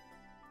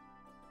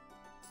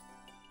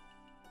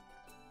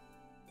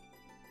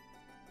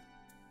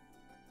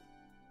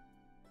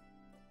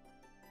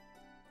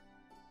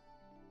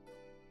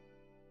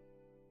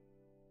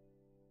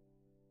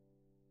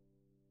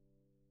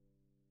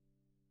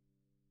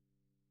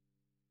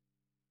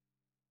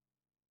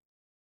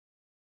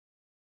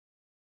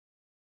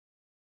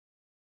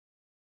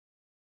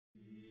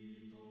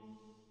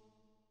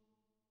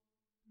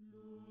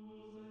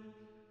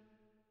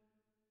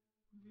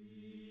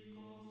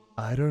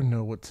 I don't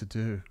know what to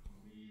do.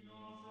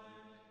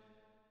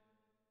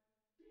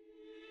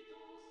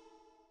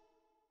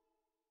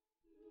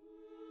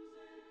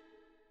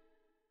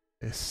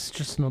 It's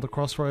just another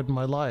crossroad in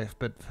my life,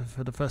 but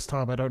for the first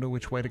time I don't know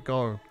which way to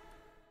go.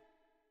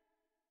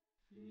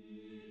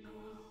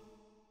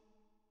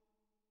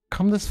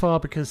 Come this far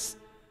because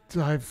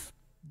I've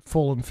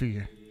fallen for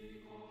you.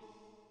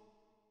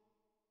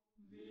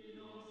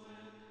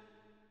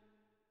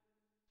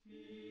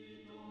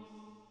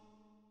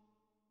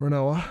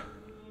 Renoa.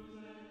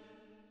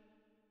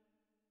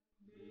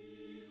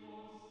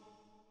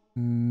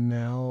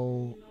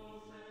 Now,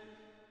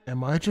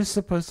 am I just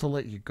supposed to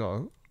let you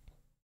go?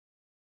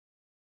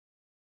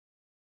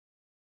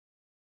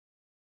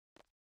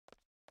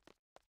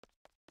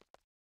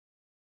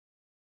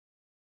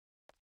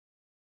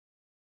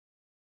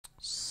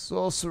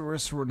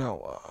 Sorceress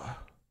Renoa.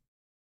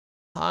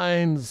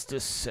 Hein's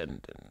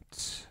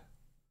descendant.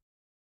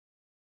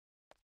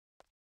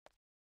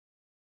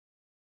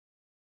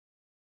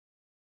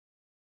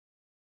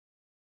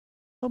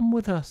 Come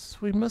with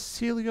us. We must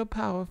seal your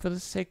power for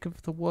the sake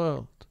of the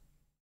world.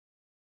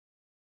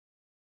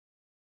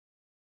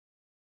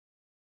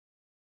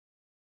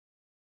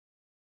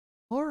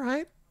 All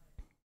right.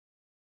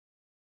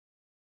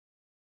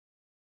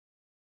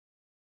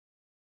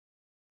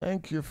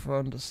 Thank you for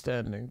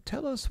understanding.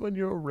 Tell us when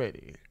you're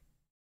ready.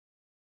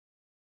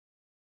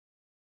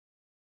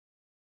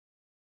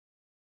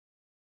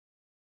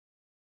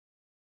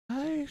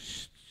 I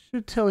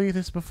should tell you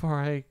this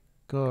before I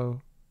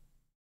go.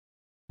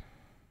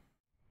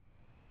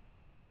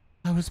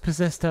 I was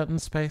possessed out in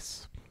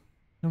space.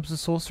 There was a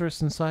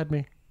sorceress inside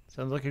me.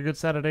 Sounds like a good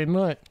Saturday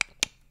night.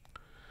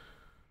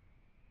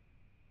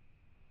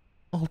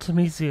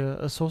 Ultimisia,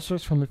 a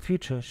sorceress from the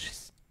future.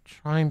 She's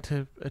trying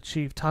to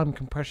achieve time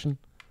compression.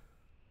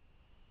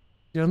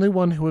 The only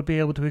one who would be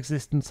able to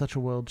exist in such a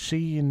world.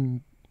 She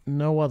and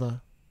no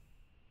other.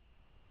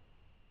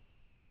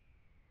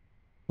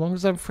 As long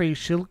as I'm free,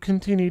 she'll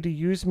continue to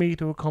use me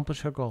to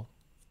accomplish her goal.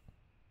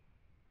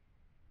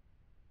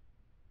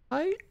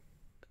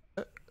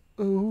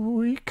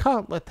 We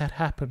can't let that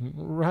happen,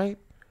 right?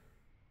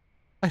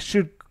 I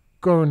should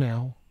go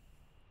now.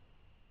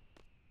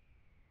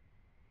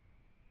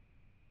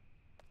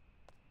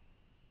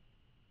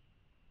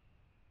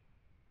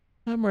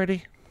 I'm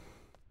ready.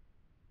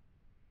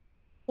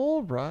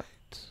 All right.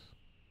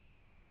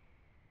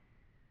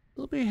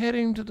 We'll be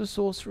heading to the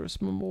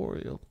Sorceress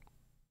Memorial.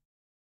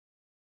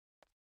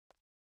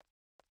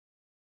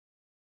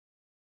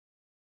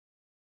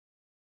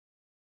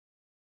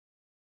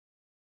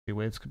 He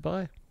waves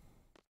goodbye.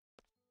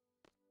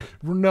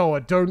 Noah,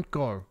 don't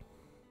go.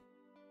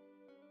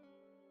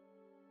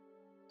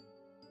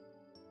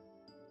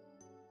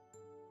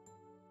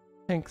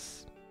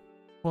 Thanks.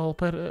 Well,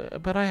 but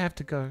I have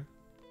to go.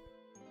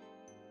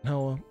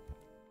 Noah.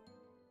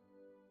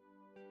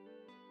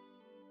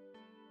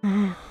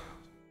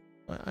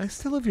 I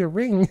still have your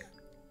ring.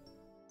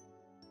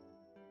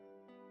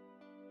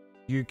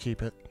 You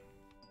keep it.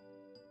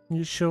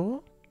 You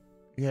sure?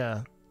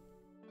 Yeah.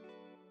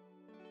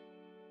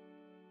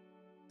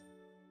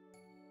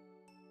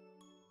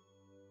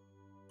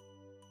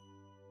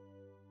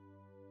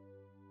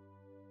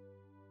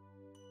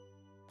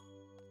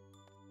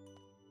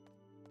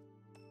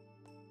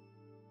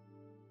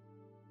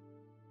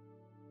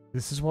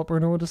 This is what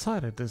Bruno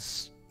decided.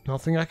 There's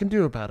nothing I can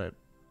do about it.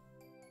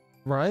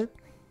 Right?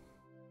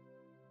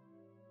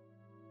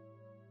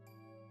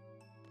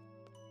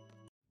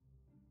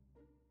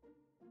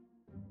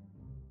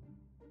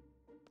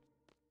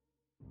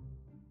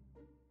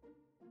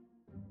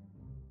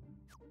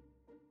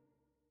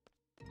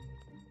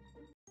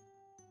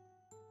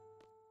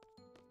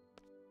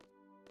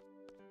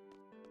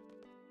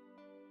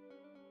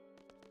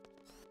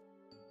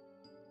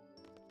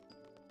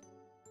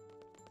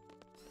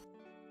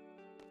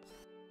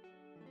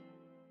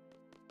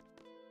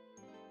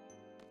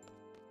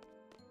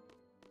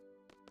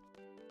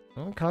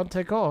 Well, can't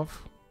take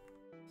off.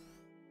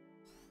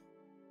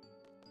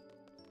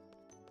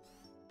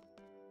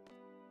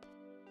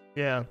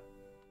 Yeah.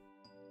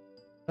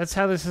 That's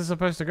how this is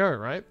supposed to go,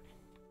 right?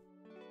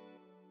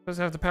 Supposed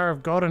to have the power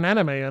of God and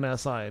anime on our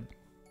side.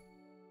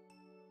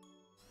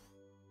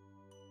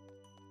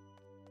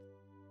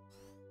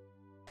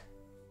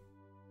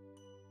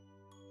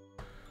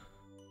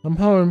 I'm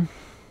home.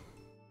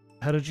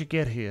 How did you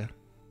get here?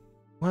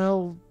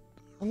 Well,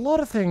 a lot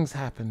of things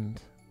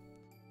happened.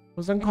 I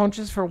was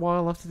unconscious for a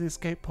while after the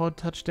escape pod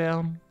touched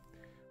down.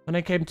 When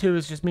I came to, it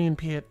was just me and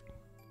Piet.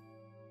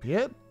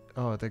 Piet?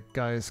 Oh, the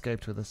guy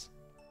escaped with us.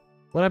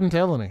 What happened to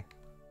Eleni?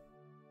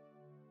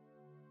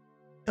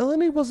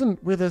 Eleni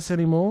wasn't with us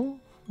anymore.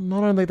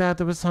 Not only that,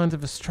 there were signs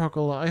of a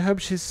struggle. I hope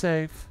she's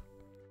safe.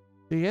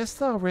 The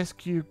Esthar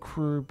rescue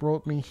crew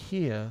brought me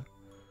here.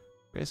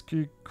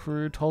 Rescue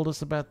crew told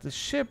us about the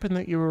ship and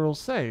that you were all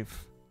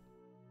safe.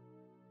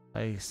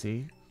 I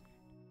see.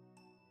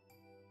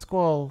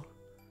 Squall,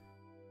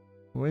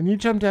 when you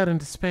jumped out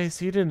into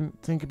space, you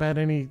didn't think about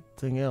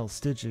anything else,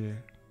 did you?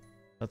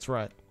 That's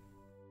right.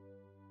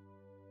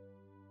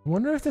 I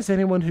wonder if there's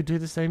anyone who'd do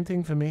the same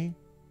thing for me.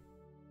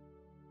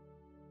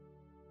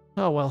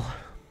 Oh well.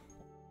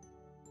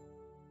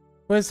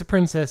 Where's the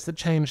princess that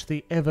changed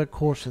the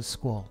ever-cautious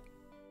Squall?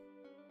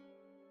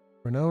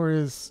 Renoa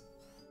is...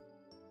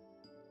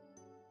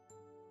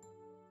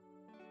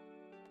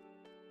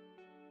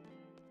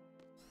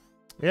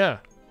 Yeah.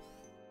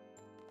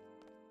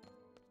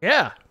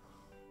 Yeah.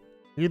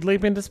 You'd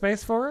leap into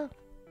space for her?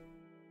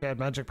 She had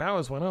magic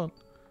powers, why not?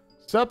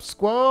 Sup,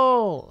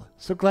 Squall?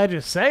 So glad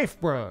you're safe,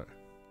 bro.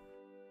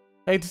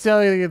 Hate to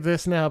tell you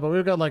this now, but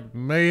we've got like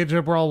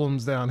major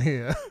problems down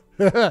here.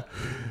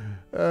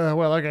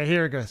 Well, okay,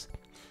 here it goes.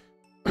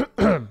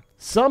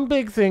 Some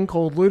big thing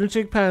called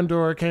Lunatic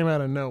Pandora came out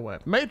of nowhere.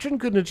 Matron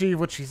couldn't achieve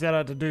what she set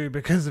out to do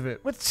because of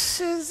it, which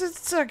is,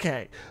 it's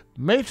okay.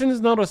 Matron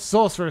is not a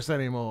sorceress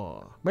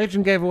anymore.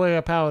 Matron gave away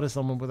her power to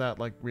someone without,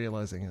 like,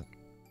 realizing it.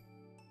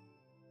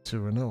 To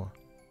Renoa.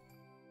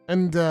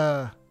 And,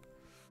 oh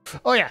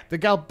yeah, the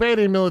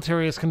Galbadian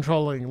military is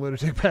controlling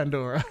Lunatic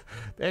Pandora.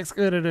 They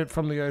excavated it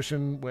from the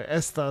ocean where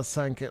Esthar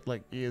sank it,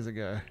 like, years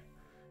ago.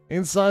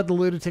 Inside the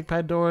Lunatic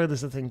Pandora,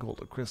 there's a thing called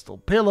a crystal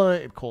pillar.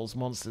 It calls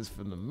monsters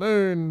from the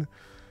moon.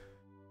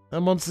 The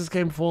monsters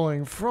came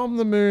falling from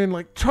the moon,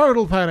 like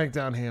total panic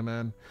down here,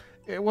 man.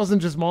 It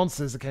wasn't just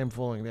monsters that came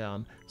falling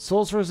down.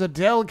 Sorceress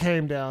Adele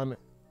came down,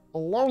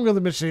 along with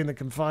the machine that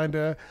confined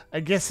her.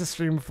 I guess a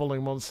stream of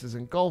falling monsters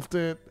engulfed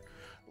it.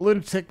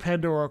 Lunatic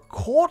Pandora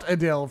caught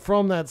Adele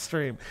from that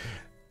stream.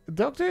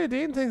 Dr.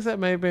 Dean thinks that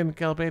may have been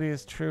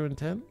Galbadia's true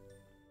intent.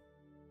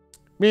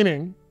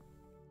 Meaning...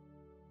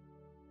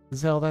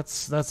 Zell,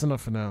 that's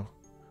enough for now.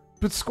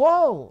 But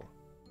Squall!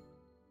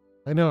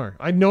 I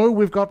know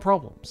we've got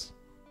problems.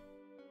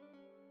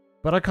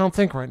 But I can't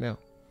think right now.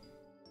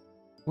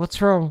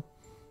 What's wrong?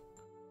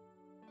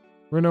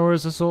 Renoa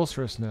is a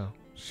sorceress now.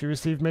 She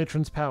received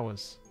Matron's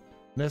powers.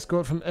 An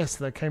escort from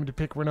Esther came to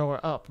pick Renoa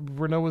up.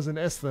 Renoa's in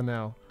Esther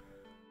now.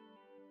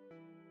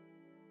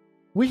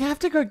 We have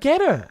to go get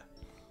her!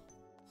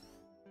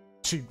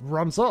 She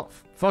runs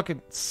off.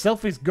 Fucking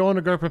Selfie's going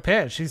to go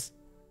prepare. She's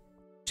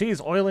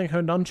oiling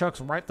her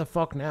nunchucks right the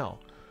fuck now.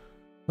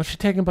 Was she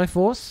taken by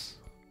force?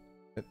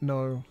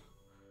 No. It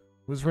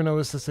was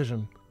Renoa's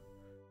decision.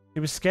 She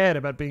was scared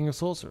about being a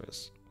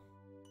sorceress.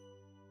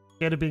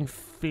 Scared of being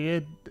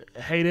feared,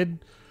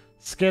 hated,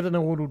 scared that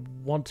no one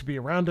would want to be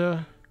around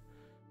her.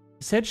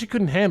 She said she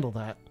couldn't handle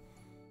that.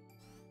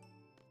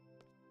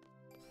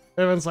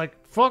 Everyone's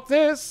like, fuck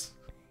this!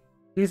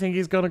 Do you think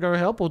he's gonna go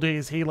help, or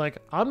is he like,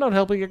 I'm not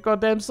helping a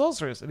goddamn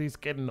sorceress, and he's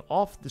getting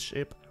off the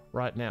ship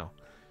right now?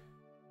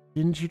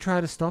 Didn't you try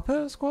to stop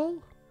her, Squall?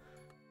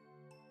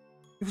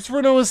 It was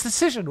Renoa's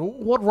decision.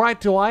 What right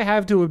do I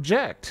have to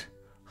object?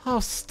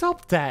 Oh,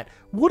 stop that.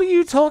 What are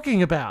you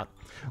talking about?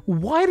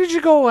 Why did you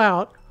go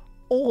out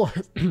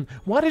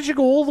why did you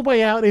go all the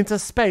way out into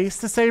space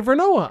to save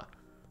Renoa?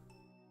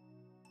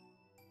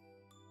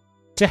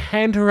 To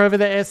hand her over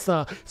to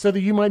Esther so that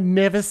you might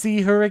never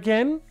see her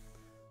again?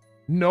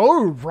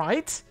 No,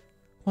 right?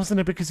 Wasn't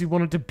it because you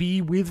wanted to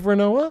be with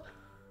Renoa?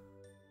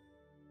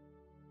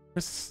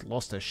 Chris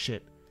lost her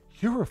shit.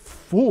 You're a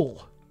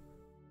fool.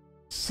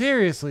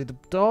 Seriously, the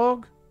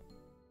dog?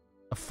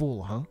 A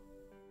fool, huh?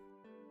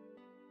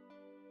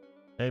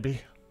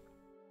 Maybe.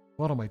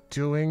 What am I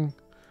doing?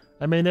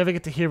 I may never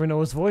get to hear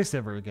Renoa's voice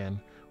ever again.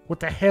 What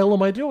the hell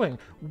am I doing?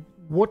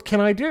 What can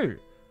I do?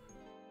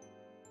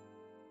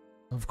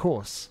 Of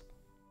course.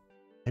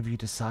 Have you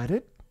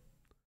decided?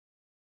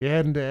 You're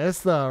heading to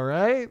Esther,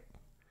 right?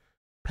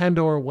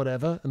 Pandora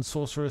whatever and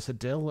Sorceress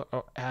Adele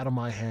are out of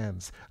my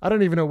hands. I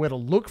don't even know where to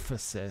look for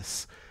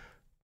Sis.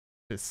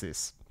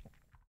 The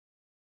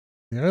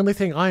only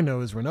thing I know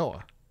is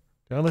Renoa.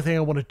 The only thing I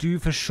want to do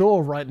for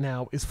sure right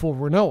now is for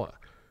Renoa.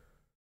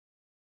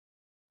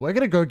 We're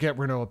gonna go get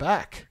Renoa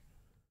back.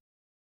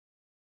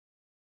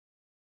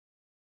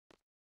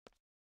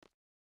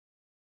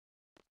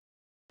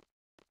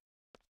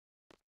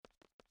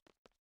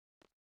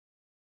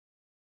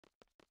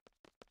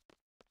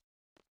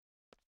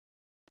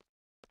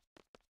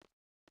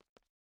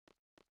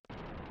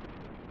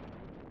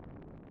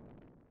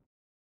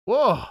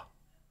 Whoa.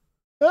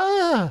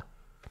 Ah.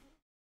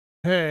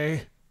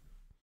 Hey.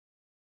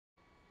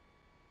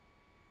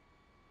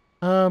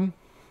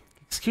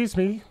 Excuse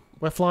me.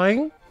 We're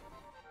flying?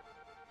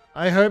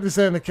 I hope this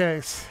ain't the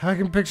case. I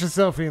can picture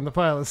Sophie in the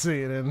pilot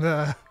seat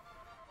and,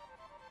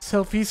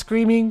 Sophie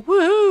screaming,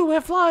 "Woohoo,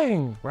 we're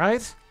flying!"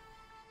 Right?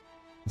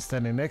 And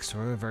standing next to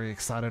her, a very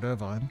excited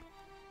Irvine.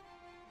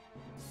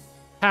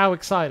 How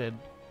excited?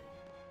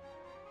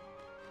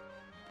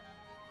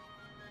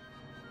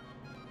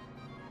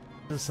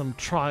 There's some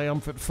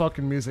triumphant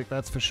fucking music,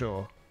 that's for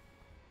sure.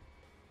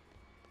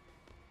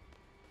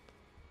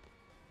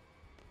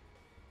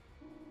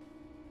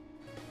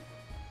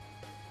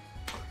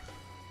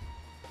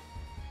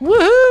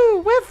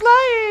 Woohoo! We're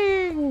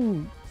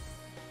flying!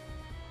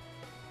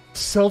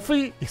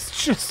 Selfie is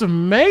just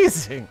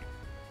amazing.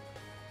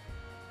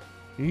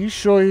 Are you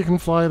sure you can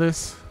fly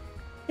this?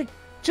 It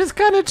just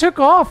kind of took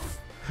off.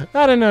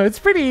 I don't know, it's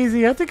pretty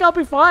easy. I think I'll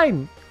be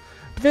fine.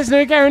 But there's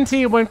no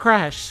guarantee it won't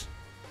crash.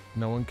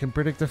 No one can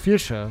predict the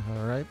future,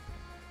 alright?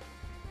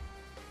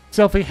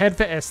 Selfie, head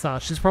for Esthar.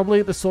 She's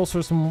probably at the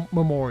Sorcerer's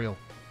Memorial.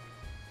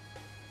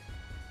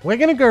 We're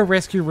gonna go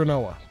rescue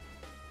Renoa.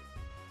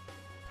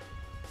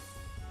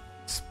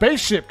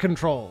 Spaceship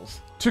controls.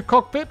 To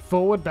cockpit,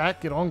 forward,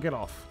 back, get on, get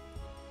off.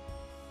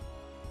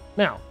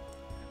 Now,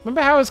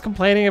 remember how I was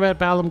complaining about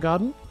Balam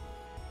Garden?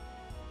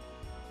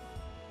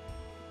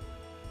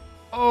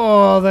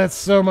 Oh, that's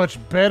so much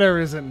better,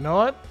 is it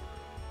not?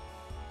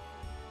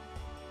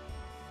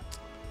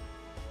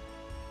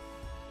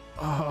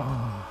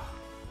 Oh,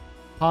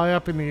 high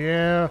up in the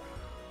air,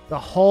 the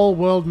whole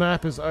world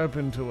map is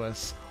open to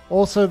us.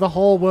 Also, the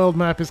whole world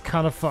map is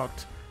kind of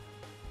fucked.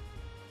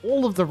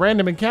 All of the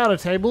random encounter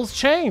tables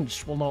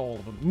changed. Well, not all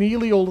of them.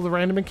 Nearly all of the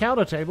random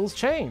encounter tables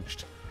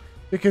changed.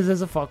 Because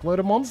there's a fuckload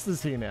of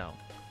monsters here now.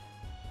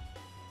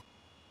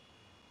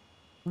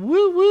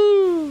 Woo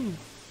woo!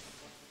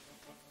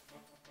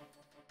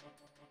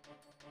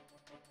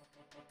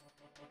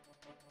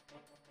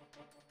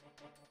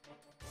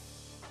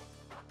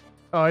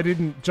 Oh, I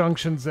didn't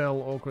Junction Zell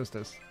or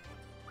Quistis.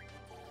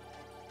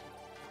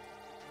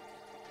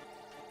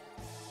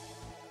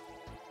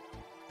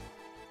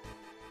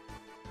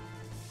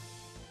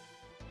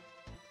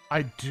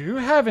 I do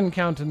have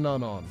Encounter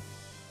None on.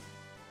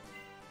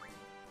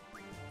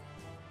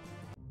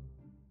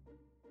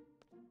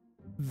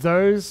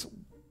 Those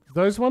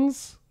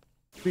ones,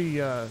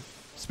 the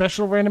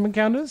special random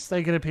encounters,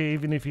 they can appear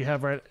even if you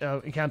have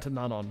Encounter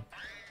None on.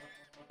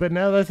 But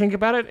now that I think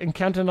about it,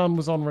 Encounter None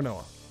was on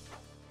Renoa.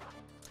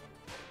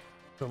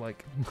 So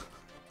like,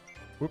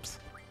 whoops.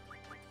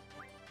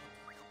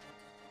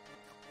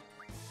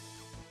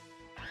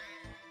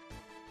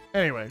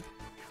 Anyway,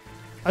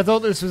 I thought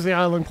this was the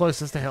island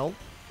closest to hell,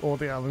 or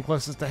the island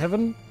closest to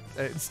heaven.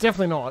 It's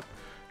definitely not.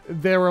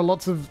 There are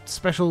lots of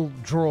special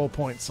draw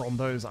points on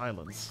those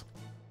islands.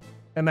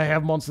 And they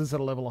have monsters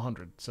that are level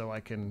 100, so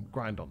I can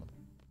grind on them.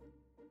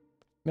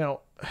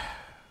 Now,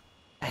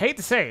 I hate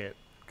to say it,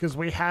 because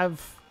we've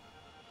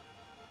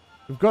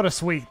got a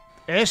sweet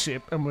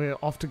airship, and we're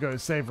off to go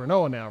save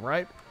Renoa now,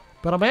 right?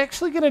 But I'm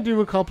actually going to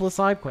do a couple of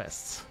side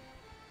quests.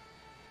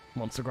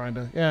 Monster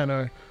grinder. Yeah, I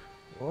know.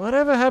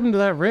 Whatever happened to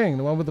that ring?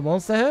 The one with the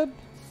monster head?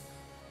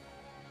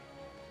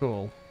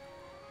 Cool.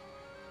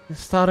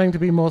 It's starting to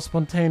be more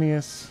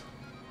spontaneous.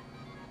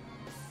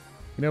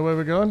 You know where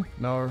we're going?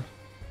 No.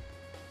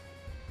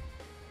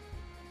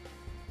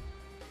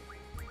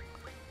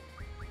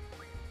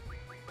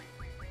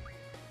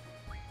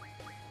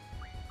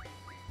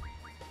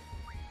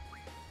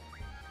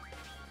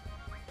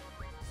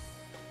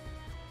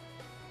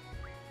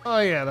 Oh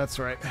yeah, that's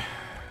right.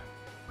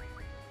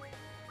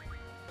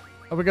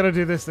 Are we gonna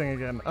do this thing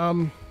again?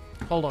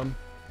 Hold on.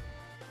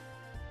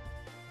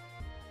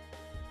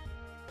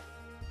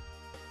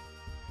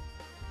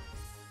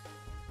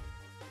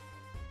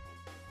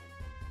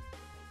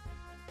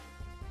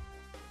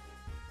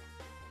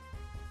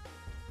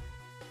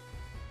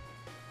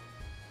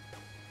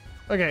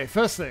 Okay,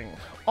 first thing,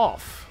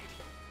 off.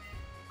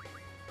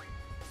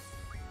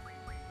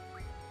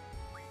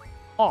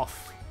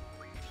 Off.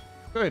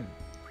 Good.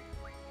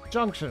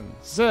 Junction,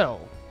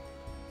 Zell.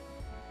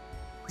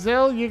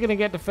 Zell, you're gonna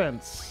get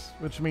defense,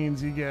 which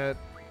means you get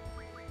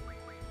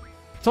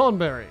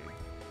Thornberry.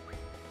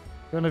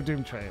 You're gonna have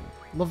Doom Train.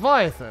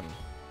 Leviathan.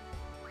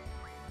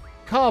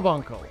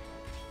 Carbuncle.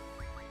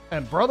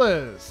 And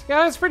Brothers.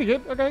 Yeah, that's pretty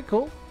good. Okay,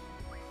 cool.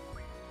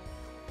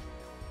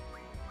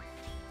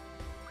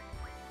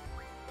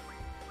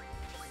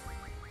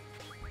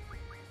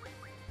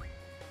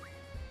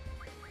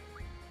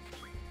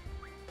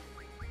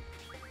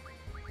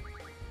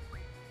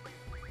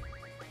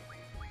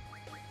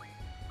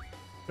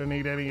 Don't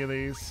need any of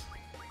these.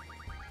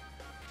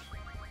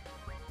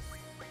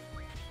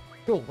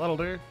 Cool, that'll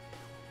do.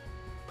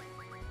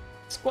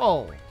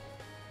 Squall.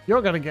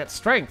 You're gonna get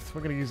strength. We're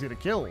gonna use you to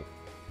kill.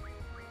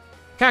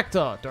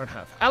 Cactar, don't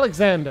have.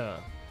 Alexander.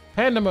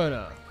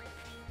 Pandemona.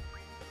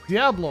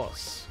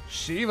 Diablos.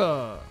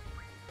 Shiva.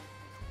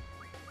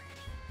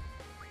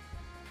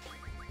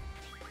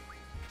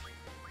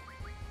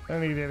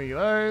 Don't need any of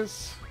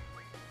those.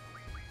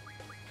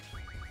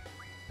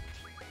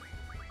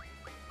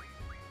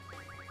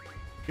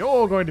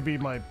 You're going to be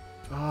my...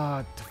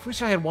 I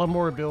wish I had one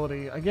more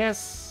ability. I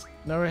guess.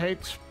 No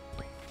H.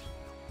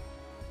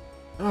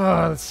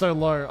 That's so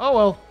low. Oh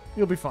well,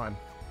 you'll be fine.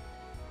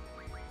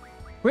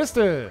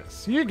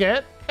 Twisters, you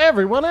get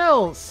everyone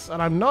else!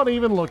 And I'm not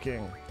even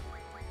looking.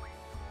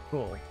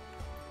 Cool.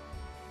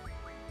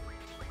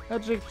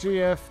 Magic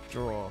GF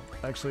draw.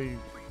 Actually,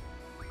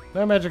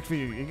 no magic for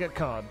you. You get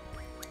card.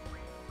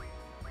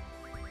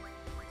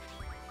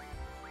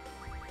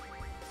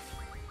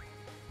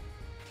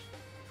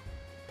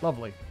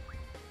 Lovely.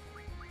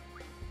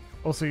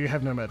 Also, you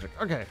have no magic.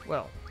 Okay,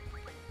 well.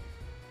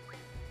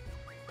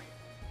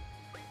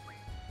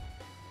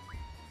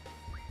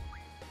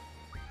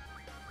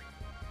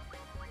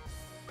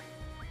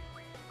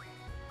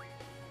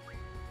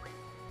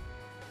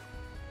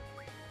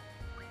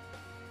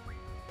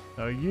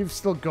 No, you've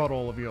still got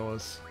all of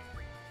yours.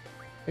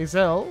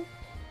 Hazel?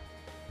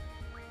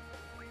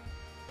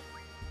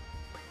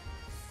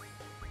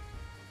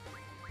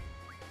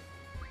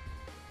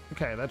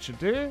 Okay, that should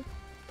do.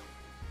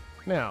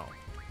 Now,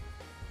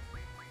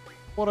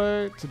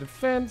 auto to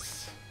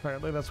defense.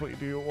 Apparently that's what you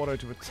do. Auto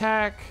to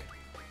attack.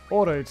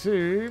 Auto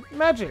to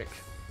magic.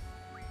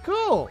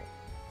 Cool.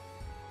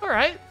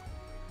 Alright.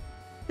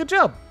 Good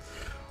job.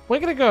 We're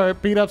gonna go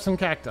beat up some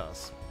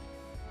cactus.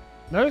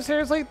 No,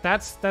 seriously?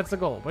 That's the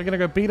goal. We're gonna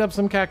go beat up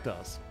some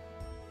cactus.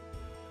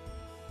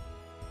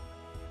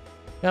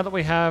 Now that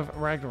we have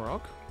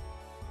Ragnarok.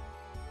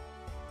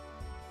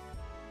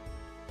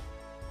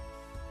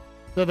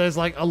 So there's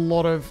like a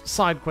lot of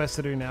side quests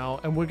to do now,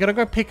 and we're gonna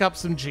go pick up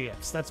some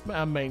GFs. That's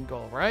our main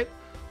goal, right?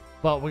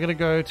 But we're gonna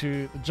go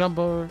to the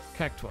Jumbo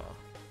Cactua.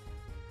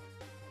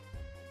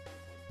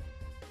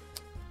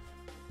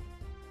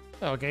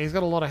 Okay, he's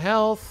got a lot of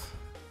health.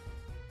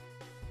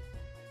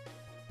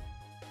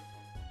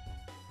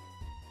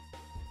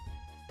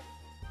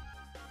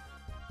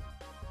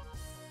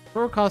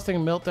 Broadcasting,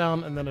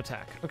 meltdown, and then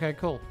attack. Okay,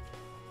 cool.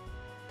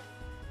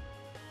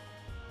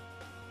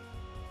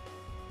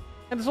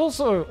 And it's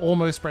also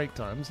almost break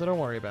time, so don't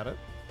worry about it.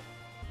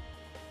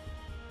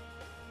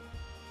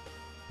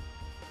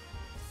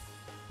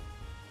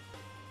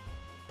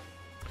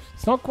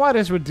 It's not quite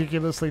as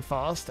ridiculously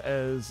fast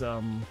as,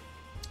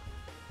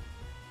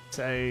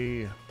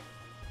 say,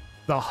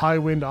 the high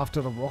wind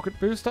after the rocket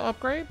booster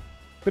upgrade,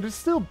 but it's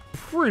still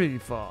pretty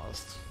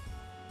fast.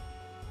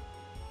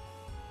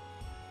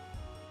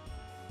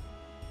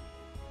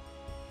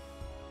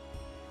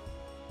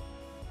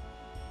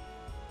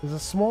 There's a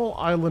small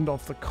island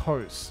off the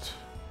coast.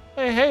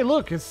 Hey,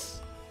 look, it's...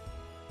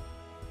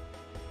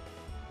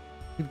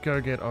 You'd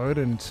go get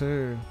Odin,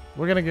 too.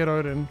 We're gonna get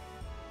Odin.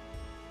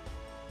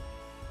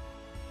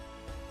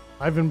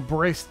 I've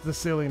embraced the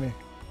silliness.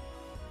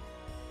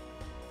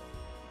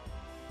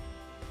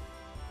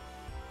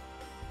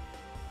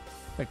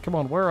 Hey, come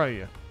on, where are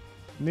you?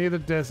 Near the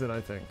desert, I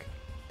think.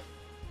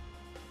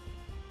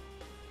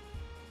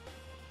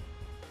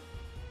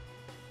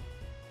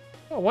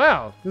 Oh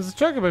wow, there's a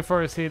chocobo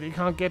forest here that you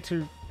can't get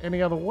to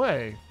any other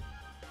way.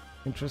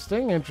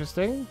 Interesting,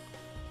 interesting.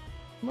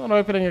 I'm not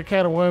opening a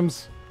can of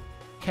worms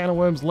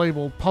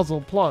labeled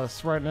Puzzle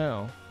Plus right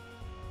now.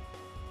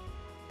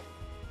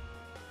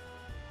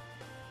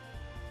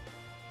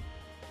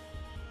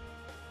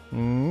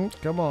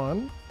 Come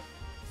on.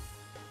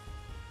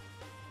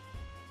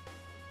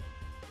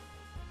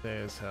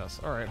 There's house.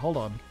 Alright, hold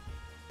on.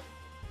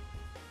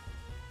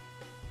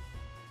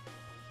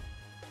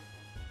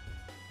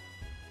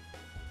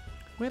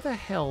 Where the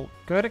hell?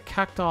 Go to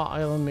Cactar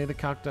Island near the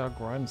Cactar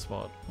grind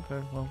spot.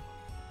 Okay, well.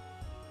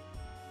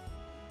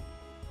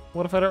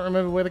 What if I don't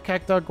remember where the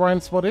Cactar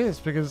grind spot is?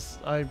 Because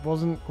I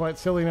wasn't quite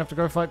silly enough to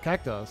go fight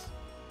cactus.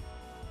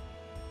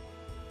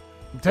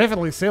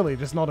 Definitely silly,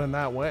 just not in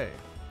that way.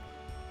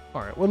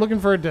 Alright, we're looking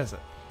for a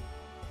desert.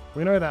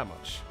 We know that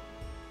much.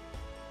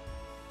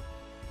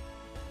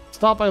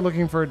 Start by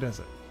looking for a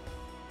desert.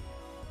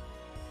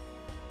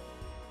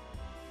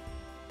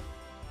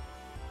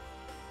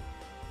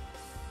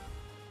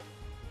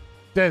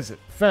 Desert.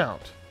 Found.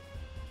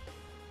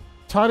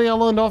 Tiny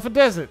island off a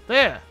desert.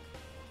 There.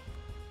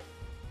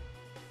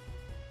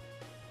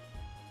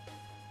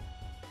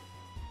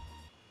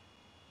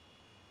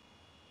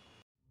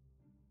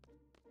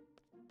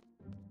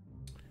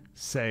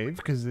 Save,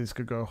 because this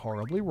could go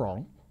horribly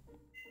wrong.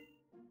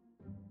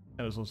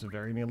 And it's also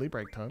very nearly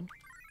break time.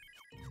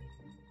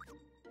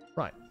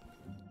 Right.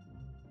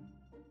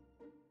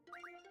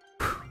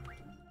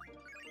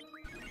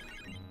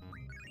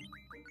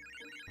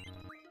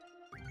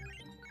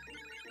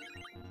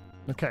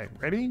 Okay,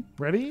 ready?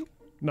 Ready?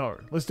 No,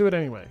 let's do it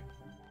anyway.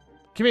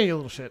 Come here, you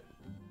little shit.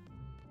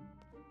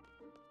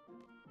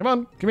 Come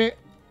on, come here.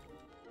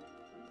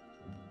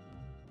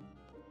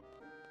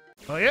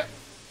 Oh yeah?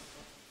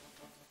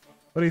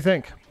 What do you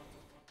think?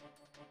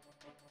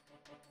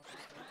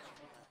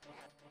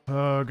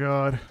 Oh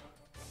god.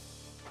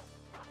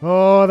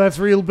 Oh, that's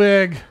real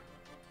big.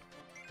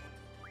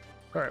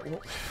 Alright,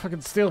 well,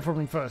 fucking steal from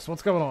him first.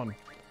 What's going on?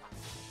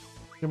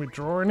 Can we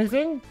draw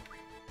anything?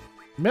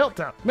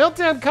 Meltdown.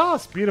 Meltdown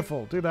cast.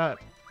 Beautiful. Do that.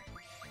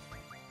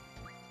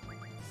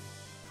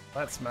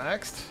 That's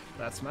maxed.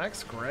 That's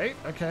maxed. Great.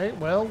 Okay,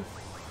 well,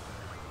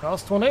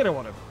 cast Tornado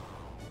on him.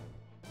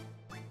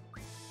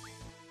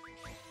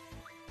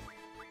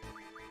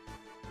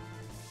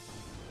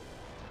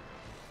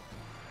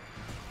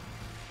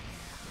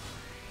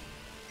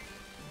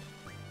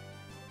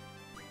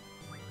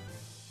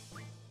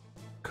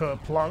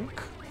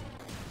 Kerplunk.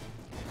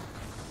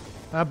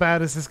 How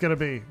bad is this gonna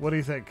be? What do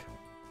you think?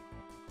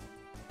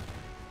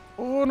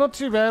 Oh, not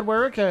too bad.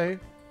 We're okay.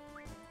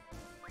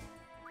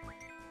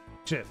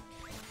 Shit.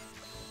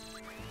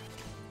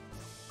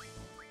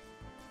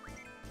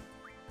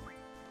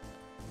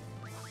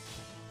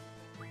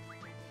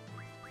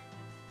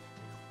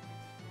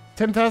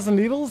 $10,000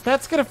 needles?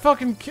 That's gonna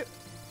fucking kill.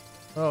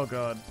 Oh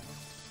god.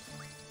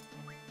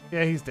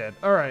 Yeah, he's dead.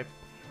 Alright.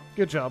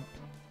 Good job.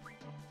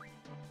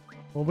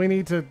 Well, we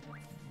need to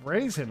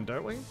raise him,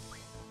 don't we?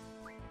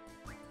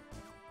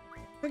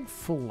 I think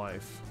full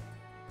life.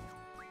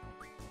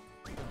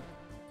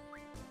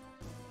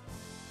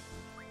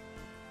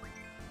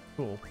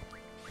 Cool.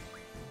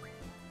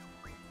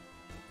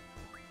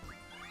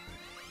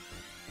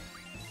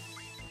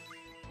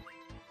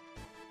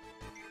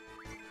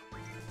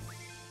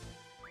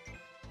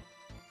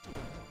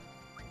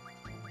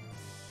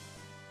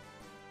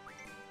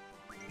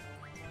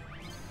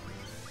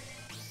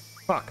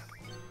 Fuck.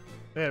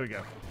 There we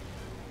go.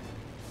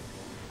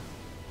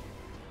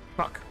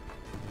 Fuck.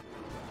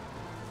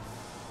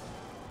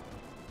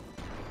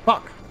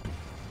 Fuck.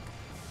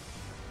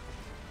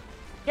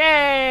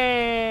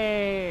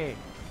 Yay!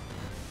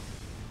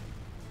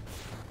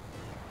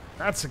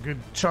 That's a good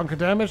chunk of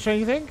damage, don't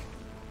you think?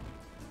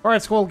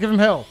 Alright, Squall, give him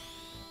hell.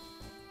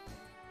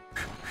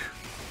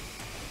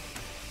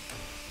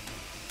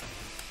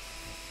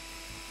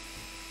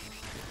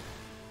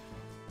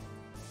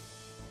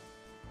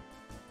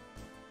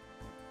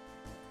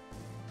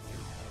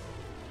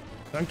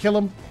 Don't kill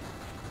him.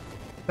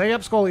 Stay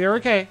up, Squall, you're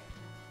okay.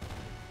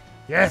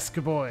 Yes,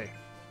 good boy.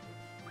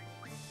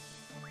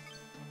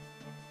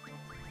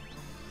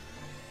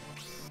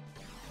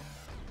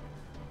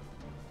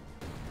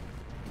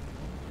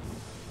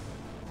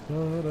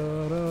 Da,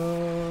 da,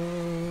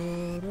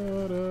 da,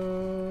 da, da.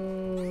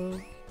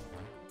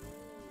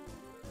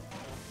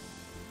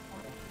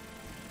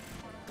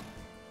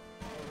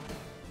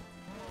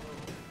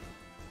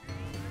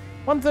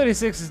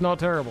 136 is not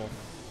terrible.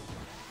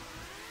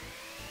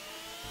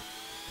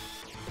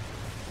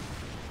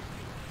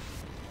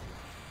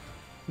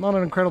 Not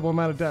an incredible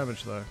amount of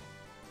damage, though.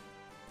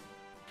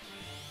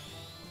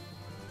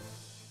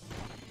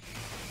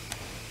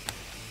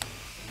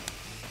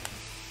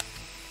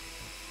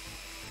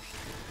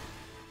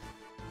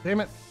 Damn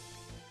it.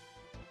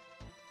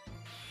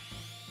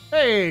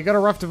 Hey, got a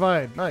rough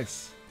divide.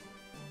 Nice.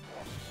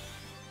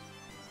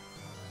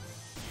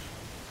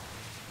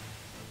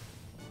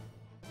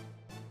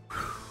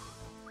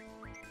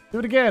 Do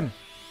it again.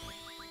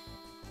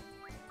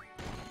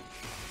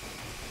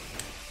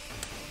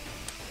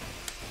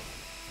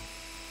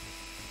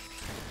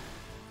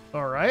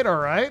 Alright,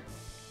 alright.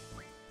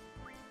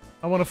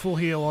 I want a full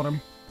heal on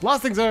him.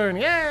 Blasting Zone,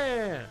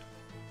 yeah!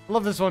 I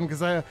love this one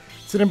because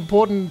it's an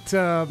important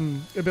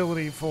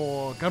ability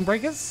for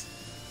Gunbreakers,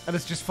 and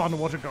it's just fun to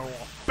watch it go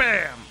off.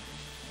 Bam!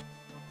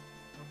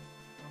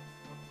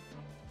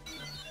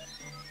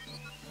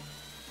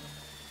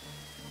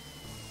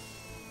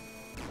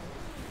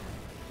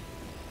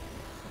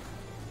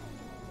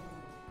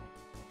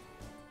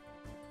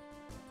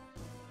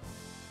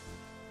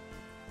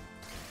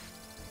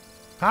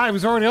 Hi, I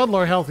was already on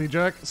low health, you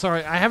jerk.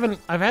 Sorry,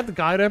 I've had the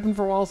guide open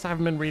for a while, so I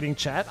haven't been reading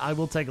chat. I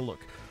will take a look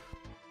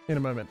in a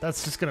moment.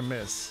 That's just gonna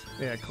miss.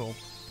 Yeah, cool.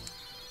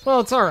 Well,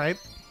 it's alright.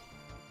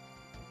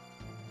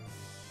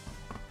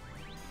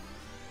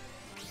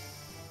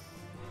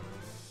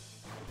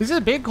 This is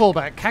a big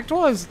callback.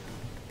 Cactuar is,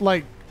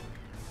 like,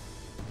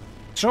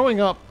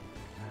 showing up.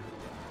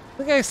 I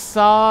think I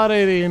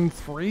started in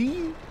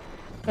 3?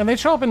 And they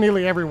show up in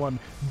nearly everyone.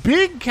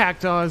 Big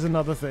Cactuar is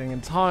another thing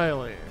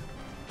entirely.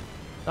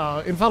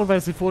 In Final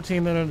Fantasy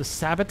XIV, they're known as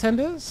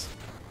Sabatenders.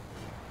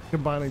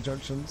 Combining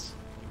junctions.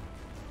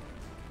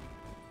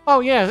 Oh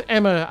yeah,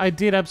 Emma, I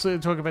did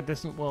absolutely talk about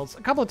Distant Worlds.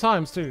 A couple of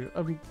times too.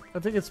 I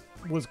think it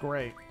was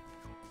great.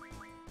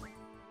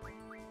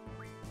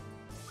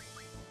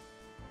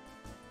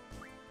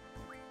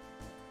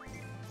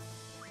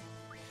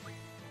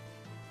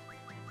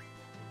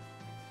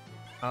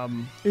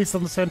 East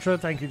on the Centra,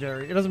 thank you,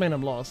 Jerry. It doesn't mean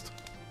I'm lost.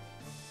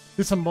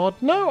 This a mod?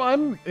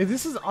 No,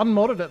 this is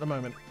unmodded at the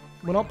moment.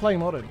 We're not playing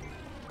modded.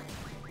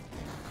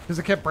 Because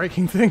it kept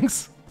breaking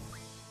things.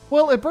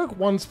 Well, it broke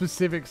one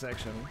specific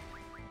section.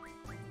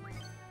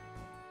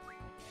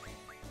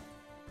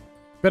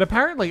 But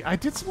apparently, I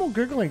did some more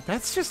Googling.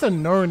 That's just a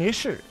known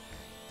issue.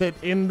 That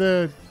in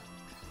the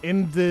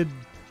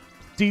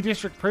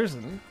D-District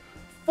prison,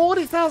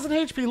 40,000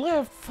 HP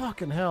left?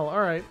 Fucking hell.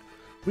 Alright.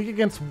 Weak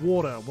against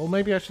water. Well,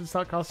 maybe I should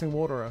start casting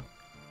Waterer.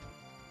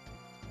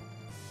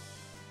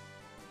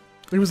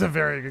 It was a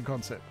very good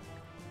concept.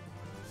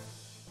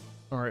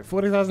 Alright,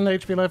 40,000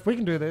 HP left. We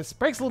can do this.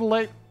 Break's a little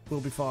late.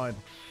 We'll be fine.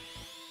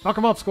 Knock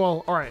him up,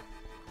 Squall. Alright.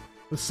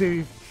 Let's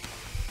see.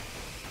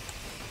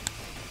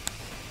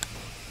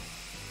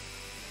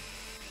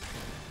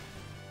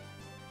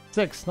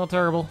 Six. Not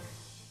terrible.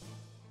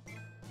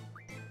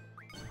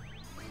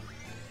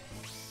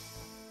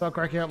 Start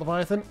cracking out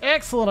Leviathan.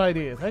 Excellent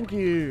idea. Thank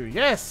you.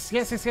 Yes.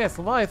 Yes, yes, yes.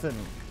 Leviathan.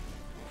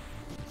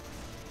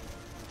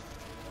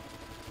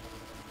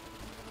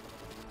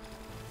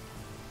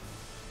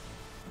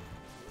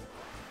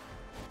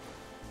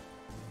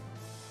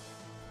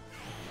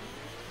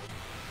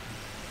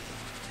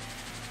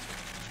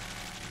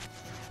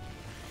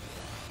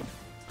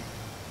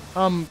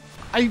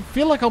 I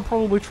feel like I'll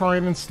probably try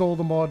and install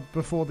the mod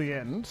before the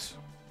end,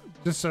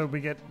 just so we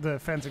get the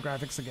fancy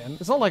graphics again.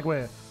 It's not like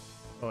we're...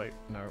 Oh wait,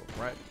 no,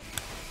 right.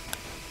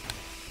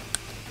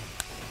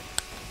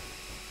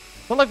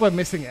 It's not like we're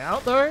missing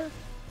out, though.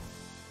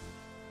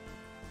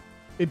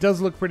 It does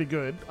look pretty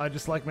good. I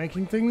just like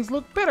making things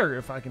look better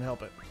if I can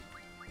help it.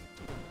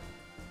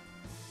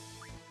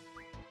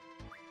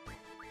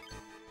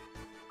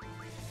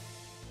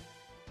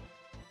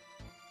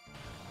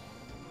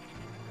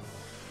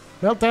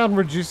 Meltdown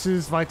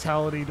reduces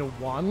vitality to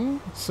 1,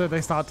 so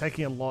they start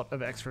taking a lot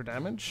of extra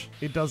damage.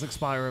 It does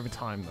expire over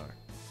time, though.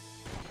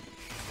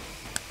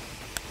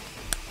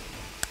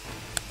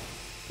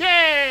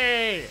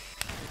 Yay!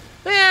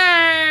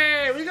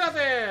 Yay! We got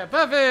there!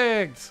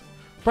 Perfect!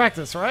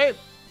 Practice, right?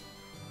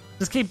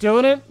 Just keep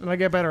doing it, and I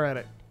get better at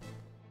it.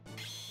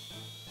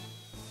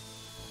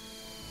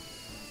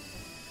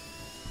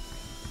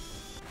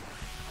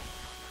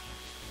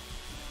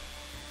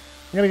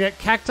 I'm gonna get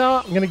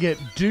Cactar, I'm gonna get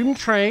Doom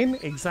Train,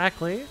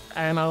 exactly,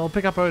 and I'll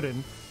pick up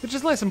Odin, which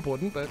is less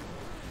important, but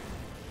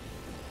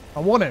I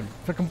want him,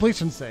 for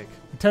completion's sake.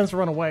 He tends to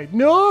run away.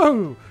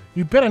 No!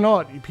 You better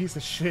not, you piece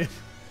of shit.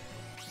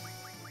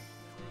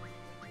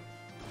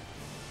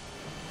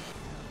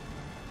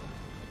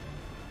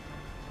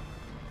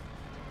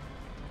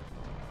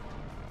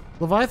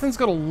 Leviathan's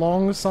got a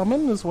long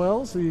summon as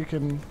well, so you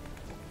can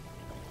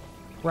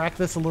rack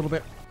this a little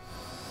bit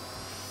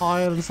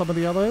higher than some of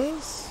the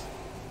others.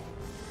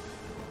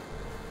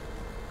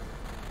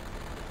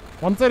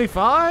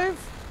 135?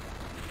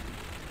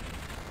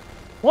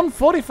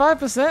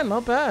 145%,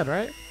 not bad,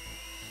 right?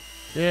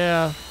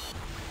 Yeah.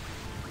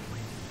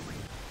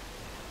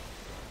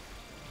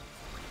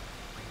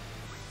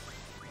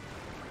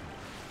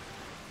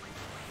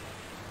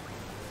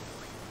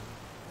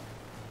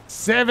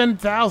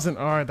 $7,000.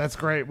 All right, that's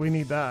great. We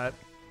need that.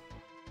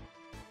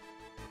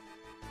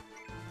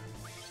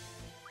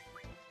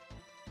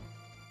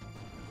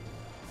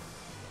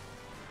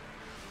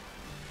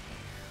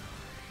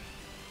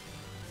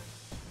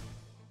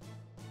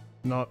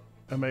 Not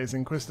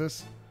amazing,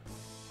 Quistis.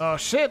 Oh,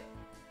 shit!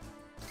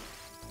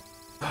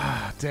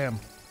 Ah, damn.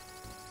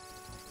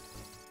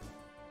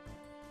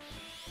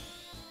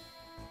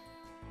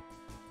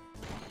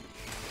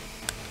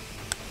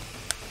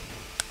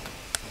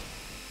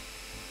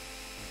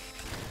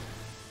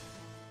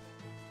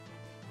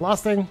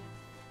 Last thing.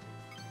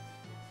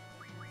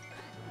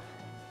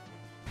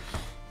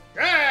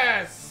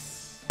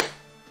 Yes!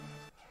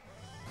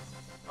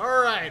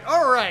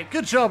 All right.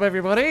 Good job,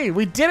 everybody.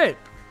 We did it.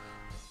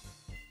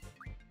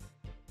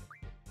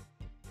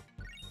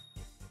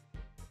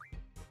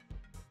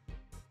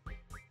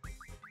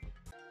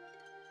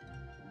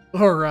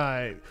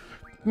 Alright.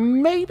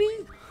 Maybe?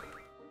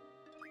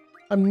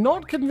 I'm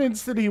not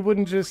convinced that he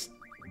wouldn't just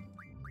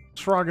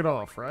shrug it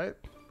off, right?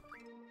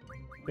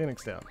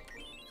 Phoenix down.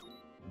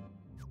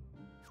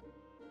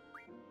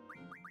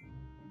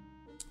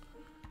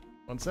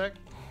 One sec.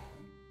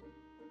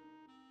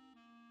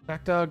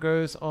 Cactar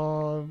goes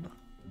on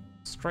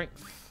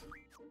strength.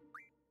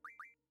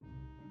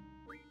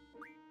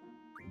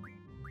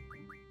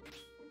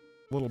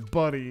 Little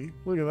buddy.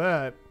 Look at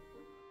that.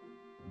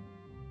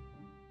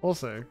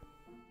 Also,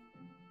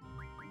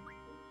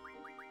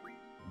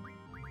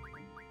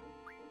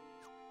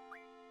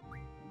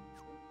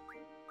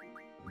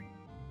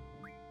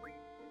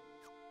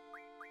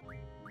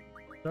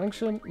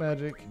 junction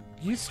magic.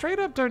 You straight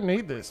up don't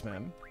need this,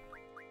 man.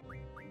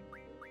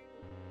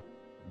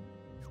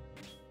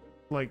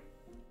 Like,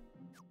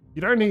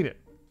 you don't need it.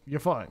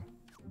 You're fine.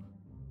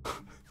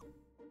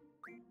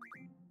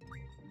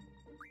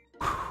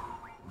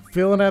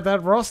 Filling out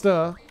that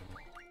roster.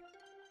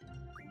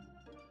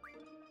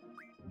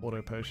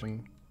 Auto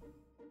potion.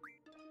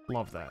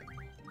 Love that.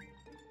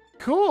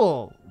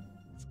 Cool.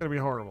 It's gonna be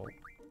horrible.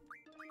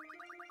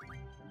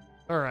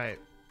 Alright.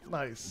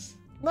 Nice.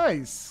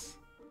 Nice.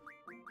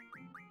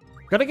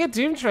 Gotta get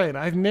Doom Train.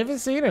 I've never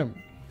seen him.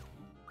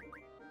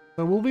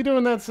 So we'll be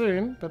doing that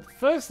soon. But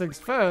first things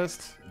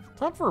first.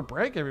 Time for a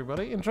break,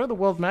 everybody. Enjoy the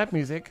world map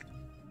music.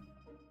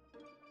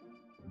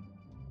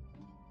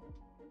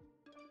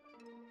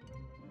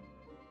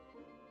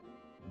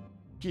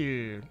 Thank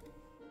you.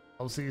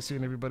 I'll see you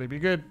soon, everybody. Be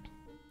good.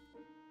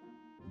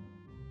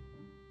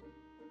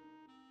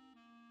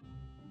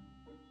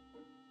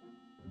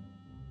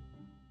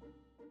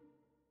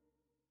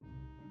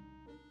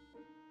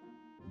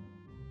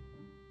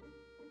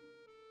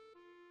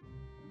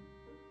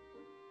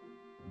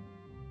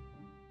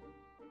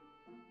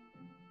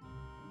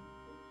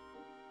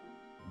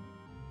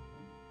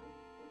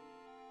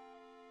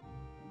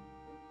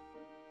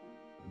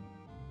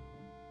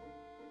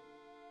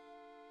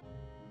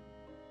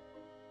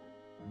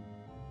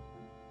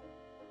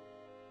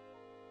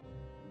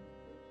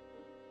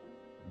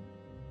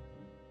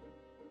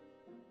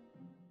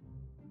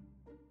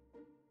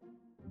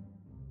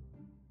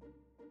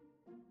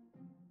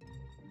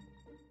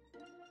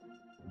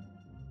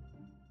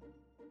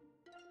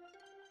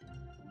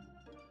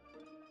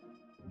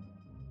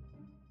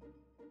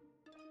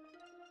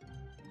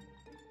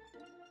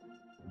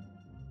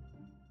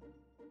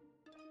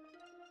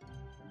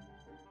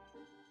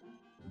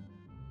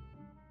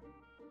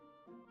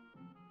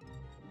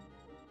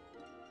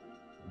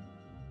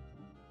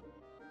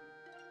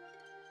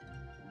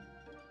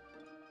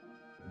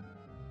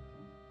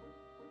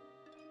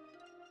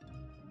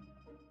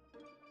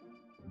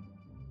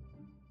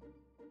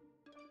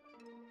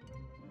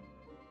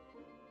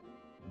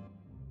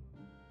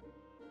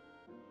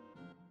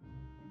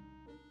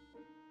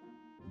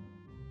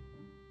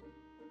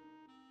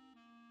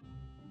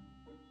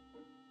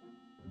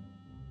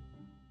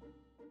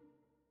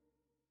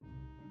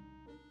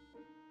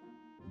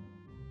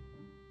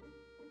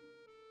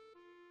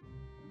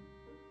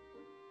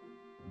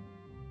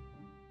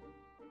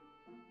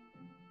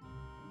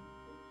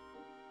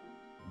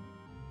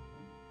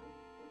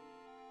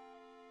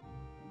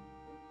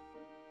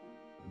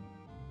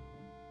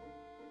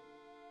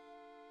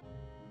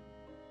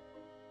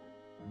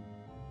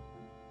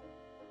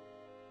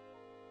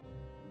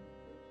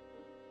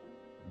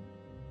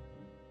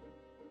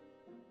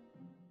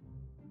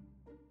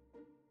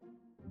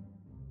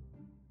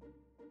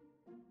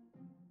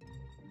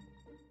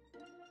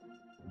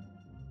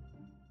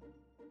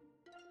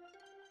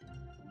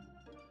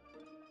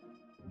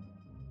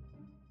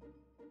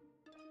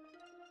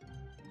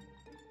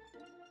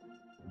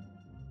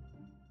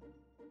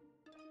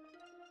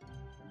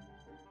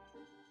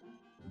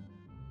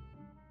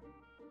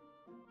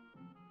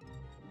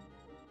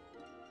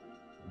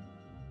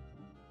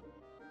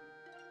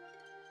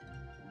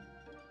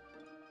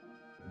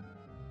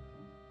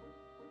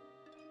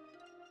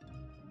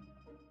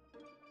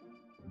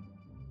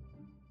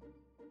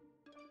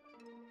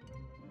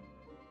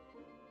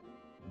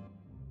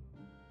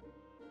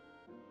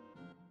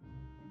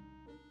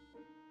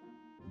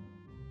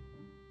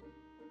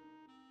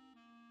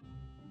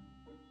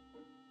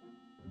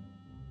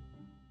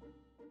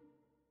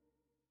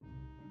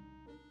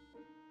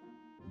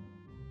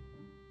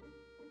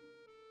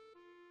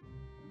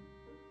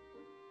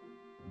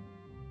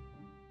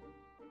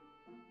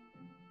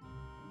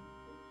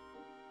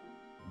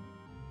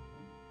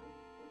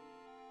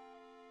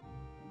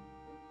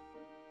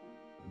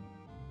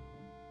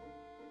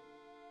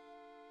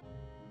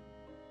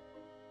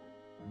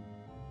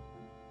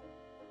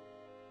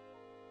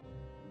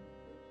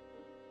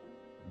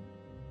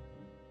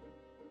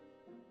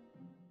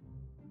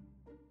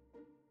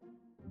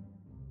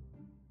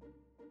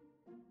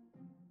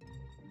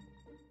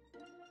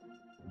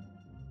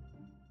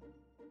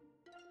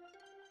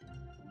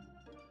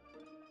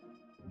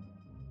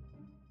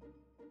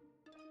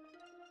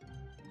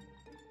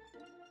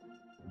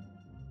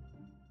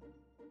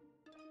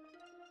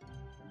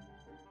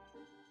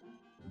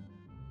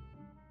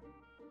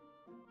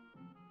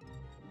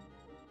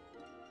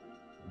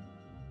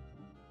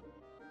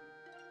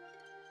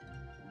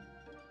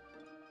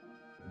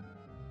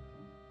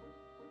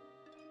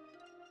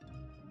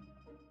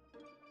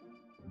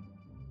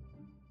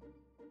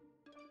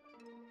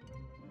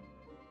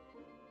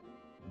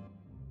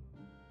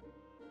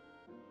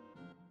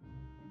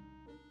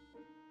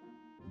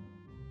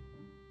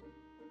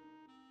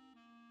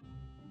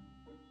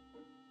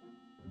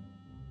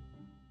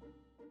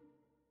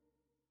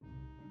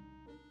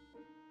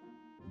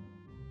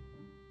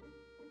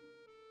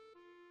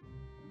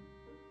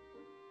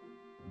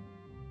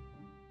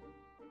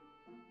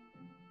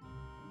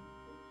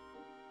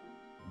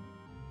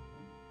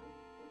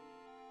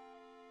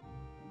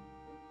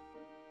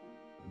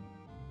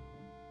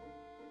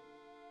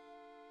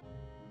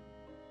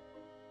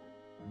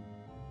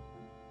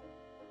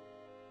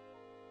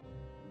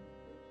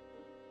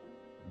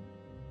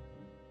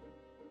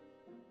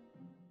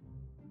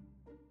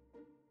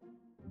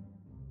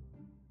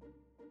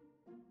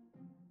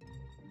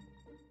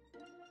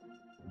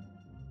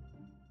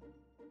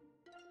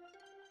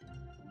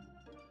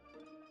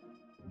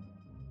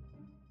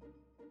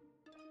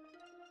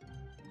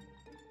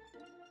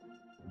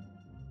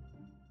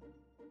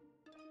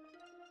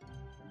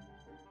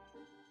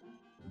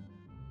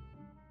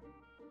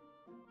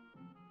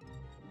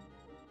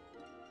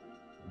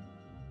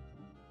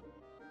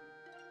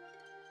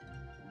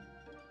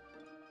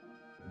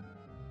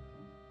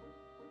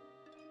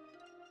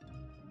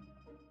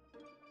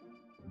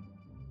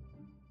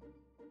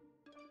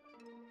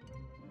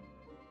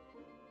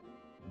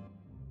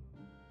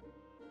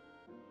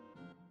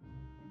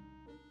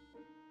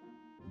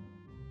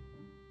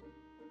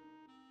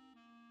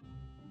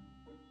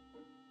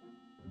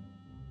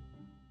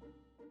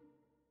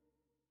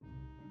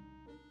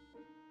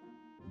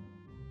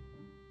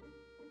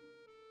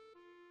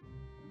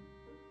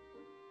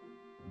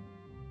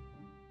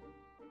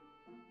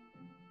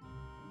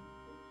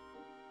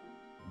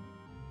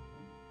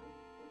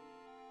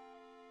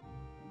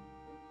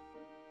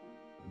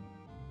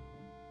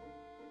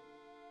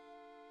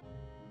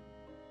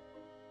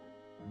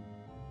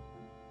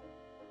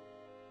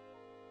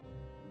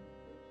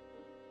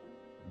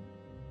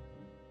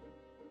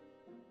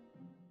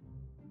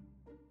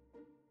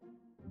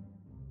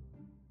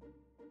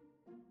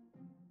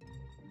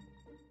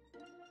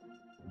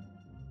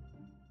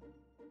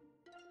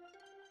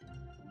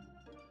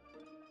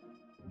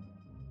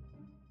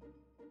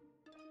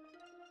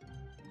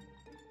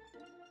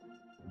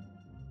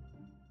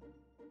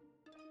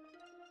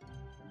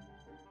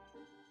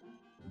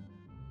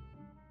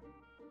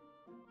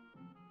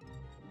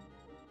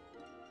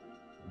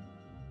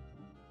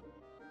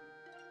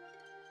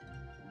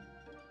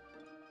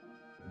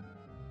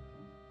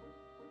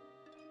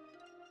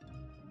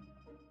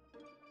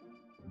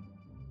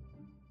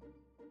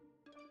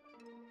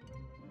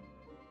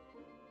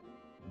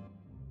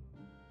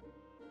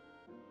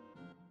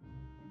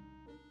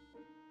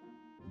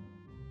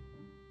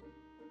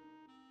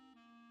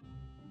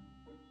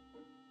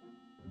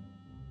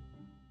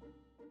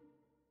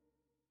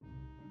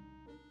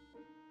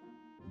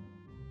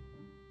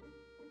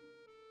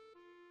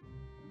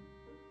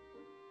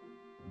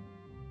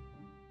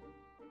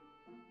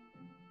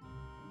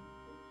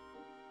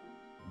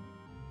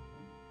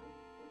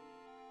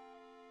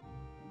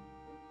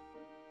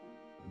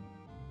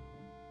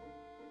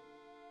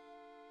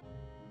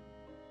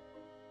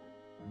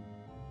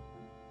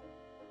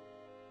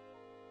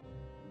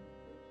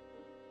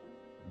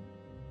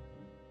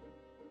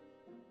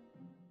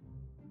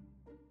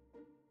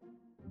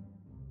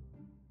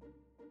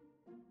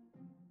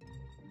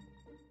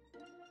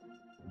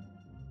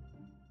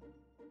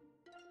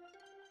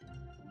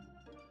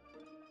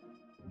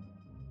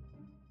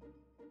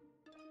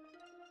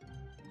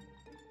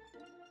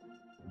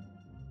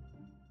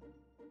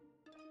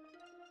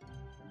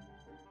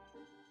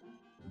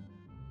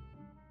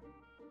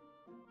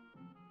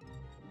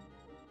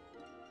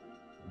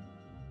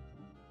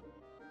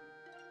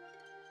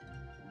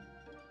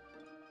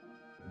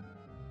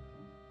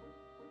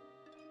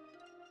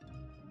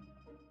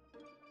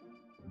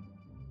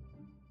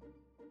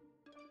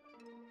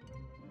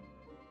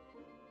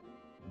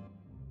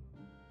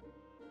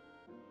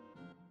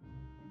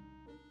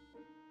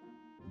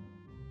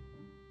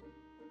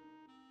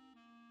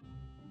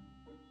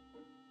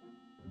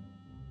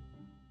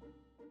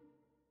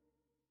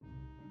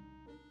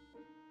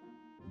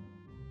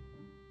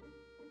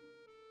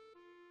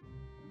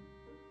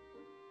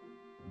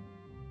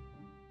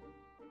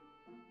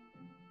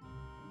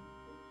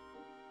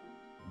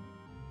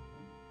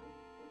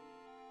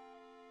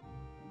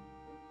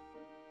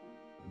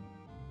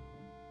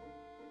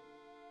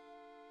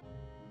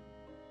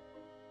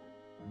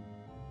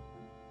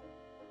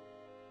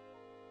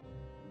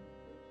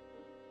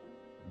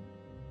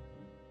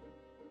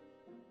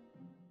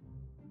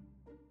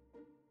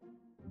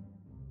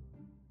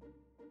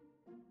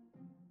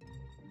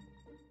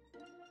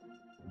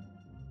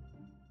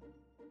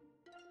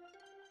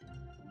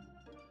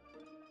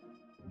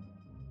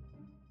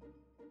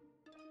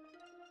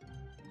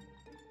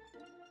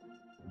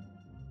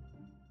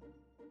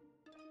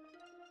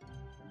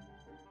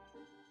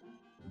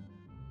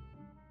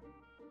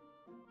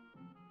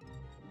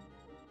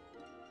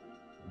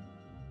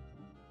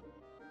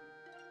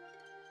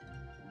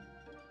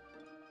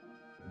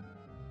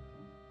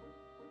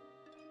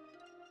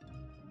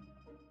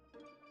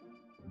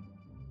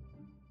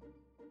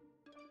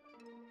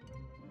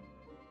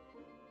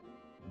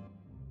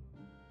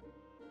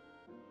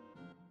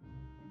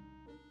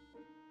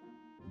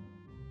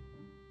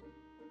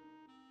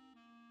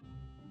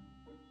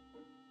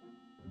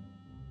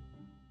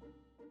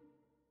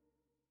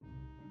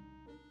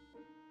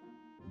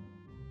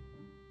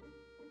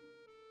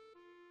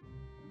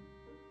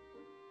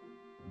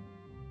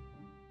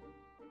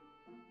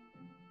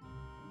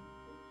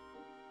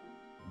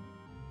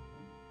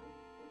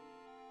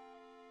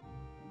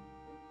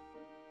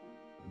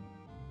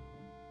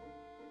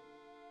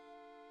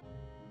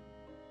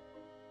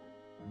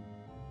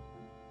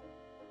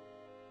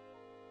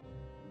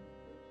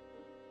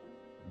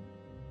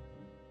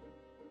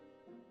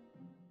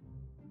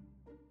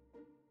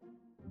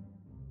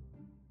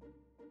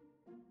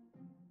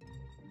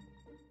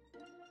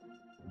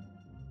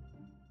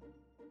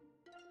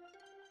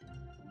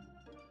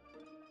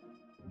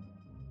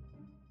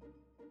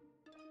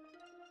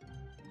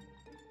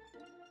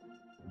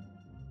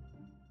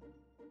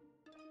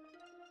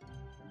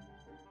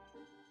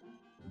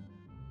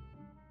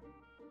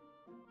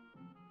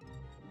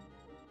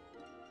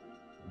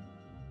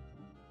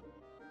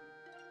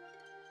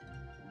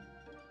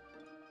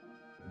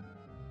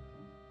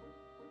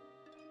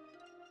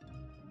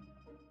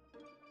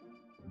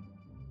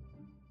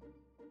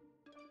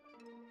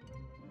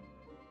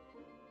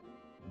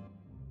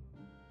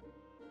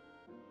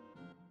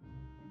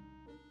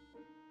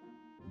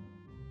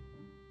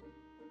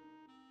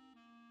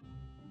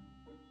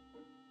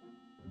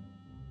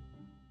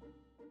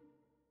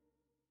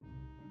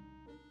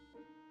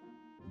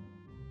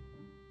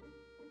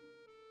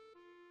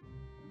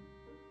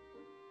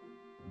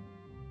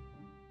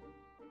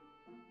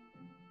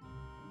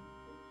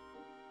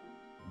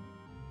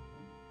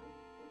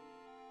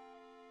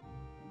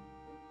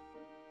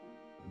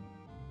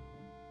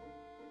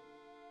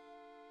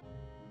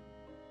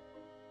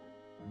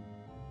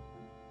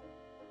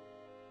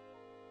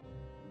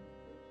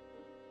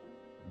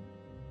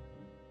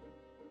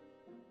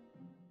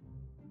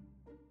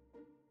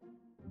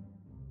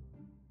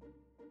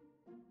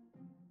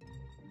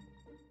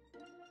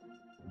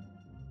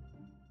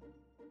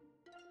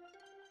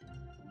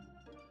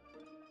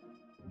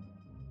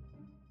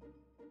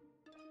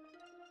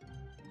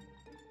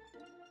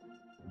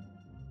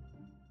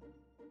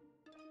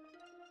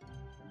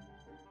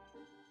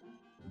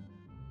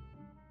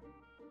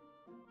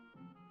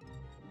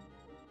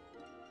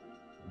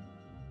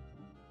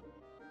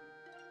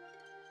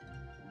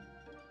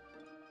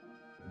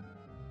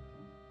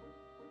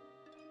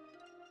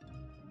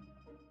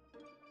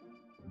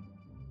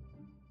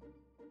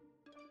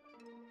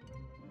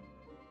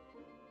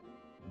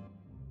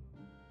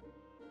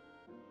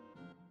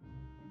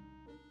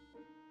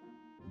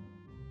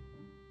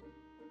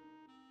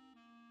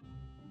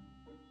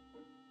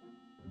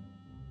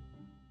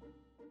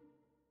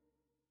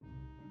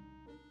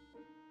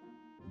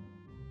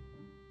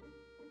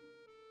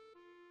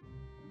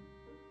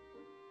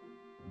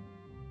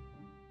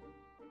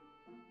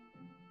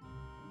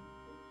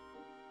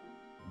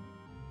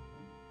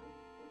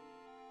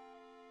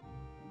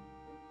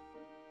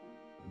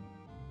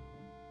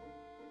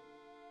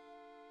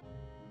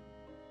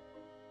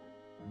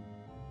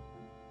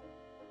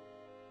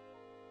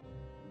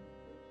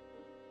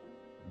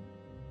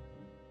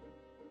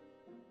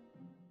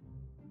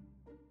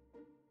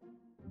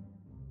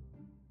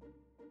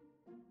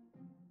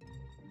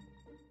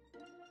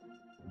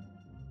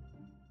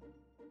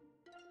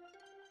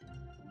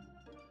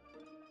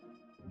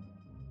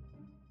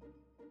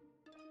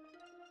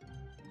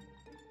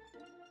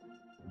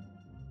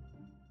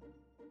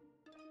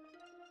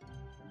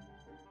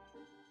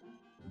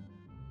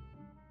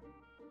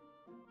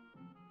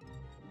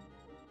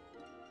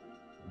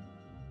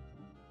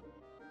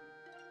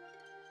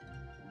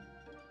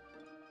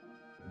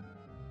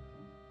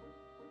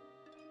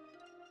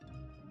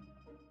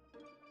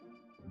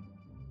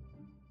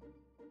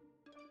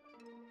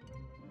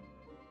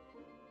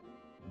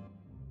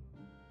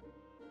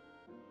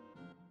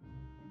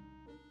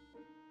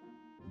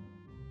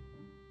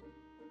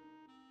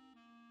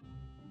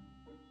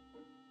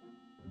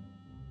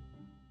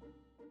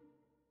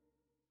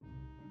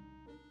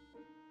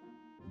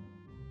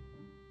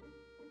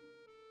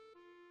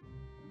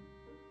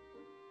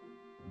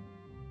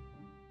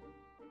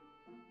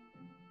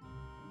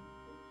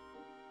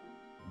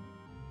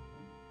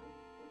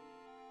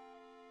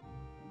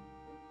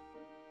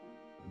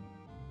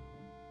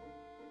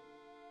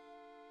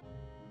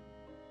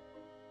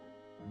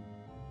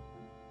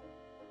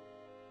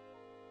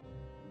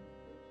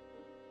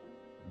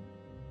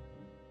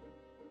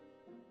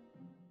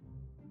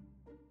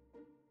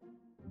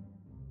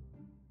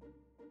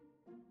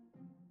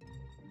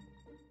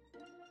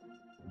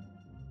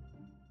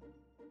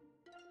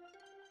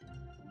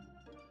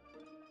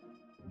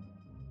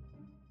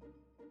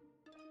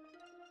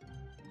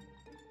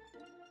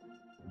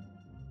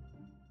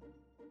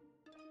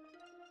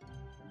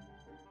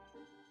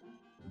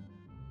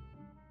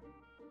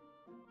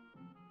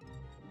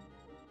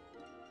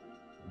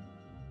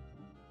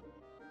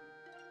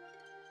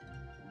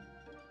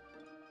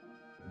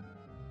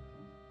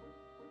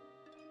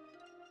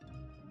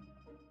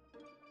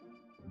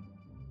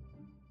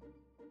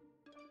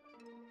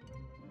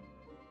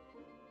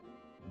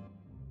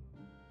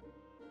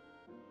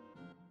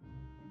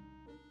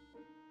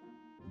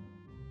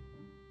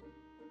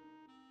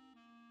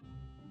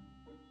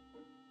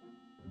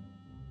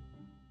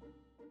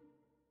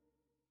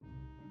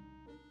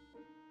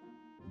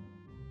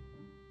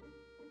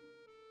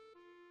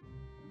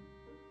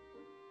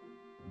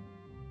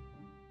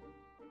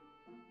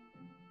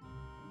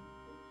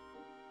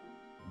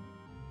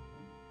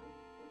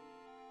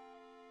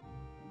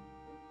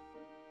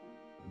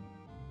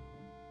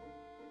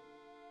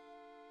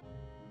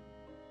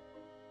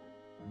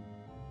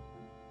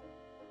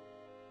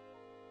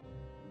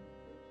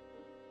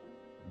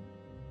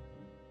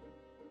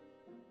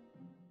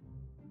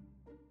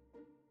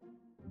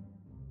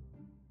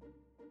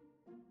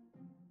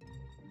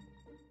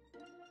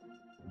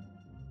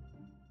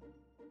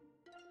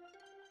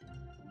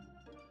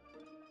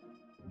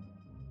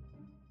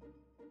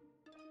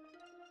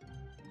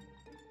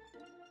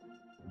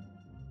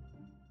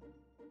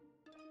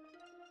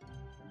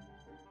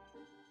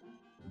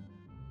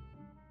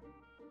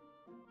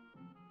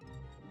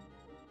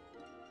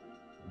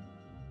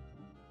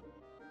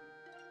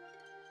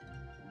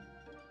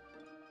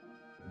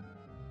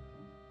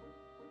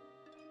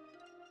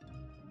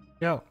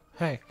 Yo,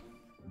 hey.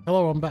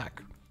 Hello, I'm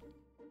back.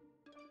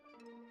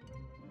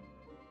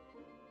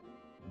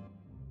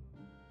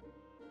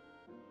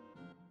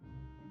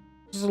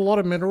 There's a lot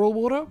of mineral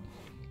water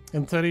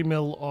and 30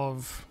 mil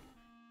of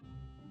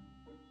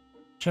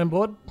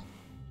Chambord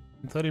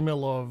and 30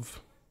 mil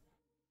of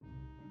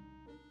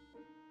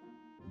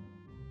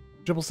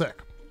Jibble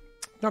Sec.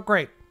 Not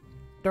great.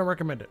 Don't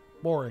recommend it.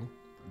 Boring.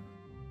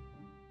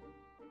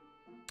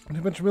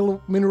 Too much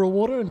mineral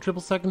water and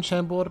triple sec and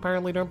Chambord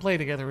apparently don't play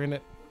together in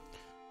it.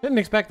 Didn't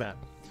expect that.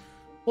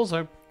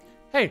 Also,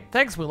 hey,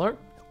 thanks, Willow.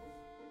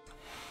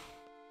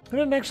 I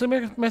didn't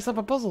actually mess up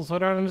a puzzle, so I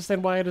don't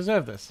understand why I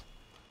deserve this.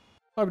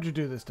 Why would you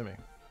do this to me?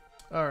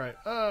 Alright,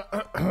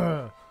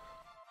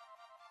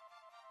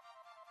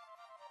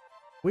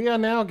 we are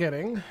now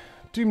getting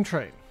Doom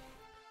Train.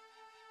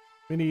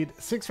 We need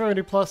 6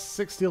 Remedy Plus,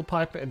 6 Steel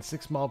Pipe, and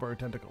 6 Marlboro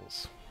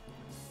Tentacles.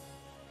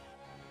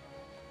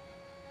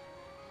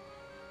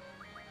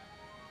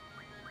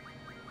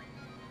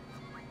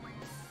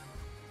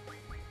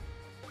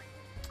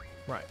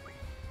 Right.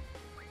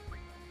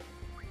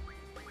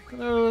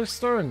 Those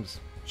stones.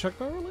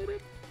 Chakra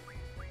related?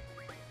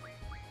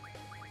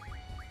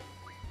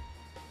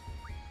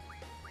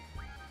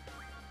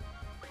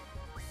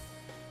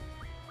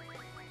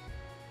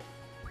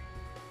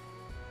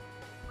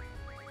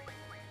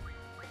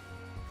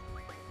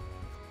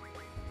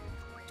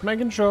 Just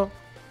making sure.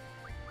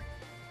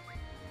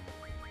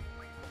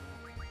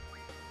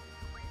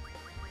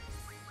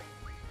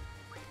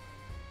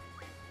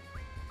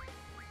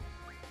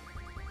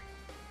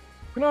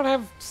 Do we not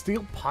have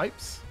steel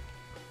pipes?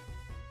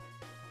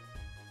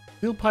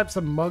 Steel pipes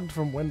are mugged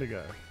from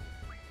Wendigo.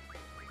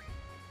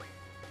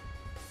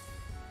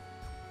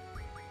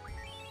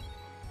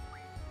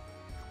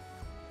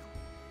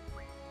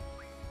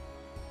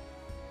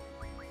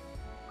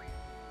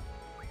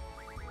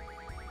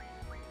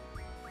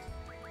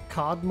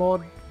 Card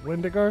mod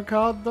Wendigo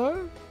card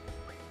though?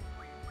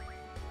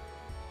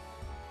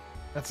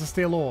 That's a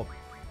steel orb.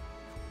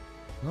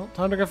 Well,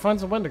 time to go find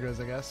some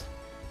Wendigos, I guess.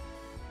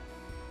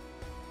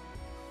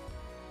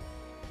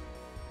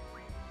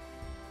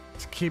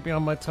 To keep me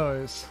on my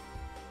toes.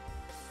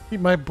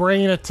 Keep my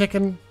brain a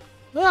ticking.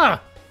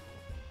 Ah!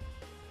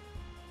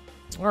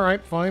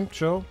 Alright, fine,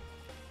 sure.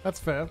 That's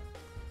fair.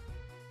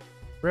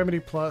 Remedy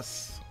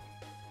plus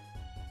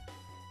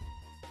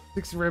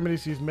 60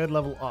 remedies use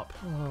mid-level up.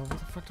 Oh, what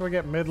the fuck do I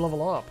get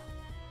mid-level up?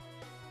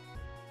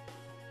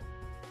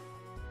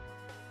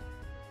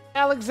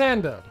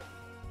 Alexander!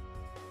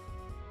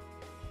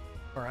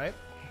 Alright.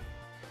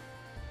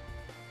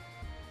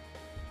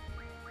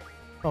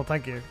 Oh,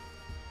 thank you.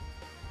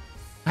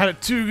 Had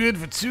it too good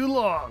for too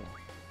long.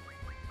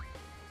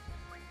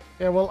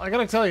 Yeah, well, I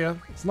gotta tell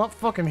you, it's not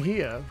fucking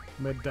here,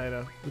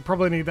 mid-data. We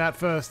probably need that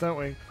first, don't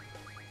we?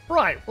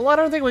 Right, well, I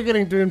don't think we're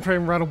getting Doom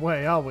Train right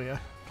away, are we?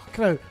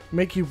 Gonna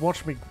make you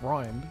watch me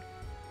grind.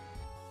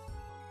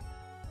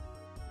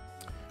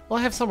 Well,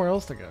 I have somewhere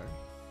else to go.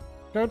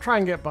 Go try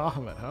and get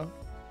Bahamut, huh?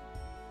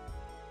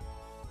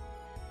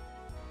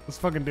 Let's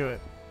fucking do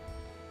it.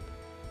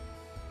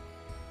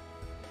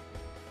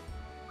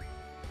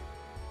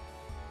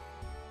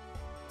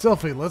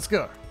 Selfie, let's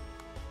go.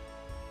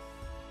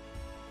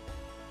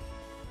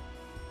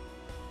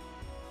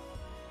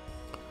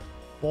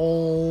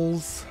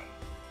 Balls.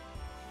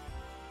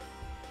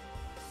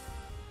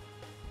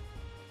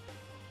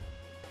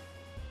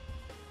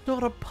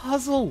 Not a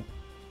puzzle.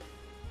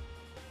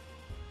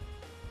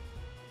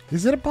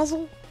 Is it a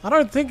puzzle? I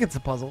don't think it's a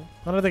puzzle.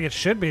 I don't think it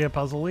should be a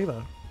puzzle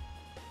either.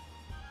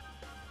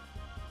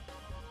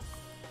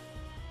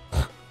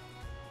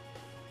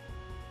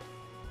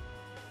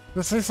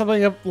 This is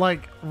something of,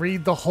 like,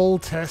 read the whole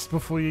test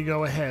before you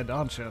go ahead,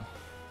 aren't you?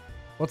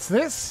 What's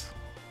this?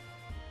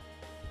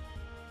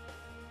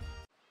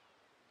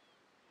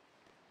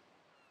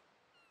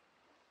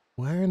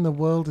 Where in the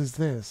world is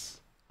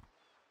this?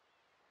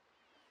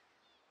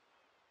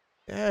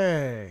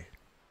 Yay.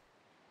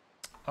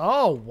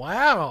 Oh,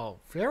 wow.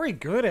 Very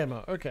good,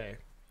 Emma. Okay.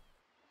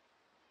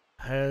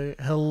 Hey,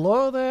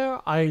 hello there.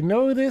 I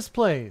know this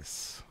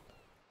place.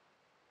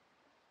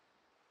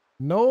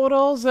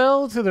 Know-it-all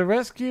Zell to the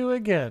rescue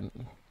again.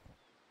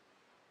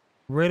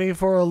 Ready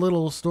for a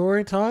little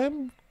story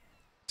time?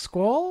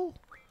 Squall?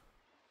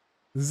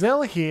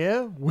 Zell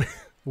here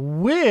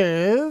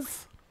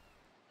with...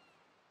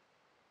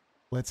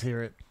 Let's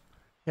hear it.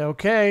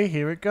 Okay,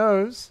 here it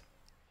goes.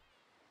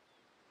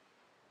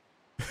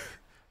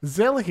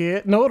 Zell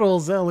here, Know-it-all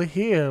Zell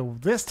here,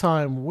 this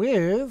time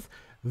with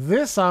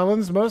this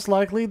island's most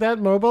likely that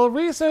mobile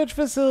research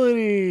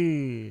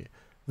facility.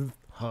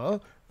 Huh?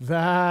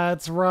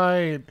 That's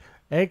right,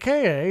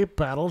 aka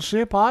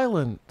Battleship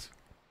Island.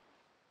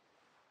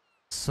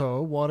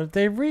 So what did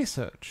they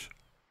research?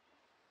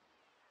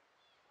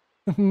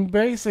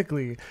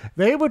 Basically,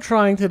 they were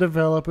trying to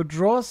develop a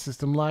draw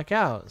system like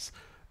ours.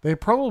 They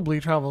probably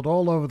traveled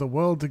all over the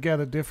world to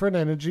gather different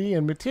energy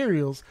and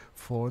materials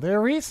for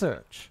their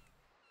research.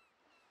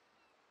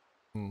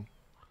 I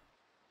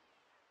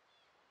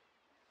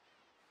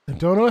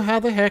don't know how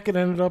the heck it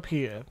ended up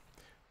here,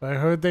 I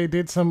heard they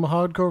did some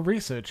hardcore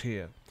research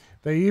here.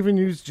 They even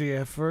used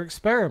GF for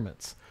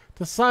experiments.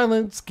 To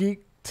science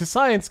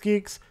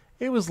geeks,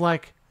 it was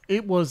like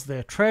it was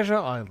their treasure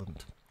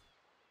island.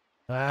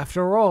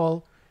 After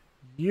all,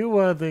 you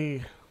were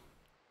the...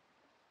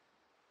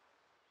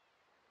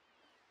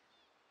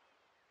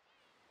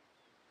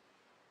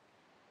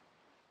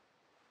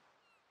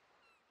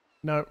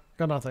 No,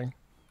 got nothing.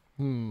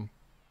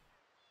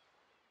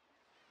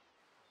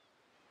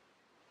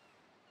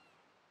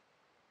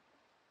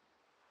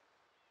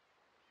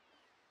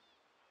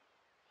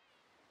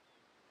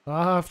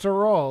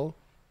 After all,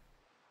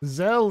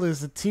 Zell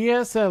is the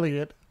T.S.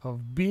 Eliot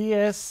of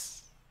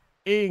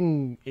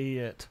B.S.ing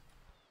it.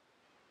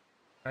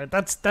 Alright,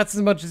 that's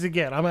as much as you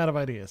get. I'm out of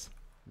ideas.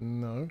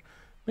 No.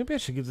 Maybe I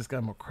should give this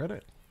guy more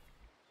credit.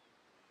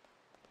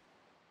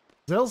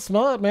 Zell's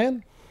smart,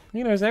 man.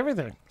 He knows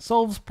everything.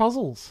 Solves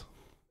puzzles.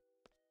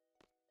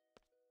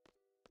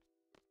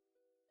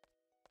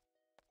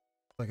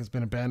 Like it's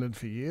been abandoned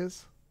for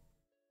years.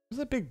 What's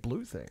that big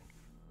blue thing?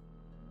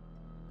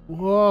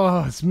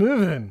 Whoa, it's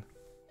moving.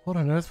 What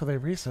on earth were they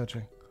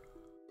researching?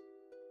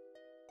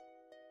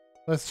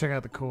 Let's check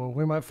out the core.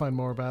 We might find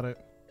more about it.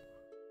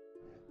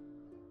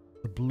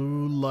 The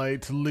blue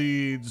light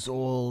leads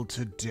all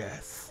to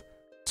death.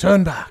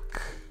 Turn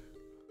back.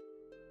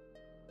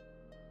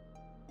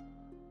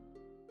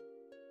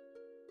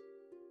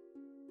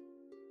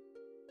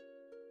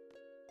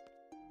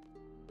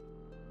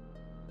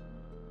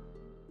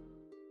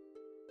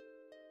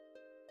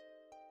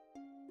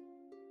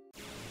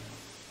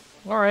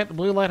 Alright, the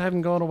blue light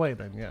hadn't gone away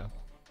then, yeah.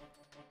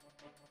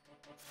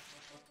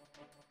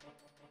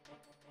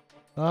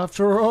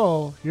 After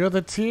all, you're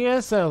the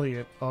T.S.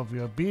 Eliot of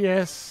your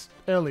B.S.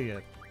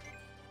 Eliot.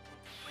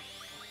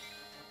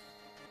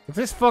 If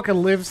this fucker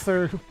lives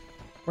through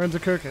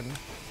Renzakuken...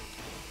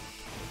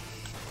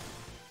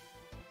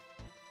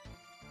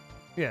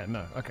 Yeah,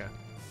 no, okay.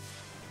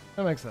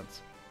 That makes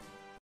sense.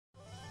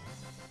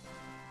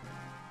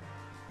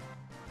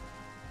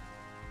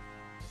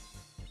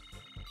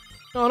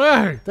 Oh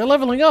no! They're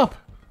leveling up!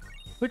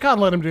 We can't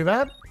let him do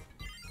that.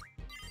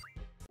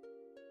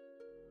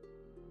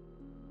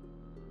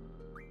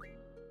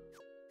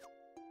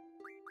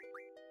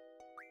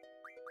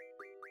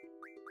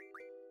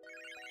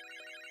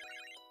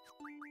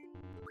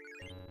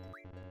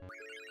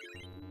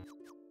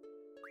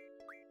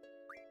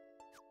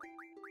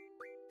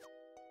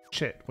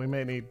 Shit, we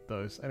may need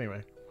those.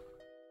 Anyway.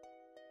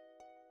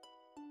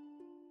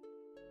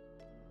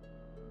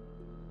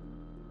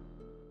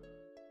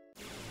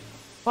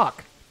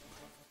 Fuck.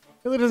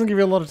 Really doesn't give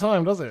you a lot of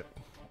time, does it?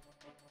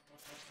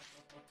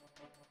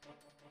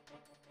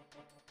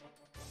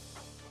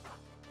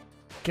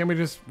 Can we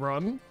just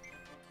run?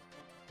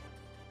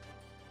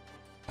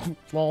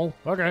 Lol.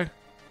 Okay.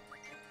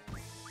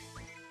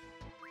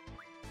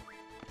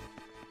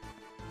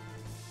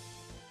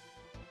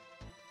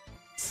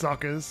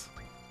 Suckers.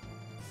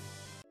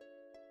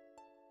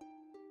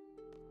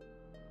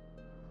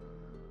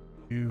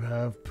 You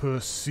have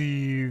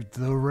perceived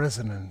the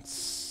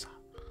resonance.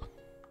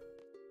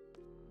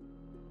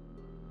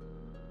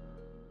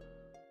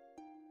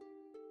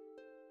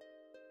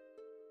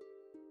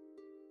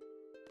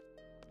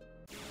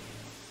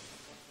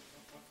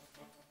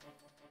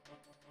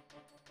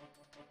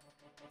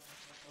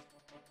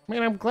 I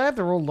mean, I'm glad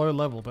they're all low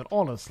level, but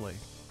honestly.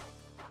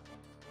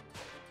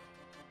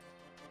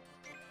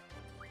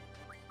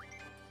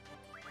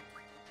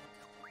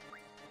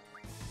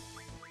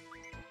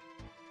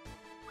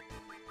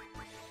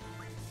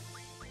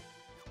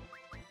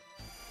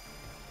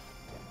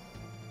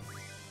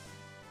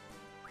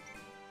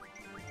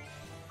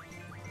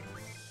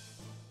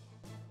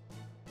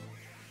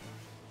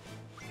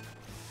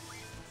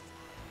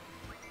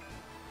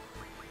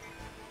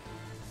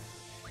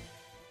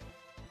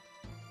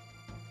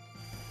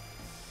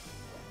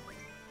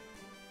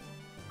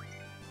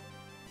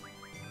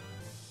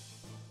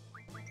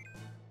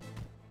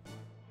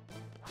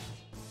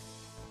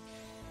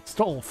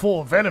 Stole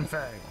 4 Venom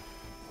Fang.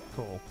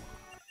 Cool.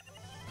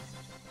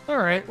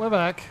 Alright, we're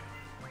back.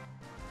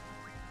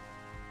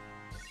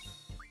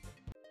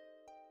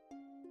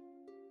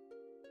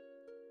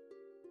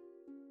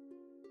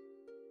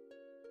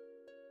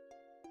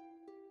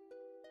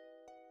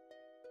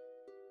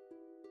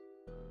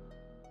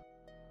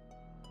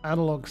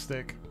 Analog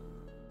stick.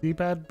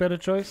 D-pad, better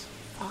choice?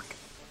 Fuck.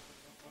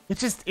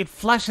 It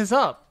flashes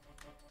up.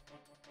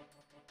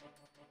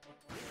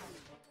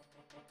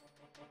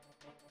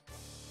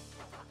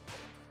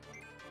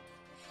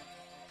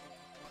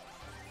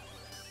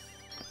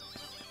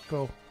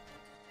 Cool.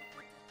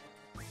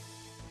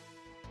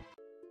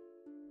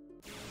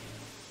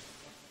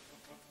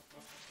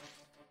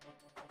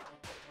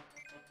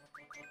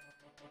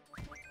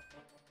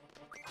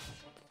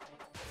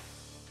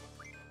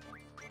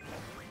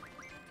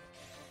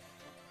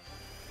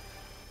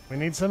 We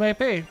need some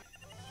AP.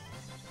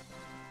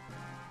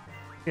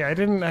 Yeah, I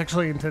didn't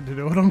actually intend to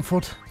do it on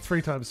foot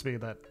 3 times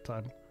speed that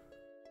time.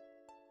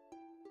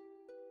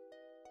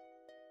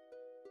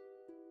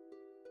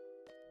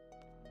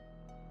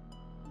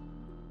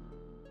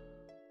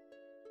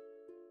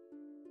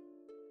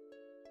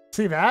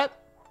 See that?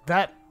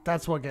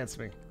 That's what gets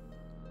me.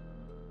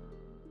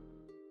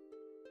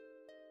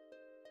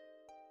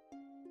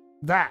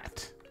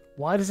 That.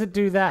 Why does it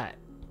do that?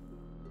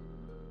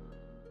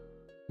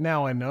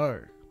 Now I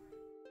know.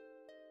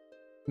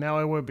 Now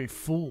I won't be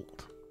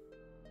fooled.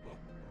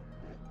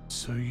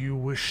 So you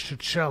wish to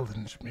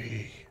challenge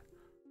me?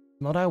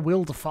 Not our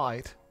will to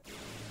fight.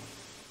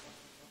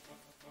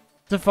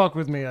 To fuck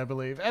with me, I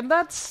believe. And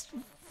that's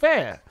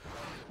fair.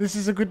 This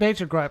is a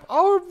good-natured gripe.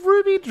 Oh,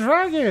 Ruby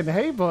Dragon!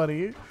 Hey,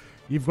 buddy.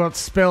 You've got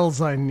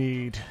spells I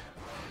need.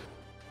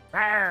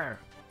 Arr!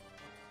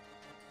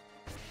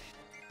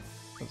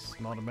 That's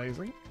not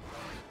amazing.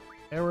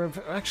 Error of...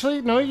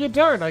 Actually, no, you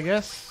don't, I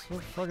guess. We'll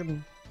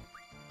fucking...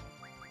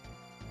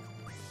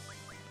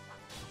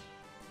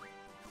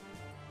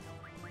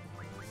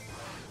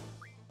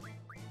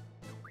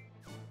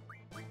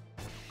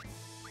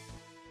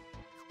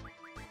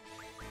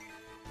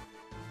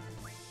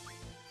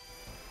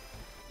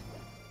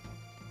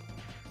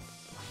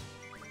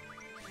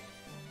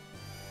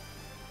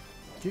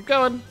 Keep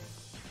going.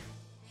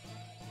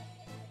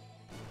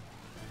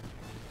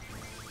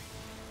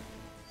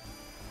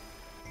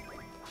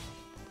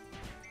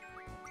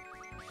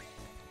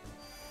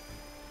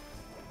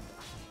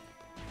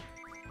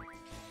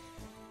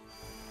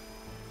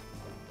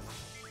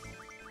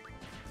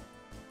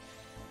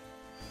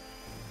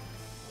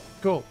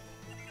 Cool.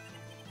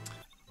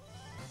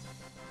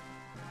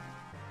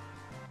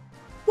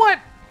 What?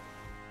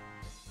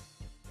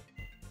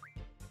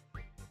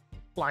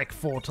 Like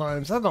 4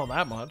 times. That's not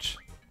that much.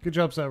 Good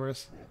job,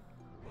 Cerberus.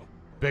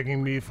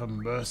 Begging me for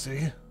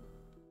mercy?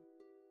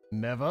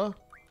 Never?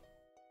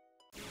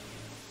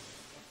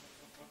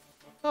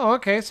 Oh,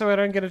 okay, so I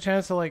don't get a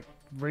chance to, like,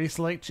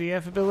 reselect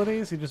GF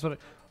abilities? You just want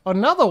to...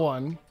 Another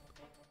one?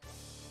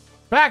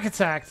 Back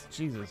attacked!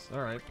 Jesus,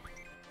 alright.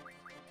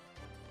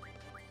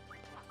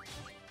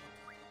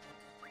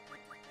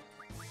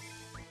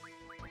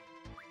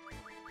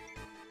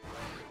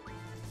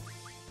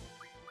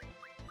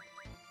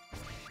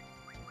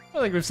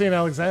 I think we've seen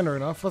Alexander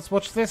enough. Let's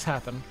watch this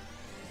happen.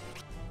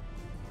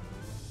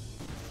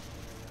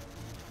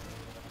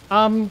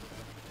 I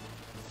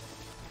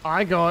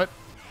got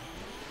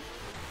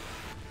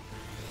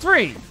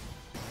 3.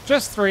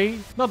 Just 3.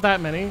 Not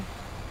that many.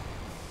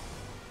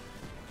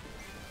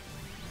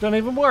 Don't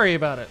even worry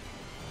about it.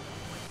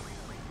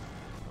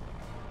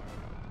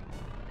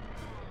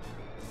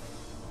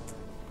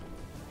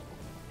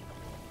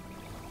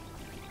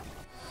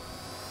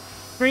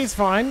 Three's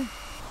fine.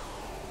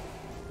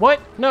 What?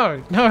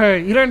 No, no,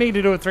 you don't need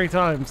to do it 3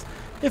 times.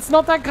 It's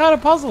not that kind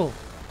of puzzle.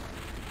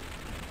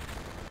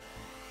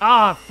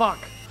 Ah, fuck.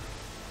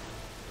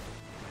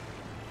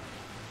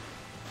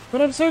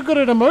 But I'm so good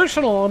at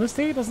emotional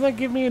honesty, doesn't that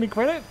give me any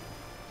credit?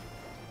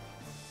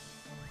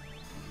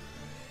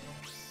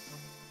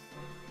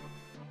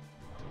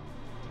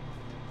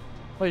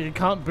 Well, you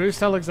can't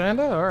boost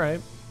Alexander?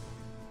 Alright.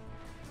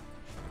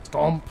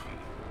 Stomp.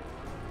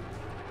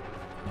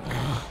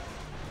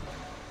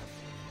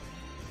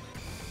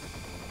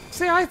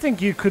 See, I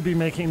think you could be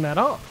making that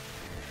up.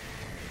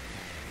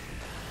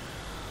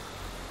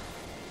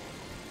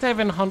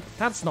 Devin Hunt,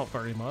 that's not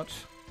very much.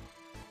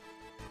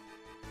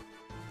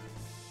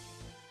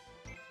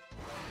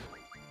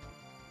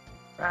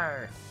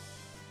 Arr.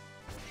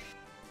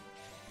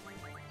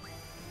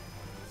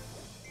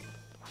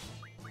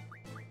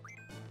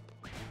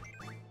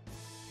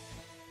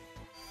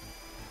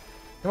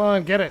 Come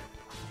on, get it.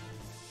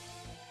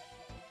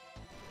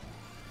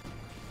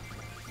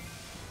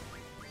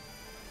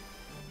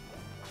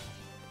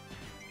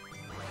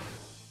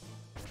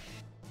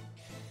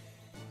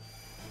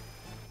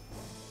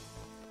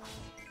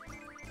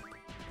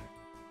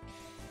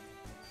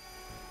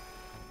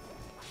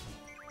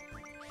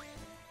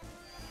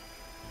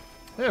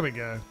 There we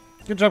go.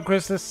 Good job,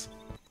 Christus.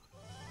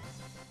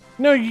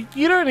 No, you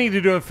don't need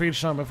to do it for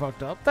each time I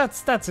fucked up.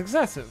 That's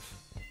excessive.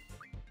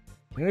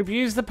 And if you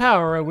use the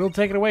power, I will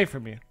take it away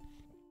from you.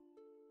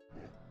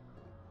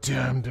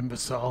 Damned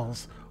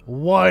imbeciles.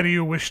 Why do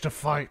you wish to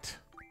fight?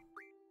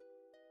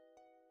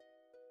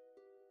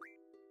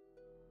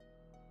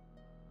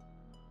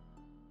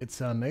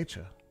 It's our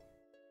nature.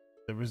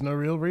 There is no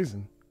real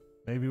reason.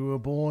 Maybe we were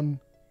born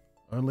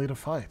only to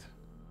fight.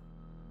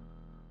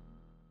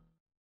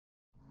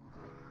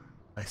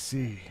 I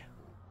see.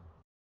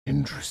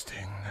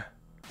 Interesting.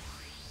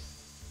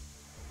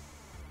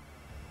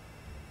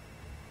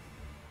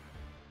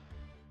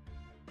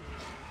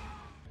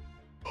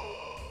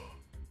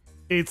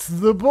 It's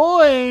the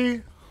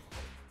boy!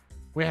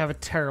 We have a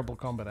terrible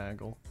combat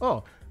angle.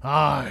 Oh,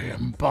 I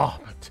am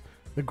Bahamut.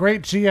 The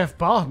great GF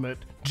Bahamut.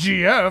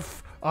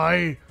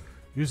 GF?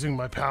 Using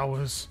my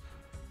powers.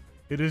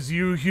 It is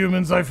you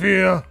humans I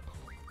fear.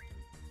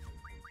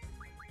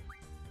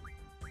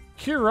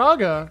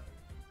 Kiraga?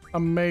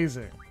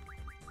 Amazing.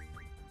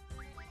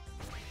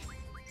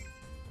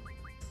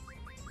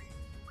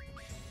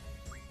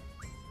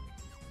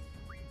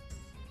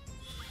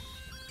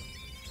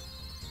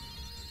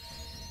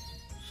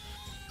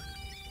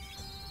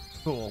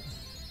 Cool.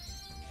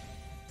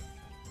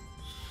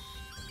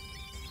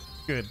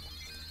 Good.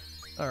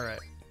 Alright.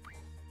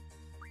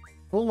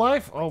 Full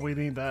life? Oh, we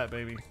need that,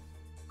 baby.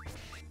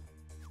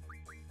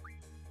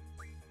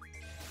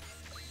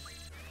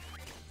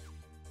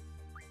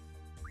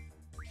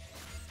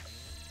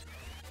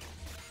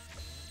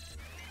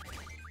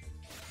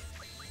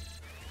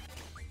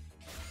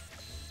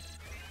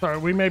 Sorry,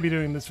 we may be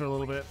doing this for a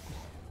little bit.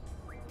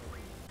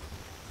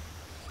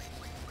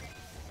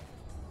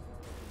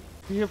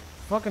 You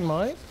fucking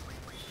mind?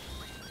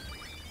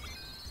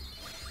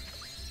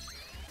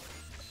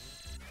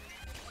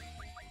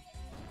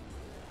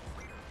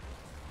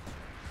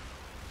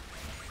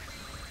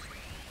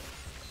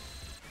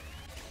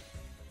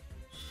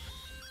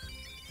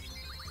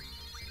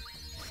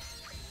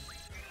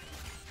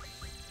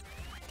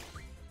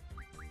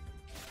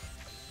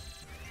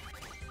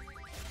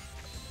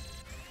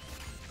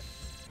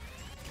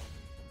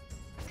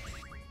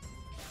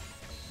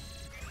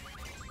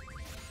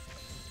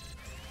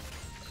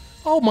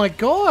 Oh my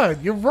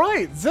god, you're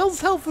right.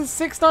 Zell's health is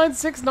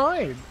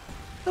 6969.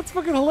 That's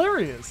fucking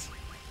hilarious.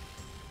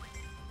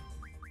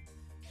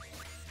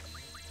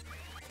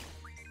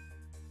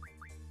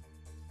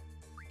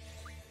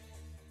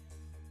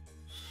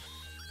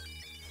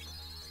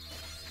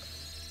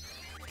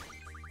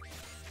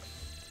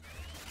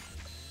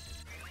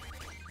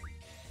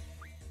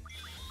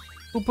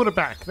 We'll put it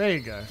back. There you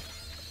go.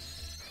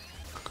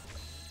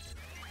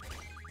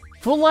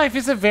 Full life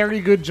is a very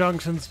good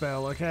junction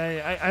spell,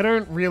 okay? I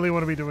don't really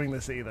want to be doing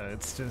this either.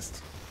 It's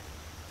just...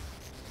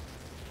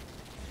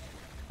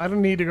 I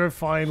don't need to go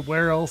find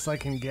where else I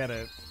can get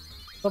it.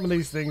 Some of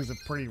these things are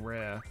pretty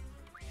rare.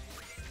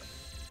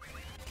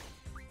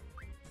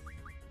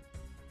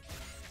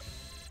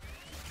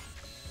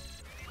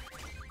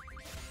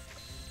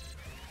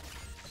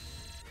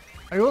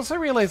 I also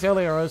realized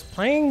earlier I was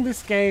playing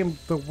this game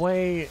the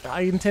way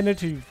I intended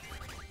to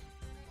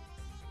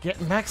get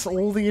max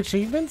all the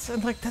achievements,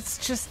 and like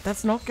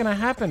that's not gonna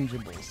happen,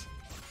 Jimbles.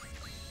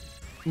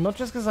 Not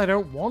just because I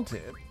don't want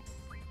it.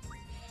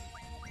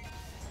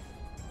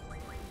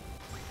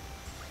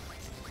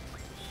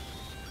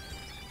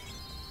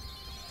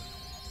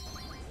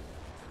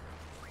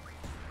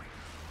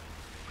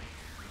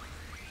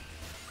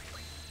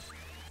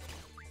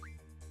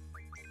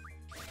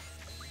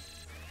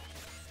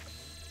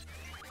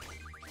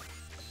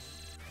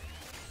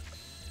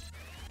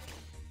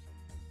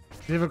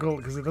 Difficult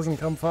because it doesn't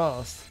come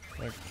fast.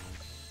 Like,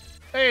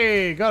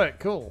 hey, got it,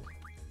 cool.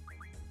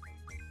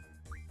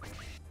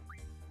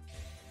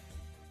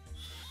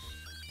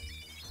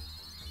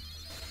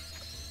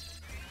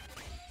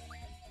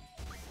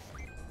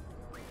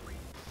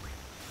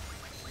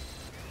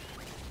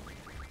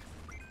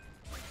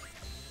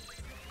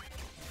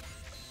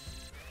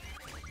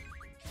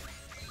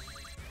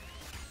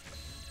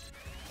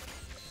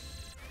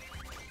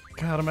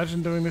 God,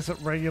 imagine doing this at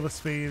regular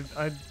speed.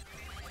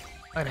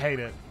 I'd hate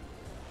it.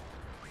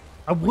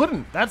 I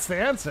wouldn't. That's the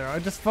answer. I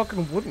just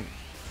fucking wouldn't.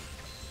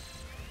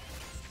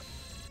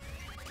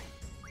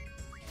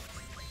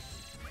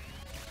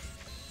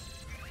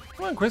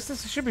 Come on, Chris.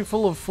 This should be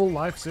full of full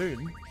life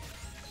soon.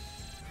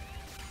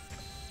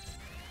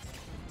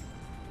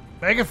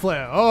 Mega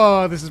Flare.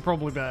 Oh, this is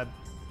probably bad.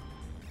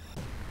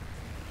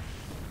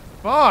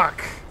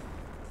 Fuck.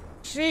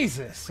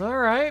 Jesus. All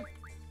right.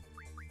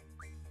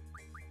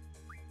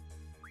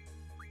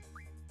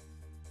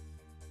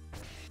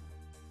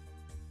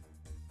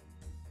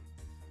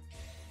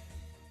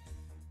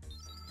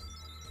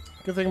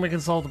 Good thing we can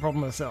solve the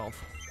problem ourselves.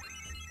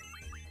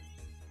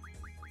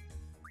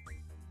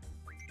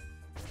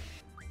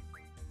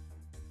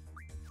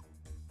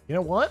 You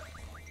know what?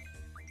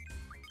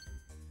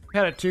 You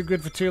had it too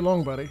good for too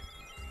long, buddy.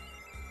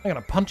 I'm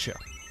gonna punch you.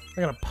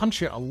 I'm gonna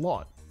punch you a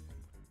lot.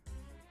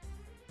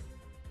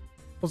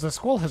 Because the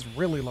squall has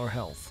really low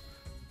health.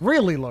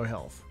 Really low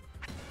health.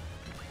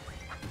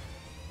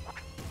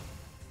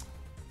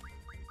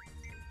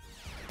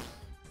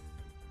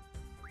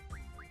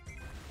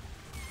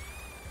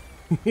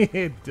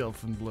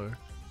 Dolphin Blue.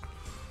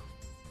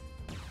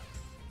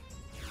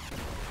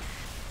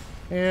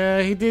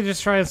 Yeah, he did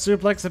just try and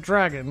suplex a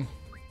dragon.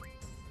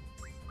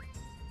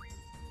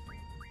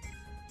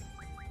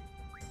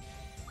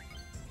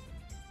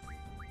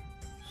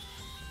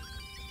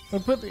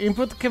 Input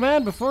the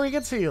command before he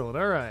gets healed.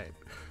 Alright.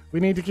 We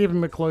need to keep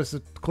him at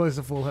closer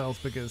full health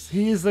because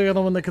he is the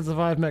only one that can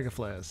survive Mega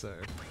Flare, so...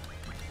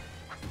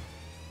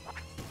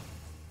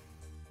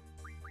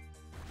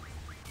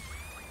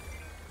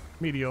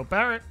 Meteor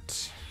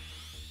Barret.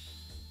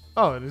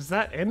 Oh, does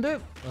that end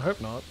it? I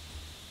hope not.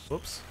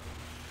 Whoops.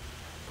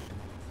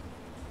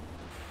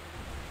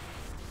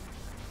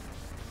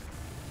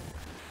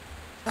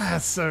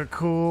 That's so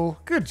cool.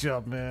 Good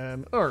job,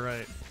 man.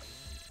 Alright.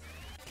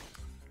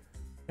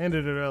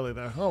 Ended it early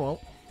though. Oh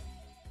well.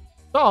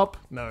 Stop?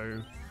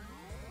 No.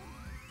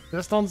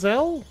 Just on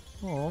Zell?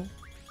 Oh.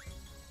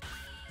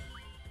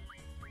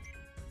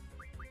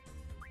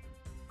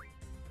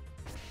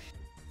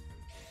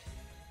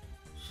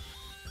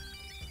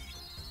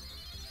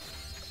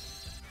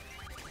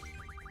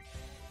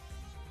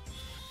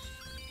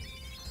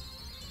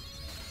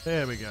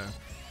 There we go.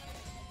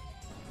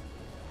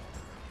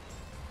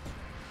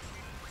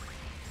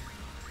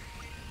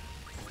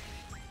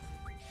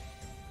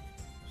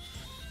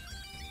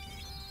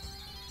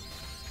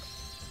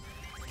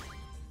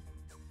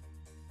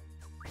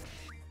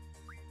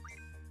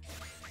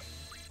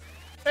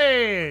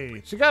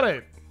 Hey, she got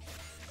it.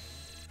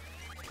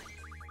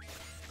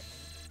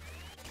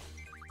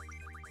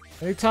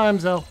 Anytime,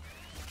 Zell.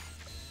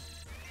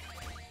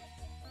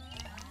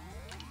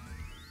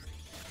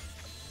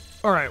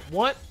 Alright,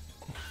 what?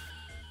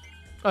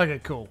 Okay,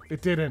 cool.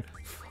 It didn't.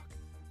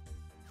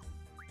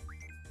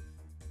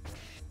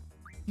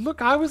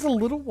 Look, I was a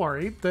little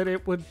worried that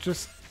it would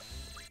just...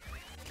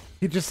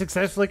 He'd just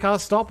successfully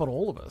cast stop on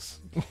all of us.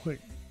 Like,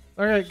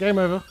 alright, game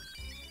over.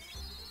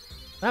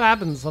 That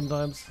happens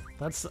sometimes.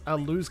 That's a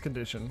lose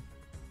condition.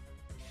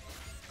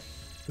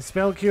 The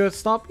spell cure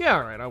stop? Yeah,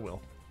 alright, I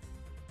will.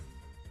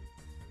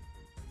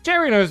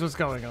 Jerry knows what's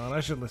going on. I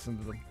should listen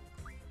to them.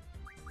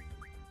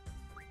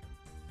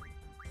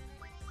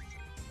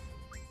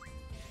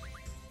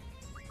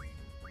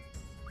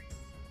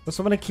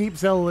 Also, I'm going to keep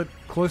Zell at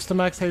close to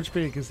max HP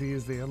because he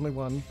is the only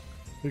one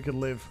who can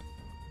live.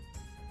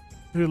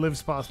 Who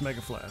lives past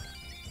Mega Flare.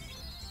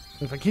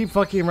 If I keep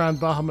fucking around,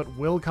 Bahamut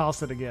will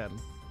cast it again.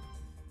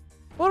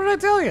 What did I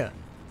tell you?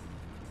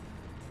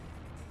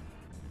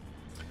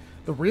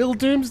 The real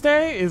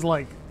Doomsday is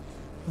like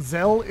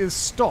Zell is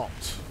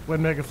stopped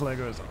when Mega Flare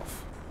goes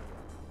off.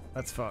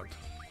 That's fucked.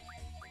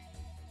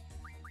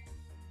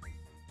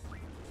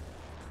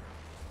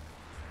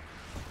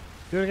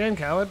 Do it again,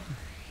 coward.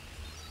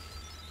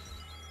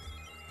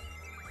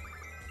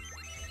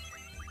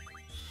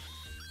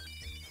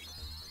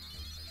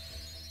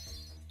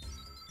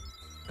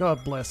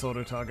 God bless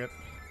auto target.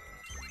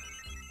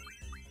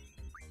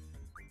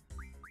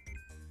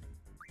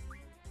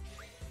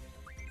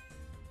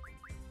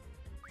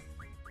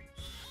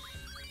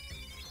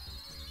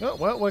 Oh,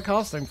 well, we're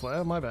casting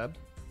flare, my bad.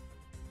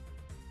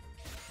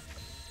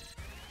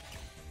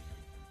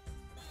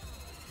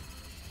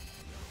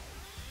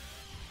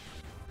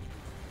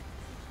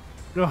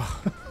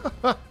 Oh,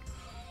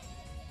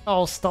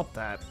 oh, stop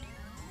that.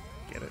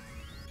 Get it.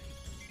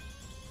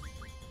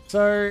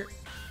 So,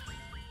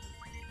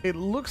 it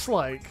looks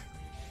like...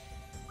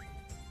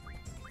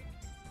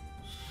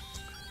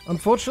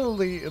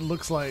 Unfortunately, it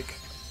looks like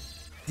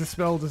the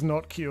spell does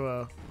not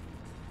cure...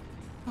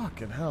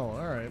 Fucking hell,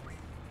 alright.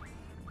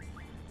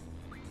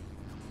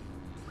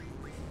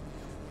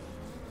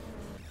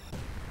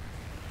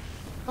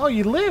 Oh,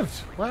 you lived!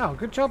 Wow,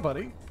 good job,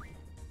 buddy.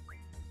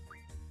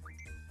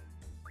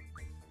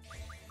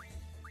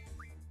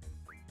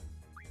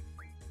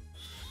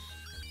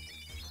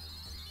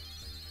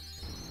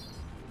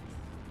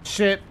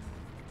 Shit.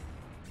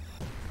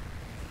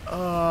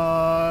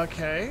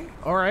 Okay.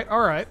 Alright,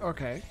 alright,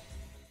 okay.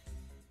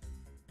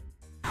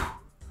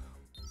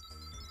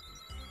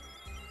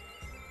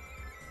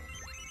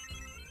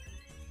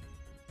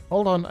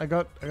 Hold on, I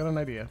got an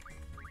idea.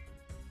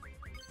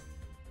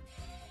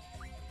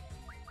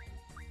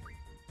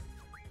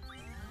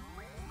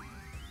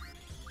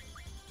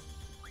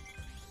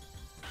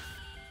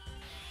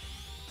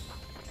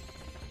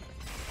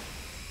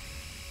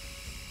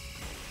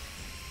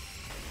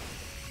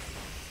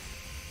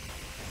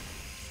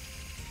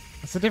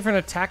 It's a different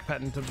attack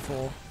pattern to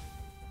before.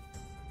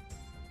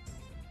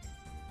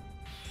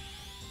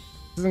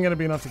 This isn't going to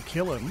be enough to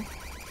kill him.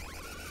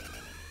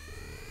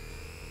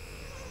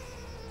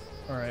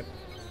 Alright.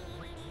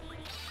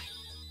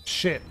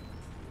 Shit.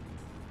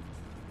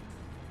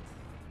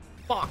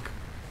 Fuck.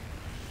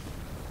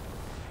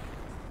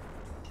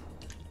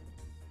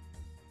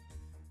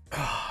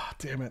 Ah,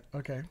 damn it.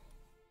 Okay.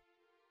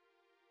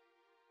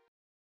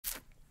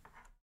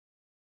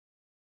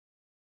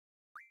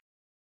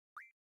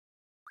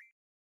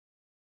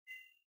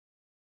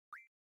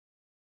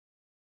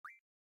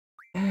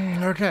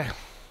 Okay.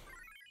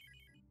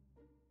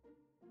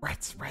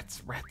 Rats,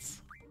 rats,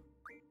 rats.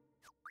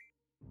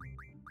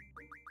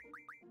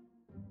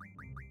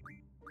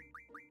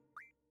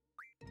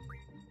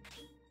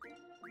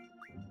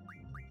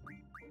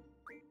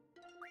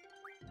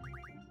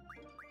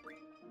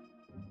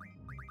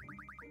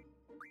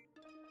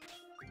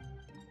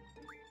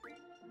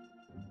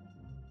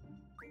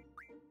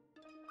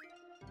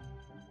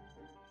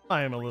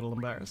 I am a little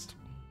embarrassed.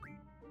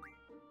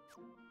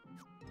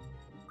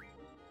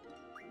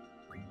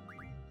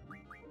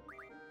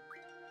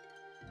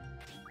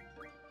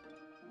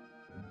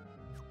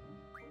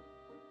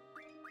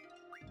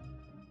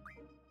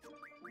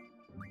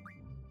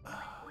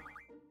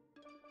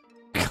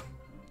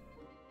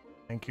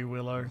 Thank you,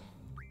 Willow.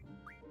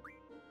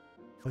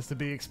 That's to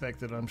be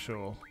expected, I'm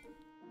sure.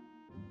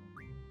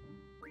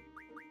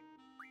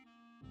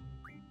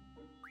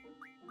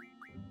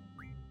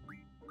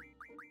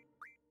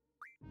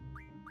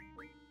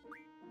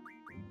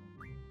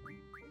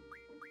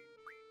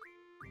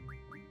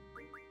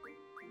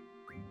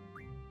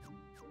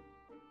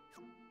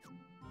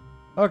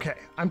 Okay,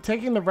 I'm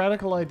taking the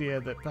radical idea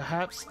that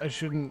perhaps I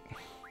shouldn't...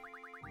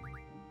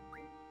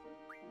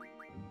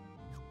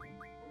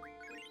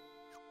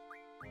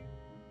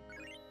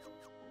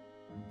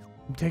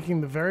 I'm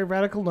taking the very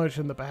radical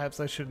notion that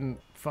perhaps I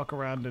shouldn't fuck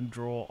around and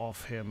draw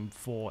off him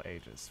for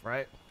ages,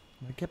 right?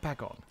 Now get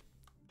back on.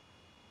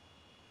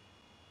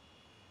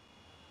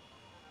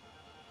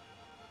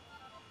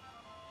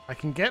 I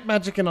can get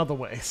magic in other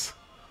ways.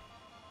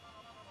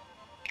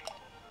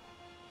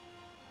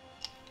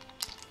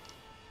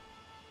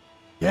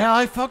 Yeah,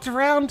 I fucked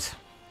around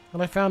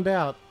and I found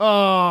out.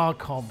 Oh,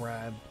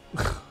 comrade.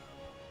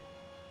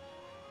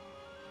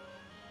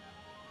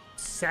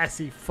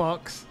 Sassy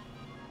fucks.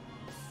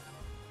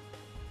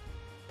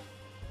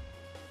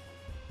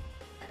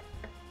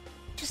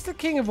 Just the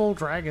king of all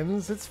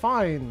dragons, it's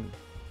fine.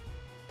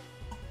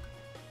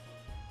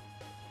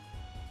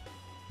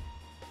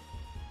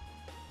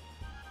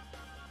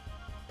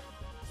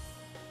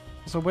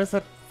 So where's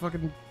that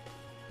fucking...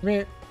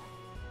 Meh.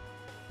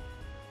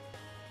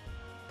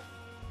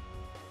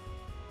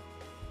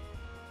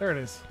 There it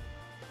is.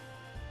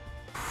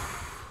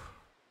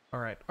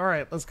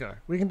 Alright, let's go.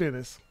 We can do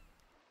this.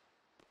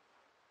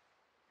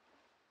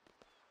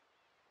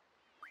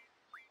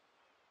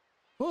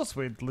 Of course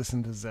we'd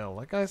listen to Zell.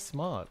 That guy's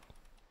smart.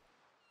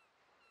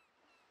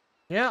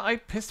 Yeah, I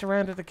pissed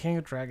around at the King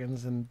of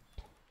Dragons and...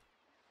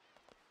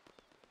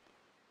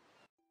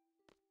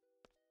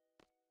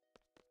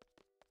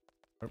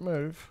 Don't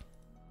move.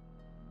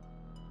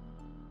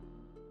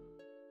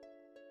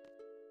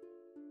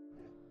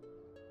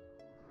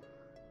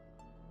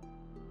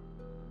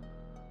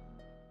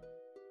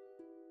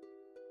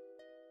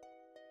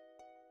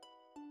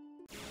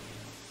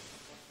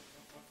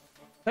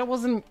 That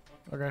wasn't...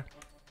 Okay.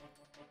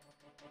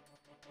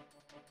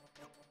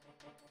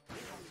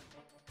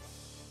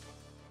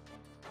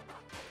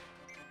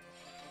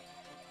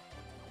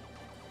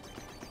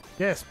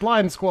 Yes,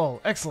 blind squall.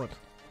 Excellent.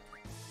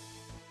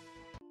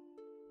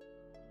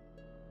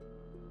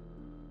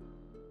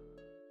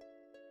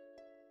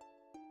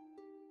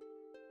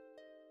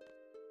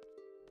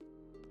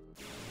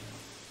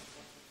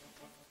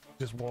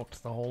 Just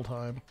walked the whole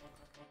time.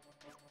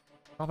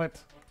 Stop it.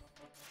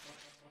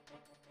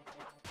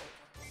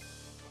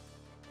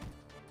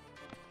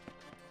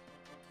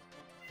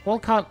 Squall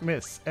can't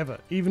miss, ever.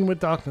 Even with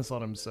darkness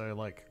on him, so,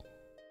 like,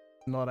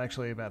 not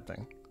actually a bad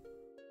thing.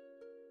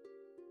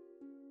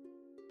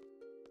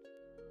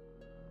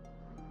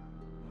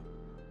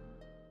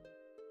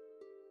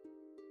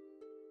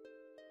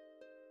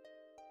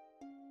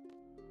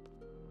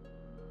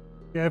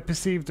 Yeah,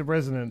 perceive the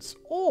resonance,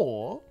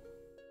 or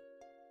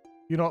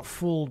you're not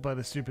fooled by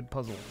the stupid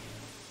puzzle.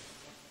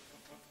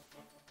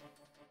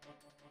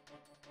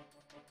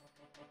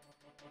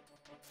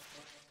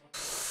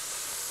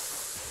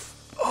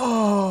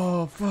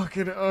 Oh,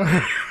 fucking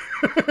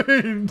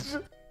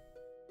owned.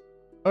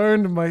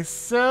 Owned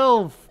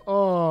myself.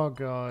 Oh,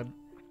 God.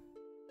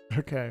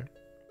 Okay.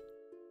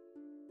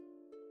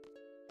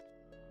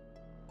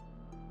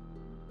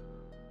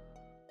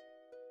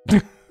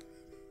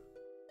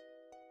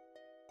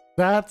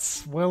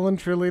 That's well and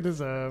truly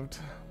deserved.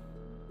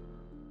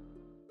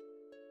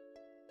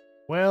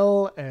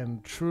 Well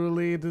and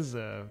truly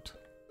deserved.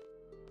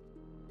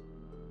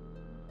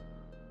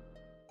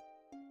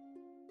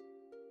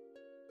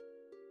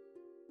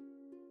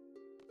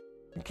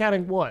 You're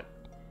counting what?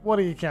 What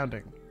are you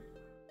counting?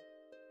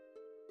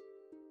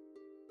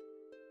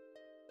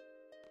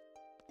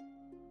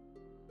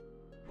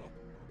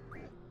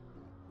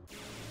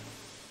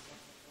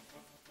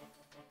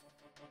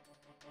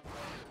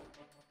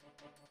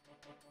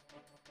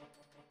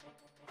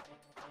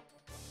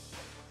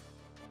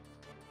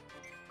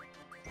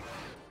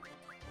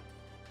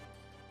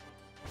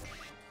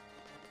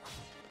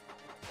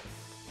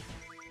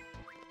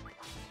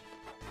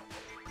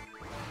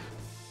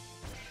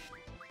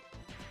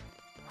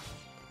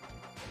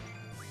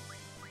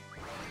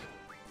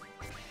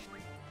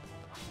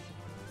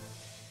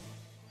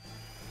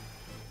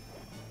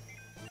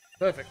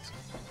 Perfect.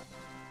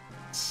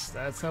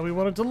 That's how we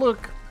want it to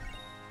look.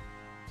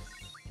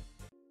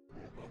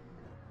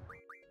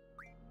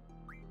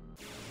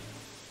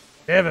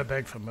 Never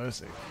beg for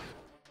mercy.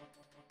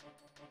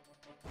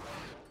 I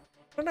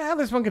don't know how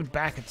this one can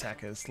back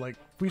attack us. Like,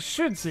 we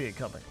should see it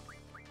coming.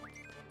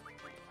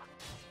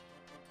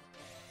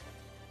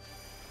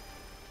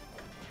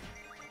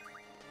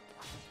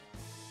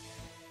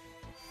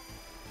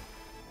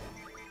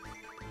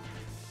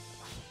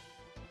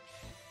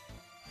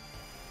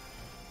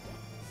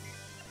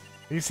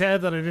 Are you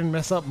sad that I didn't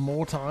mess up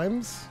more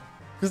times?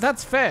 Because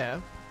that's fair.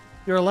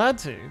 You're allowed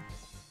to.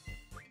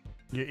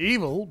 You're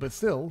evil, but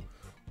still.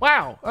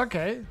 Wow,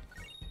 okay.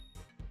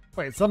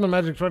 Wait, summon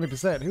magic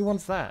 20%. Who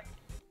wants that?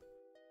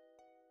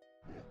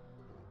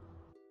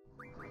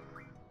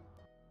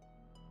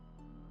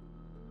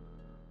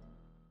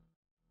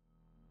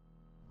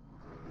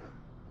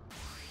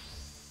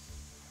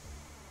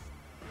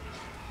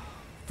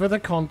 For the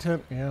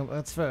content, yeah,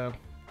 that's fair.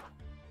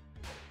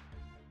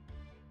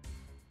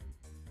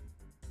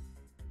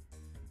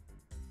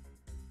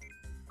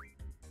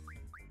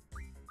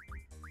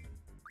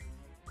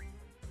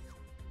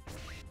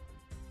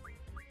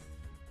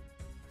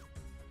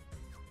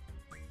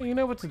 You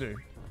know what to do.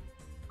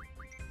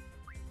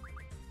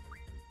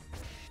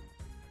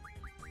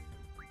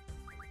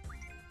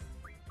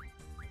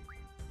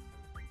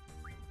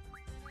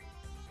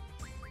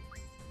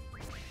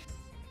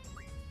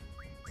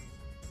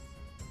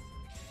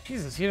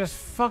 Jesus, you're just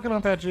fucking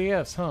up our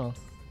GFs, huh?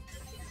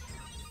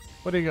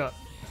 What do you got?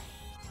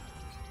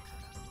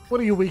 What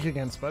are you weak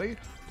against, buddy?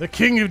 The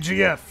king of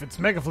GF. Its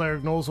Mega Flare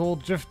ignores all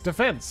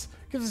defense.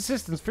 Gives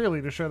assistance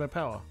freely to show their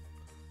power.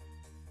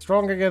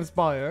 Strong against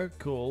bio.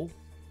 Cool.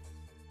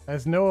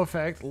 Has no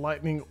effect,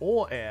 lightning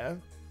or air.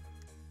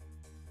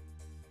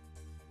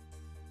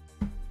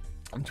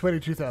 And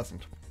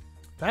 22,000.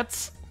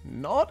 That's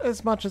not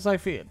as much as I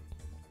feared.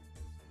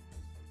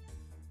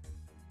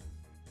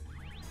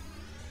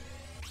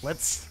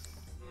 Let's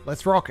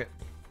rock it.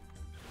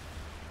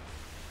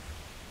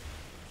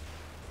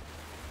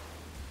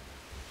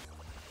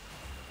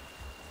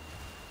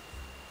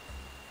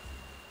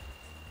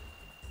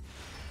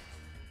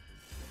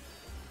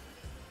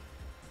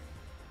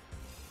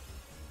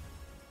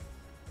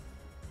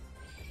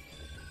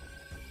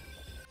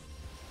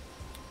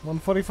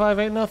 $145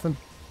 ain't nothing.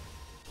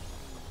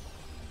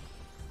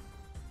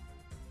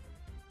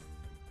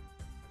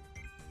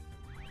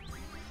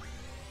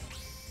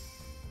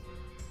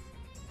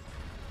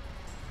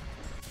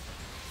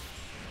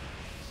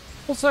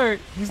 Also,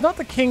 he's not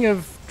the king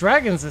of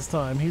dragons this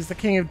time, he's the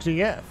king of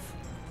GF.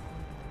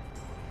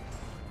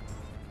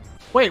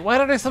 Wait, why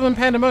did I summon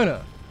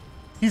Pandemona?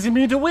 He's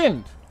immune to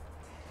wind.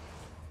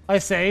 I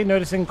say,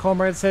 noticing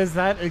Comrade says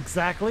that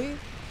exactly.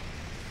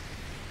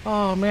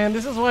 Oh man,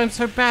 this is why I'm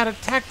so bad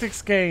at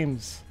tactics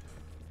games.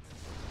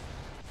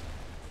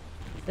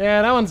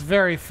 Yeah, that one's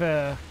very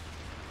fair.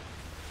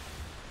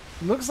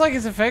 Looks like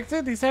he's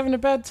affected. He's having a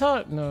bad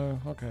time. No,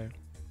 okay.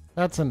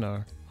 That's a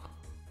no.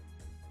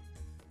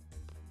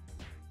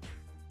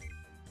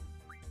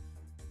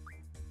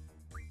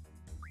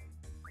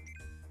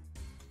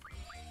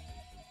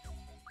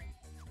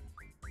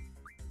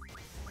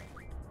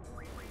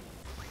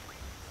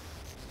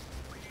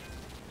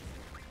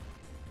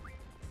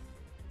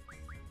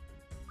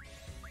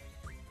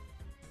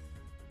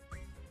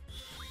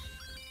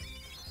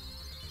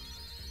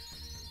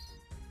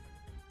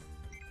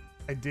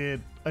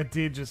 I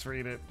did just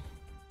read it.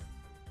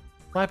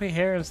 Flappy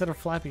hair instead of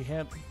flappy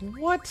head.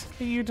 What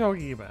are you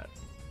talking about?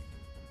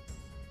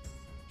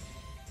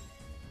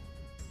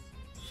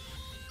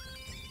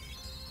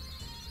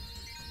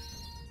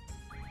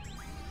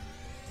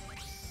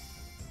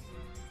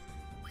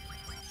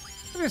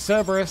 Maybe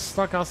Cerberus,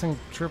 start casting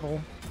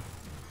triple.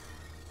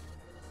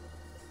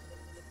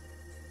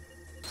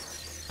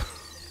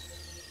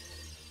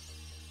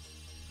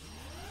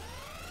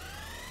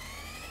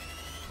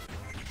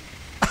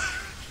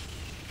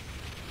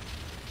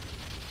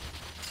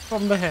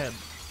 From the head.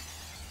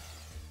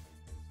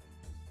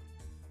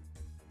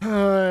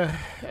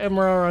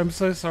 Emerald, I'm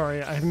so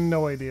sorry. I have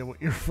no idea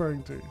what you're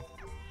referring to.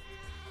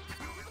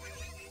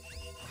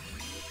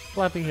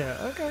 Flappy hair.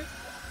 Okay.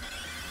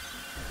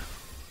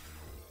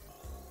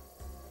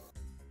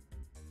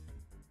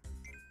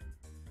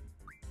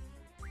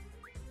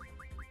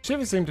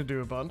 Shiver seemed to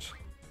do a bunch.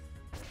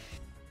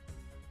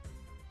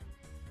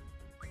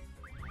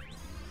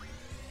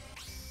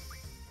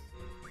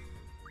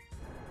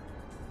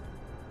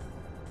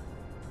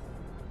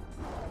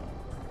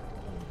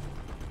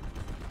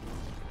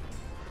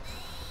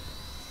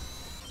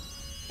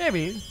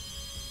 Maybe.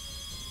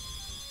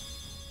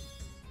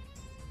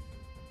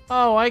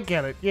 Oh, I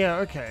get it. Yeah,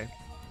 okay.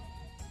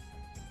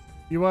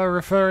 You are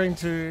referring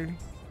to...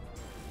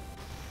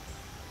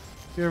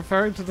 You're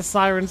referring to the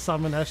Siren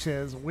Summon as she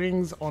has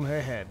wings on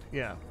her head.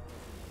 Yeah.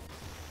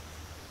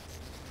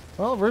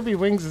 Well, Ruby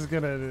Wings is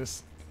gonna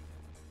just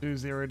do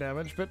 0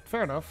 damage, but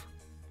fair enough.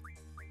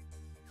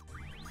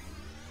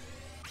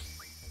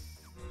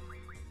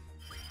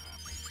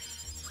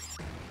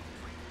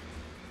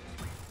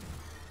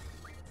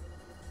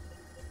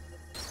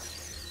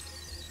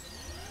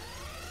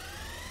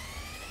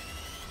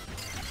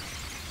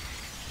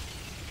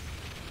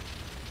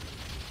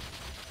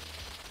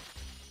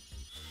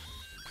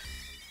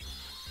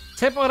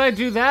 Tip when I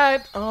do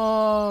that?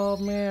 Oh,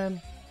 man.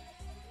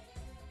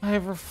 I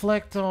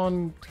reflect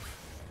on...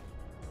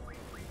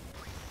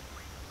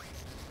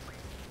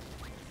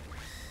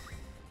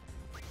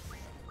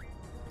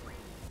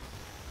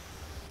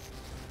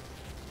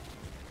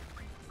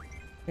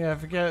 Yeah, I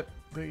forget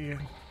that you...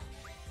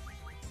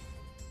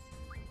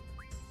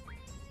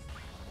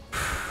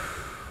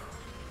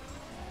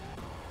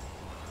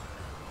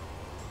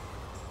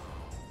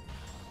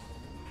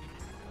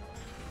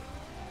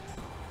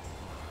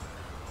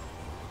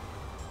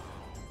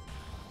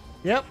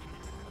 Yep.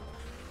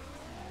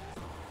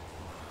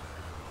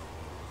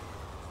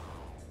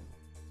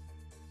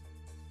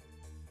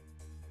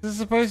 This is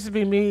supposed to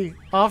be me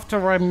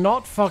after I'm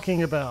not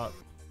fucking about.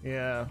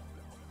 Yeah.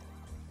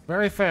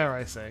 Very fair,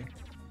 I say.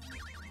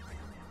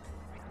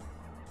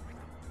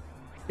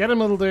 Get him,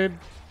 little dude.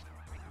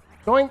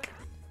 Doink.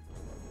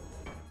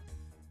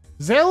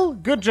 Zell,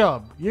 good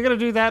job. You're gonna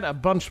do that a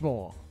bunch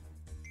more.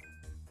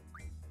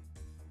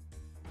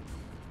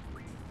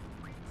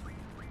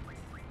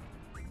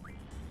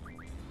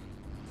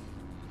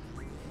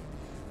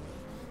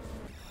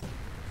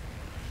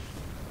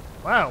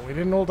 Wow, we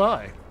didn't all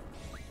die.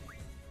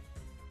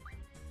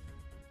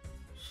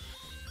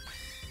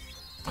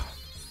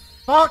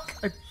 Fuck!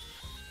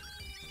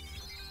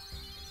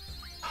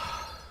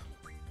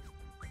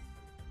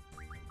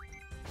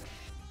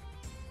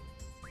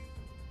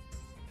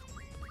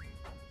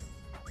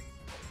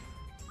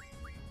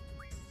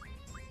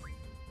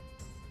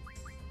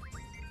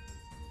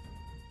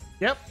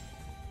 Yep.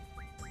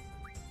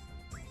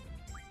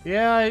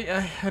 Yeah,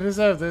 I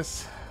deserve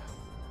this.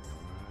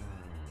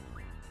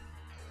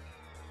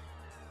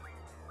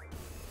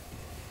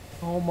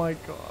 Oh my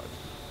god.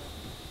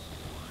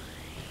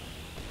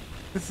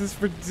 This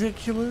is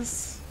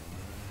ridiculous.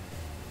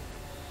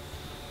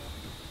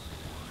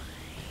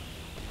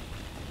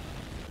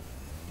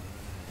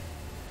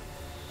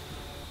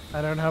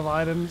 I don't have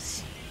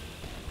items.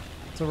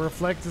 So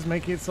reflect is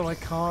making it so I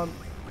can't.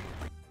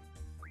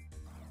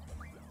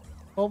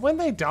 Well, when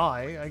they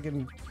die, I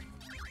can...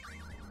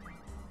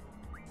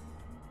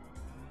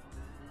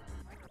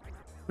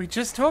 We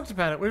just talked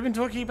about it. We've been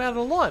talking about it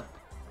a lot.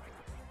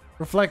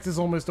 Reflect is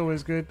almost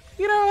always good.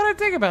 You know, I don't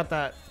think about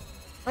that.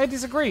 I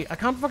disagree. I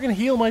can't fucking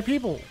heal my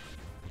people.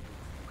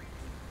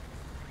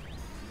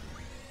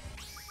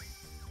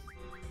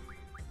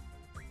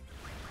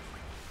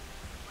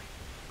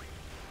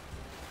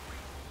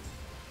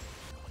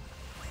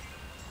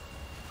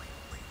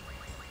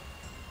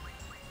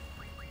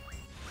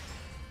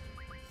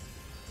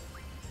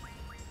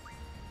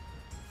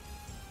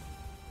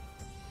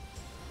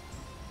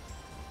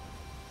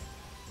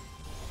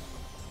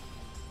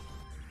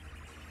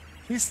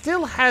 He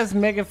still has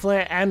Mega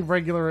Flare and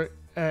regular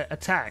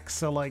attacks,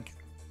 so like...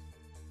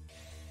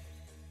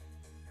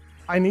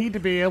 I need to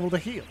be able to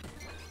heal.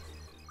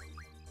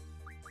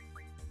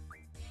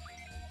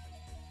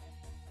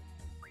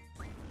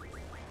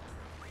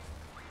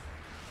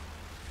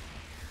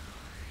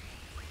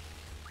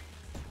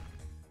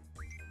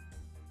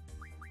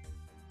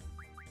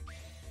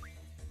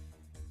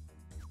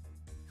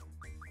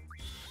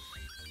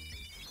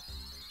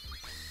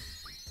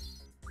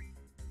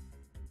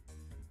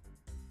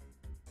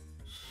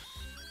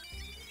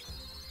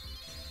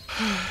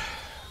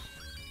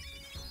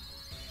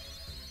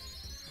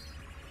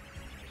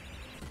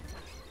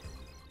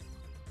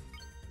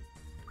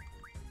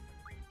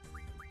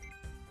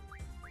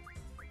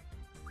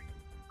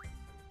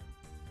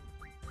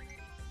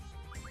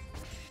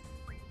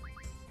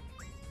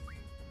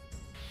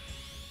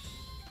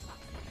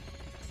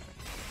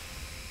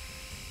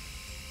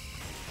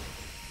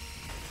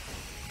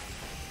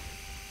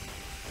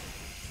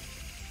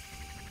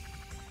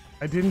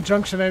 I didn't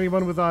junction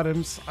anyone with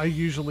items. I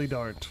usually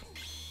don't.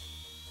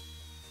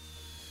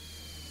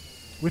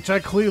 Which I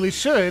clearly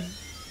should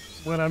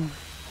when I'm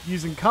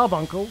using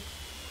Carbuncle.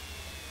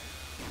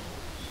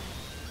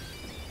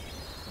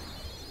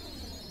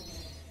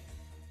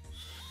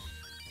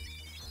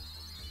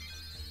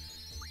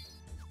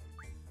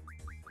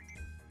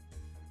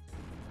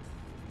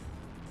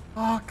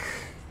 Fuck.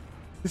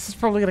 This is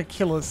probably gonna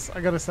kill us, I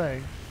gotta say.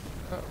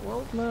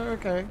 Well, no,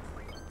 okay.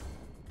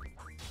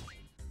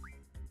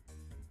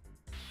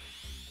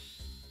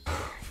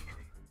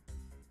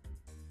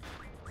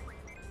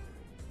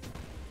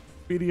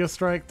 Meteor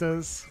Strike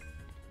does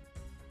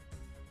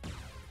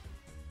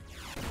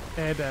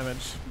air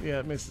damage.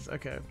 Yeah, it misses.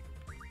 Okay.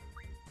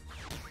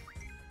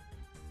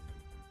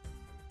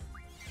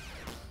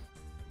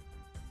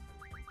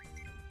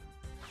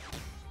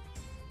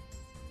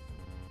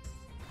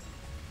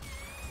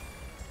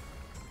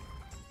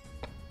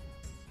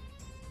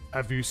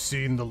 Have you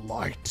seen the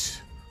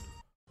light?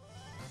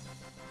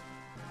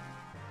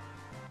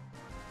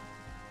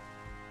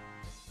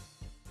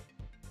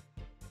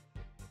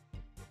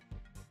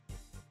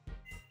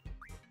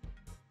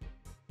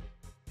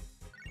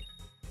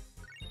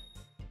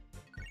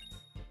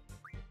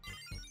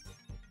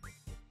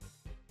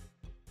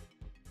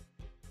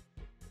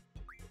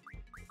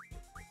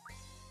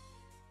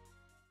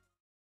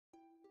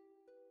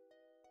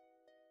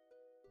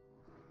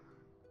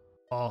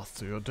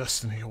 Arthur, your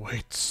destiny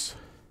awaits.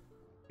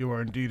 You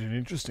are indeed an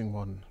interesting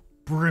one,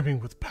 brimming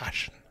with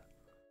passion.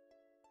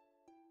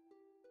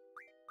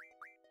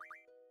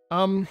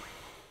 I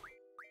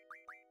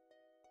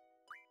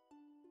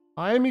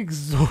am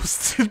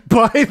exhausted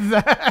by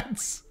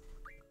that.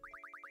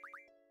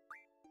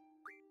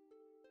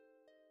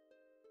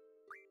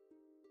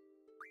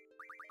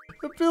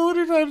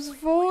 Ability times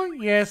 4?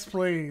 Yes,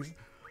 please.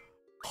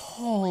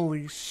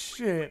 Holy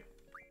shit.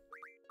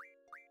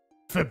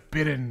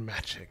 Forbidden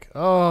magic.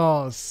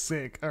 Oh,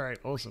 sick. Alright,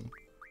 awesome.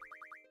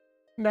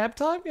 Nap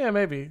time? Yeah,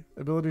 maybe.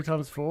 Ability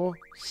times 4?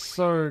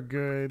 So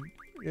good.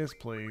 Yes,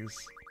 please.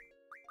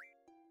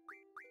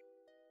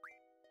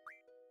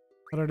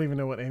 I don't even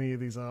know what any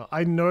of these are.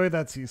 I know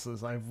that's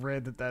useless. I've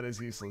read that that is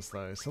useless,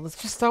 though. So let's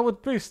just start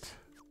with boost.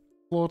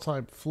 Floor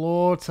time.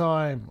 Floor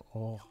time.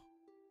 Oh.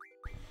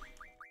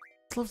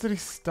 I love that he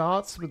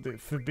starts with the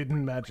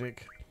forbidden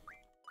magic.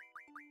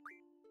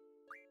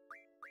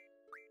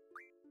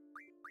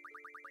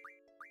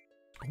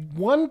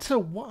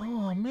 1-to-1.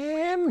 Oh,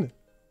 man.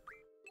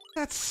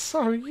 That's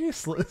so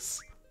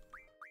useless.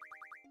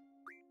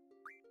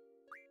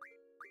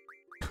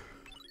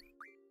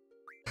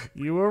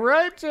 You were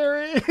right,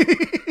 Jerry.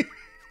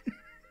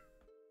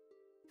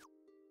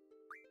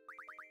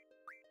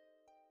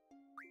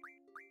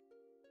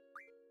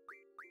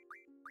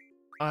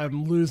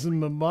 I'm losing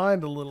my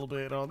mind a little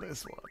bit on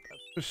this one,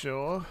 that's for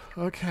sure.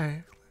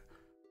 Okay.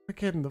 We're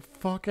getting the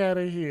fuck out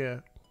of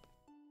here.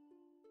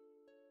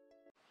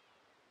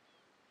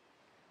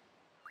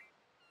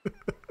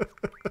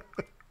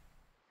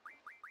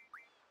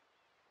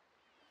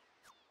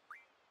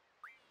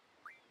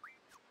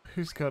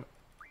 Who's got...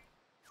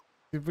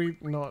 Did we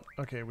not...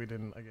 Okay, we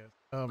didn't, I guess.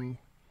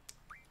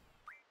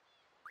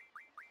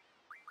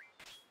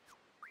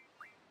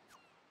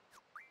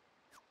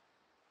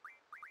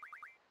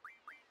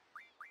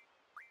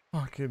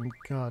 Fucking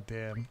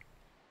goddamn.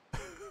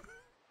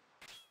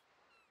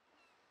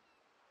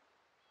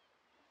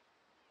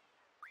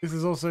 This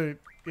is also...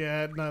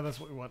 Yeah, no, that's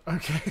what we want.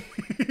 Okay.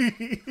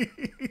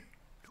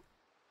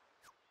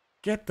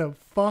 Get the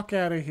fuck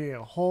out of here.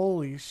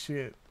 Holy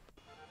shit.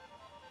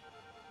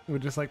 We're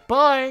just like,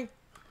 bye!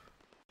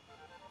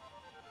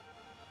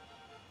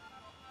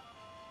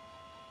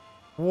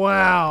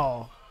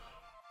 Wow.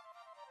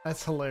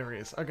 That's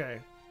hilarious. Okay.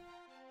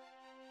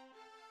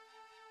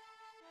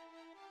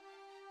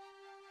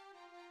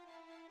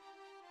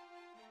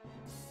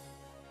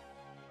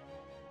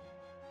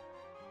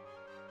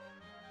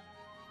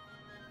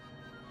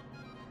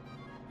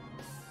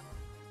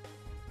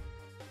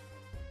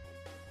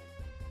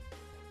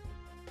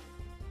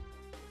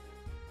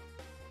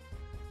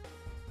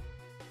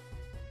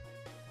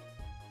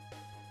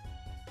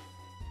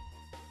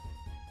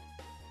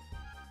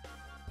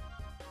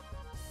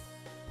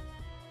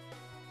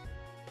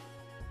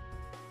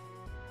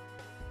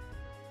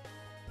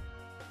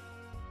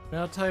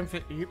 Now time for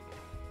eat.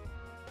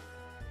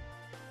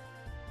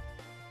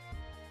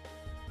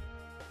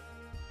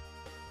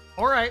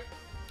 Alright,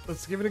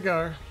 let's give it a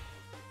go.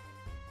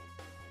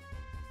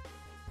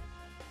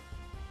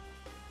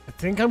 I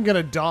think I'm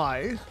gonna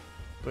die,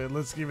 but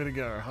let's give it a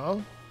go, huh?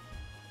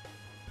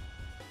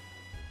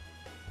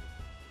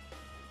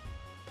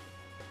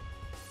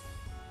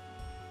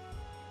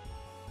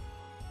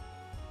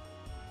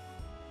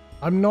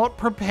 I'm not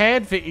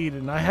prepared for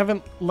Eden. I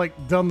haven't, like,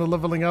 done the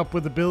leveling up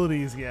with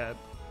abilities yet.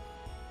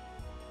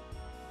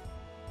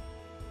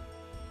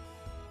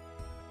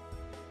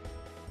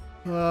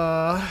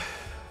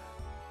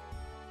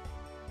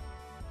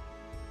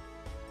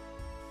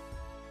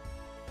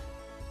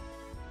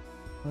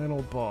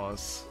 Final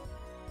boss.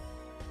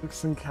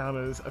 6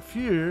 encounters. A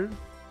few.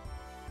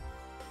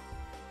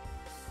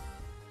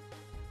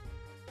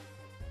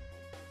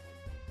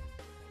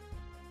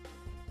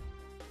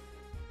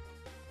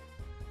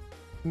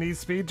 Need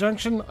speed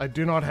junction? I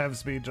do not have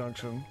speed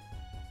junction.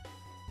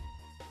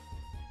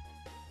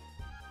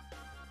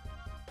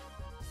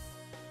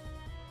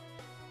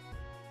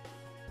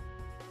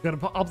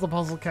 Gotta up the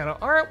puzzle counter.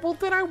 Alright, well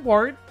then I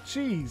won't.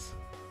 Jeez.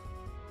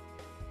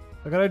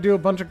 I gotta do a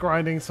bunch of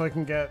grinding so I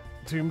can get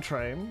Tomb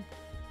Train.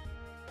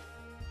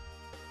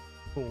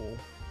 Cool.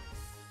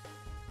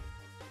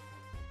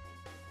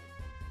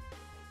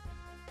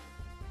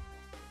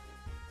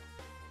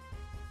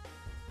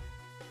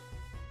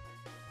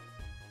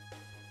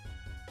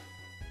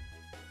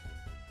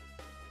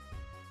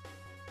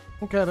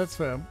 Okay, that's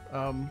fair.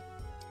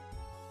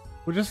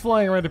 We're just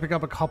flying around to pick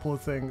up a couple of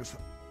things.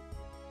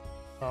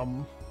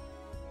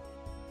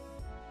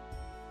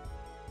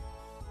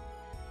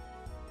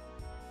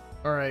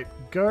 Alright,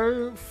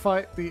 go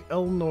fight the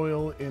El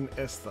Noil in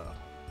Esther.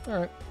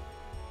 Alright.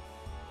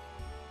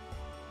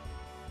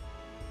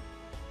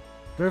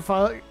 Go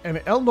fight an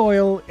El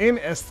Noil in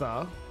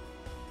Esther.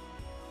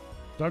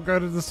 Don't go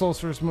to the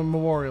Sorceress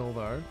Memorial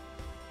though.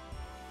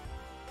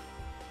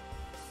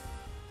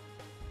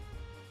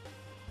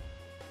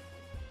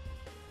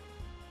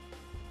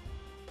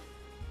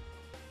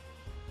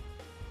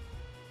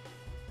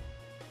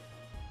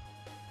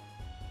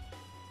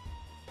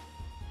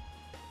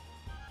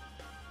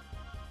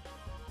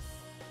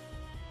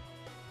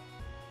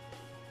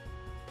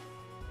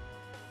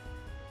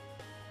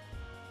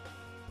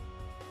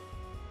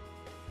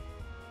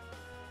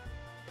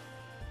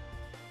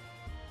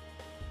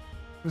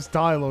 There's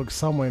dialogue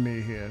somewhere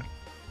near here.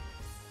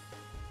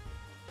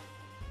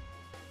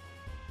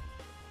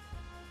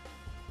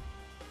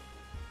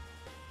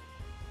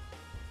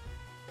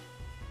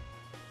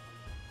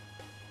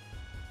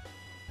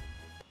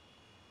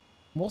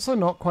 I'm also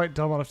not quite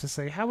dumb enough to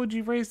say, how would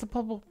you raise the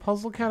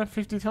puzzle counter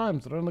 50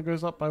 times? It only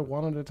goes up by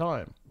 1 at a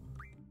time.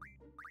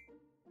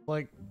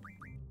 Like,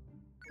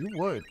 you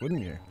would,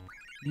 wouldn't you?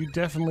 You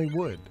definitely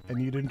would,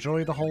 and you'd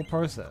enjoy the whole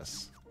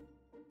process.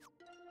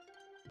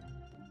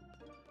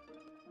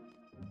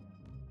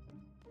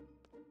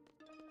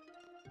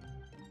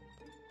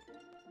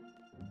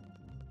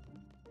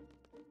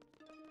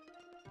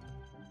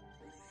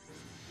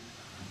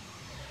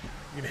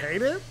 You'd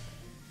hate it?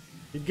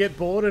 You'd get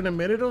bored in a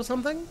minute or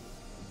something?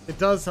 It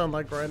does sound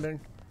like grinding.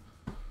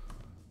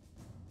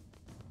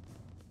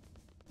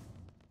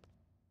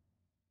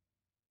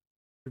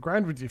 You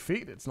grind with your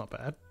feet, it's not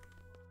bad.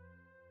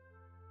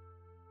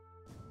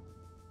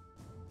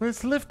 Where's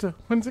the lifter?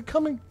 When's it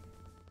coming?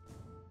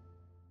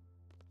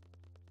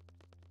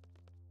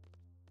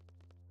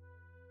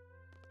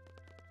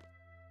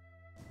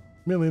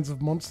 Millions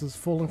of monsters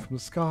falling from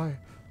the sky.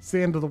 It's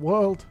the end of the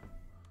world.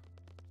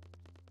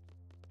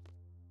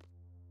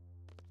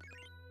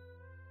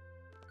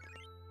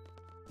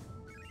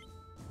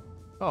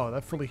 Oh,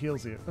 that fully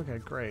heals you. Okay,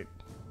 great.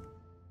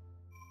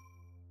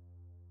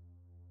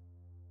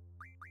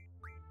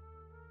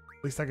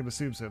 At least I can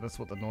assume so. That's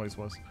what the noise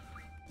was.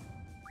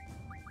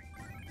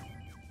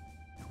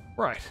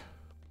 Right.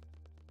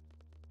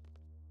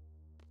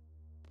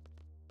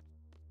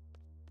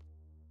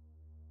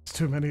 There's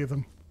too many of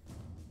them.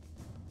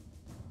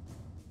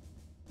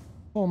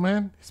 Oh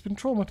man, he's been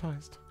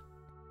traumatized.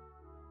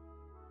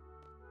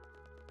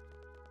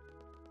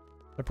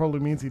 That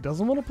probably means he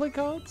doesn't want to play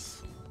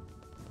cards?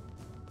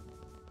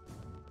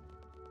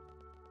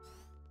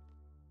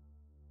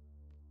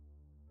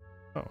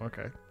 Oh,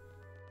 okay.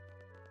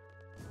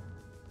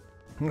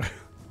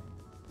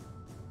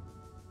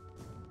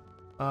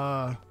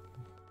 A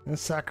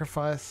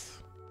sacrifice.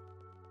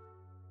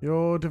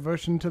 Your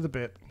devotion to the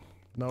bit.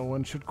 No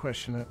one should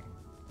question it.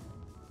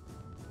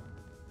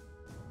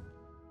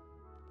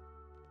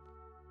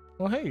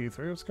 Well, hey, you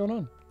three, what's going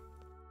on?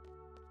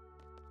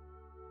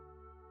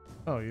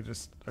 Oh, you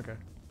just... okay.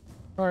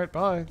 Alright,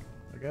 bye,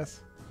 I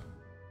guess.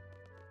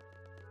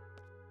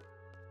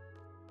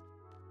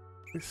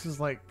 This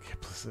is like...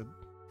 Blizzard.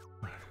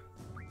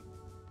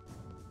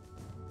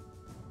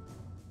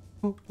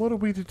 What are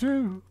we to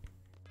do?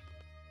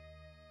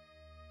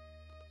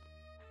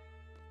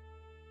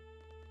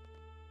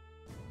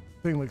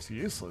 Thing looks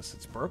useless.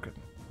 It's broken.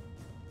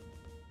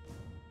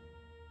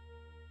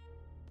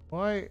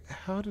 Why?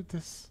 How did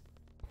this...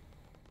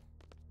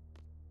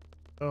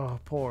 Oh,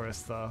 poor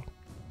Esther.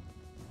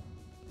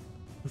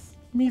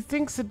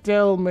 Methinks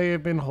Adele may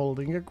have been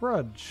holding a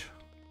grudge.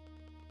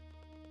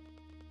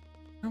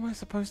 Where am I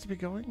supposed to be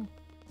going?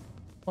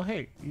 Oh,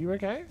 hey, you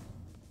okay?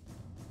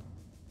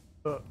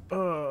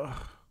 No,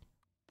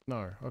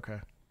 okay.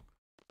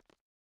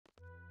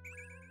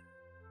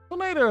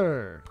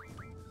 Tornado!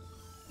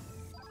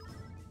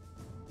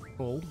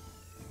 Cool.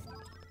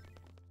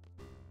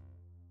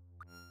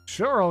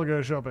 Sure, I'll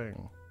go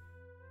shopping.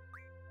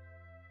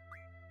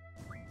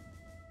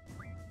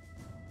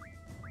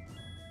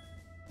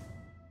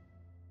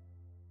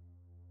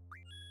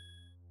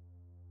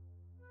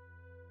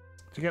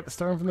 Did you get the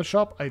stone from the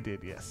shop? I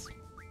did, yes.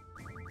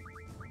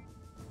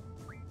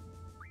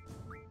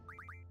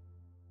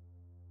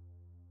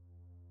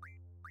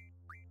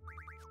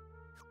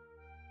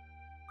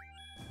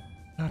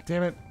 Oh,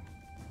 damn it.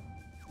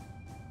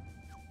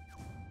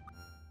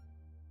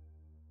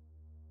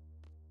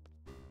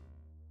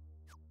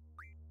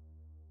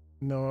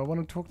 No, I want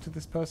to talk to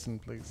this person,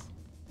 please.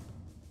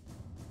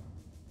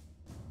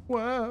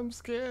 Well, I'm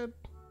scared.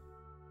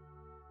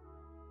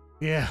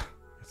 Yeah,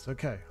 it's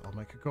okay. I'll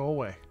make it go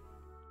away.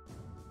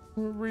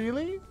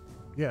 Really?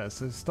 Yeah,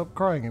 so stop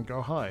crying and go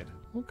hide.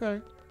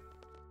 Okay.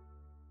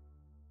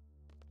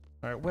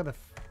 Alright, where the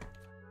f...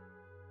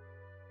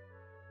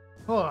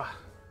 Oh.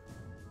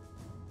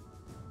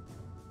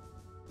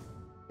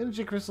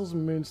 Energy crystals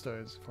and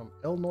moonstones from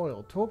El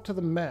Noil. Talk to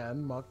the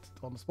man marked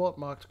on the spot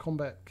marked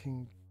Combat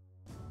King.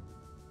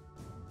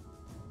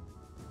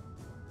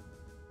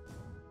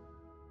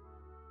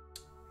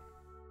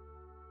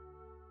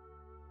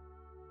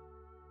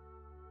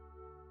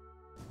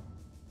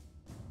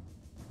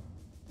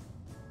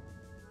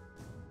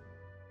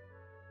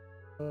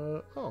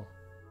 Oh.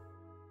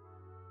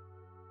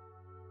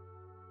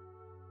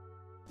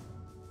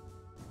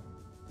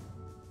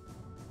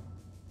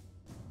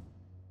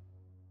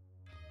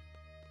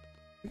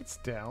 It's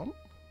down?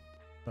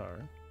 No.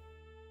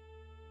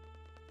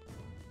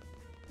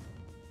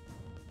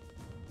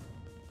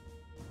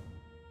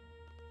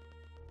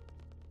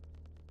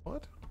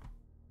 What?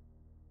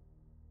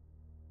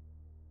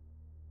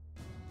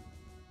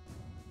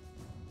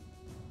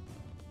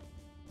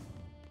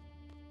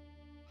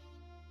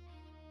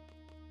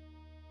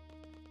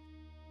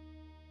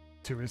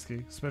 Too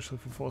risky, especially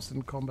for forced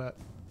in combat.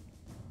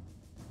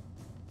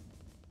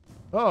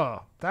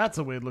 Oh, that's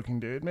a weird looking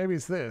dude. Maybe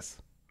it's this.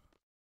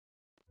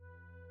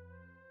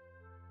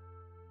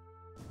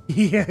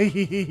 Yeah,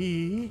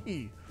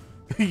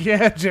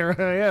 yeah,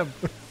 Jared, I am.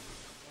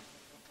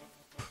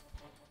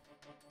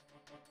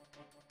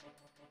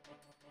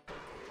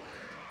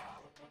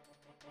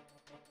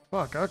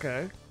 Fuck,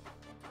 okay.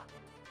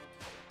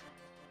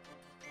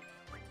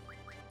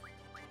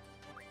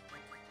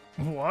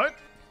 What?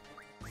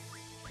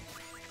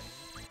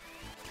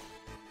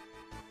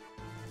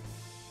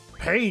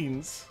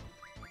 Pains?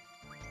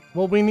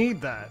 Well, we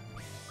need that.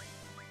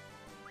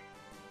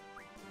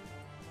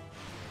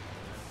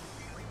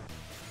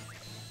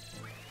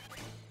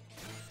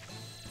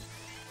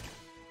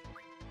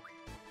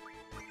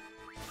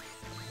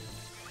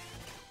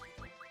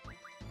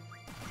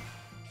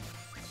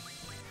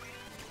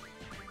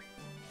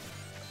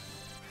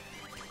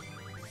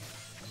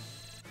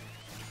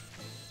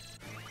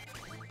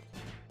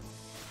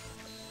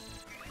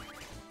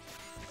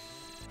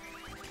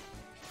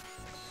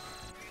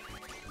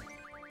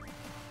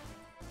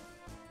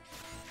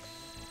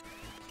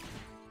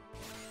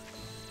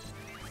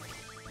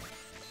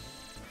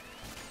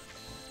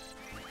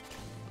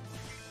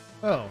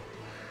 Oh.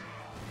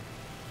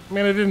 I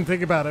mean, I didn't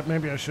think about it.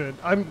 Maybe I should.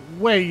 I'm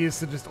way used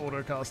to just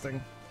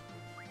auto-casting.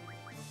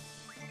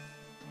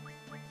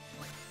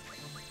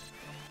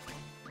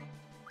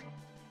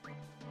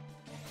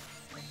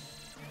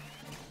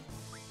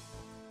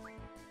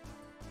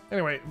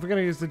 Anyway, we're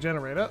gonna use the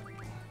generator.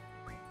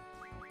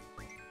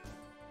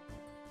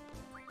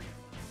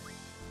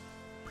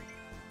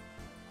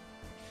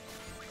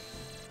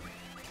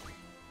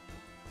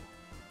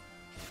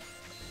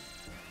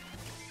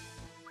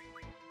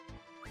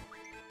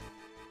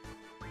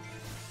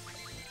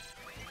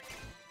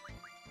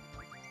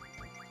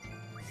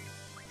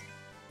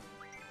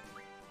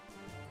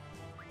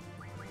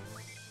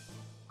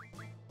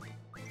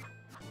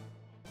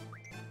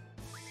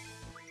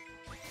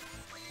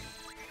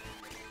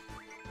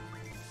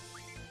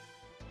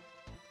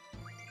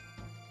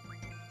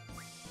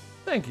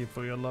 Thank you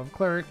for your love,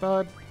 Cleric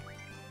Bard.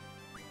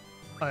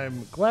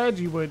 I'm glad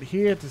you were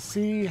here to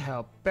see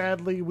how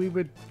badly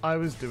I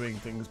was doing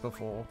things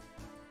before.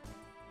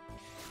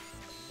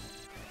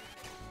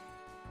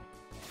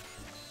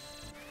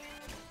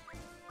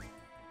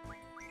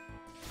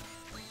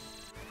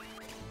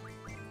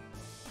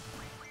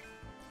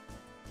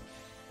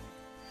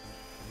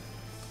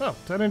 Oh,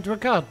 turn into a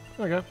card.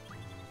 There we go.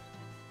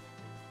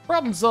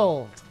 Problem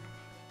solved.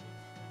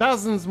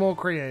 Thousands more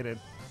created.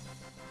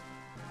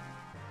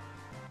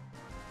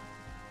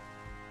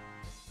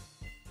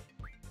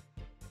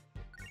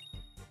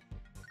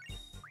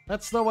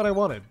 That's not what I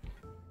wanted.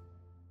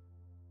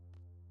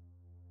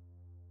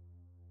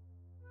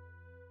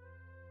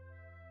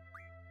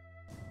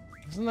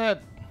 Isn't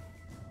that...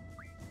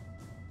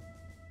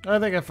 I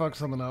think I fucked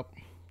something up.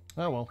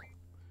 Oh well.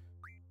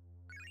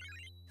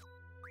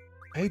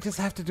 I just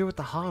have to do it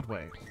the hard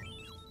way.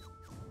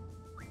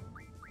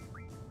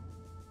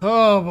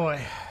 Oh boy.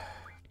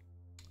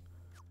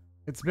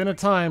 It's been a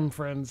time,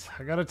 friends.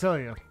 I gotta tell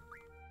you.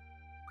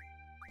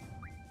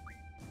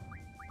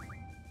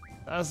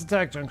 That's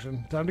attack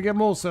junction. Time to get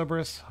more,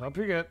 Cerberus. Up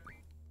you get.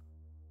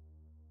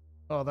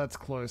 Oh, that's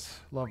close.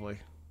 Lovely.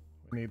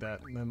 We need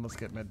that. And then let's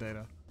get med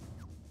data.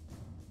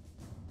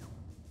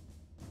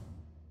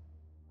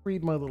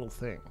 Read my little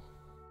thing.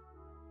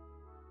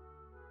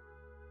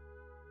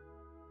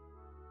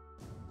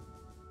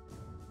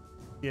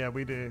 Yeah,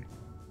 we do.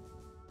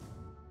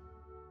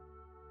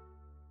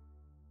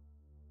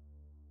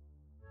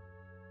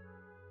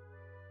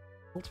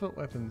 Ultimate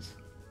weapons.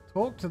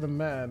 Talk to the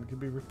man can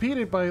be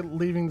repeated by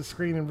leaving the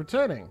screen and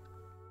returning.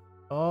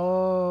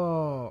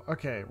 Oh,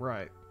 okay,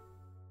 right.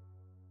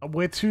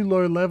 We're too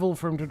low level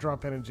for him to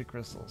drop energy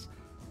crystals.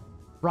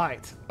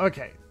 Right,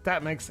 okay,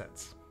 that makes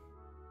sense.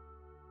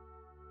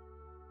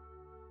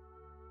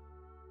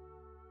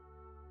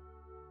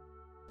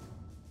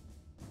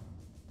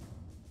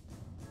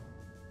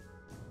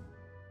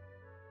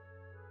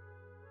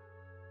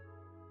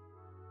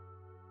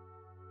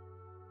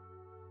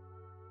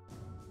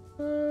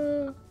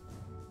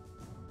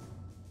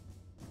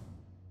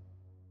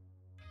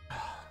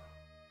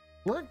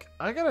 Look,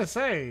 I gotta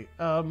say,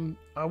 I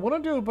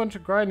want to do a bunch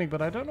of grinding,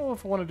 but I don't know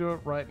if I want to do it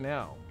right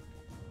now.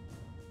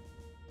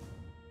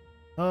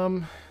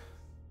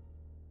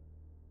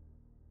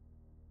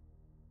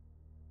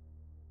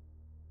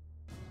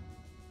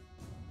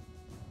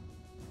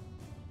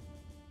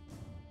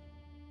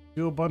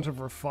 Do a bunch of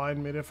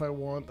refinement if I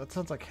want. That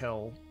sounds like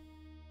hell.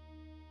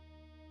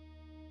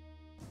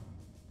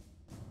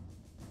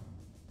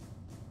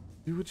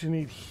 Do what you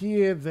need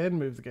here, then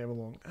move the game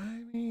along.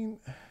 I mean...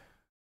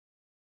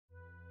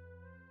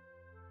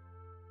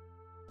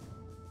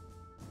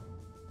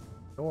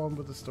 Go on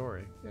with the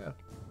story, yeah.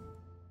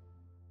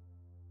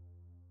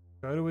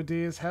 Go to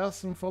Adea's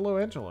house and follow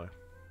Angelo.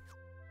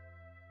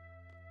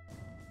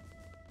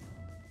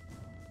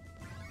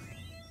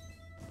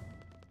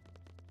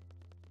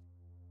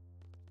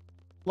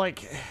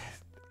 Like,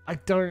 I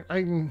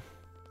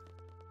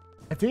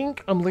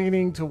think I'm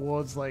leaning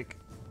towards, like,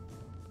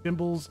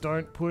 Jimbles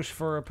don't push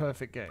for a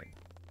perfect game.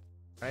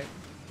 Right?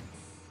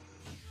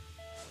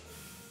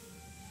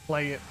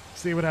 Play it.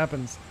 See what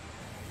happens.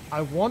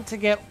 I want to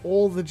get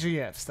all the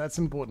GFs. That's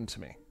important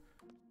to me.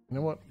 You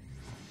know what?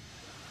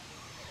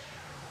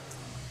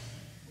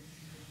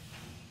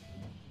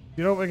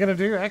 You know what we're going to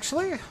do,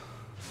 actually? We're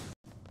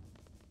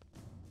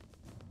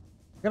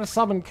going to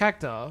summon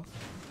Cactar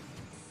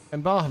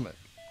and Bahamut.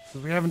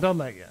 Because we haven't done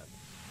that yet.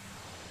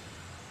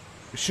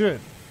 We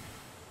should.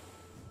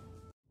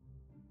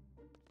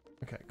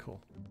 Okay, cool.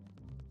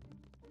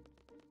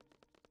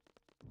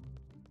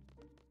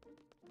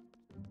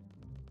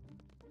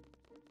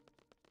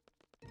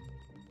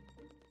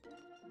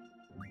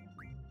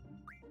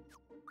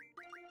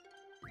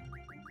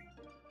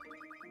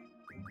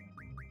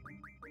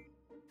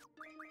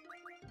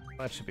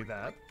 That should be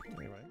that.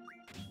 Anyway.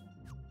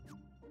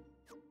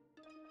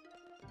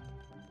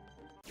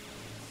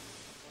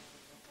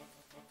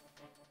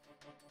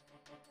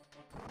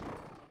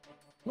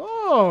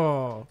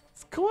 Oh,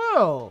 it's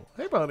cool.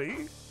 Hey, buddy.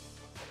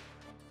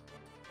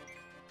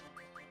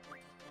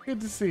 Good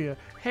to see you.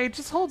 Hey,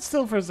 just hold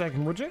still for a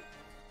second, would you?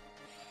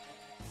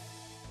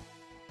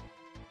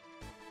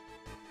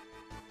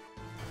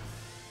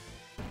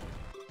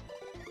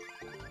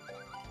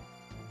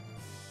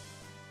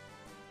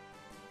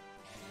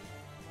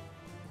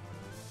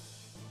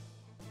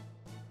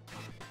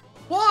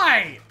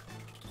 die!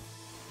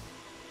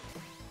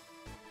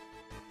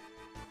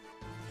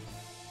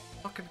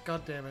 Fucking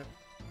goddamn it.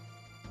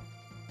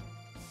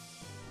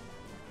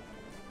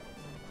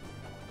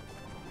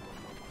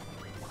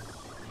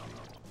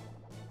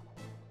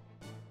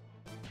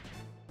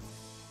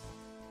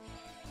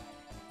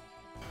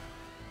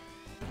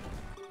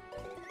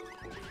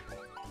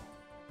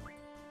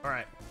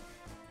 Alright.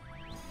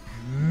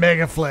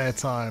 Mega Flare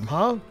time,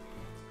 huh?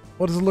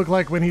 What does it look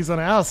like when he's on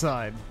our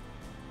side?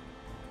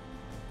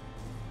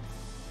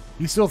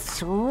 You saw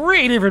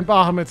 3 different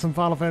Bahamuts in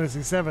Final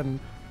Fantasy VII.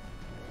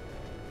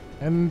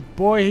 And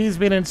boy, he's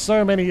been in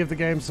so many of the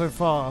games so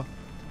far.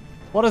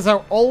 What does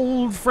our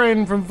old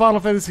friend from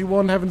Final Fantasy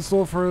I have in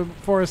store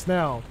for us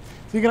now?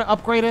 Is he going to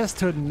upgrade us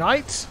to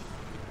knight? Is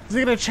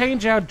he going to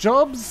change our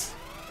jobs?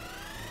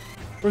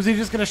 Or is he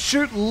just going to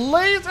shoot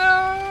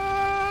lasers?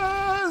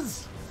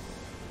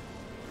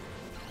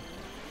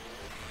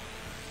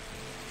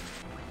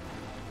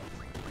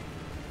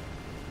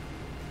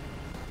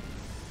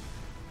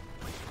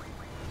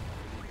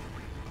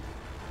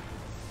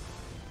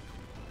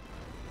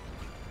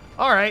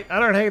 Alright, I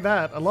don't hate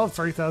that. I love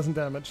 3,000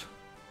 damage.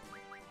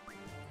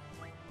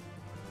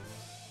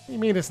 You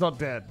mean it's not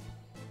dead?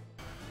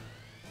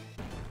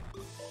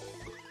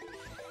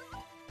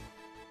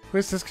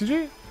 Quistis, could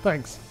you?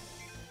 Thanks.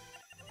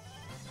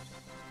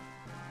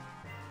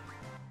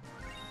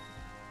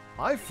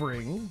 Hi,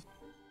 Fring.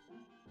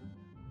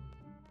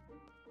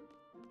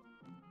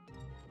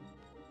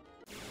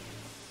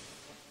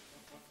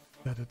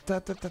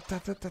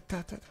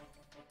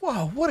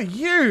 Whoa, what are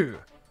you?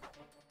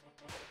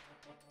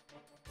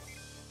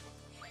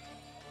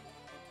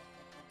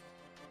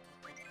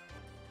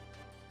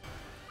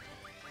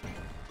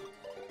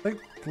 They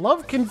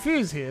love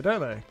confuse here, don't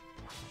they?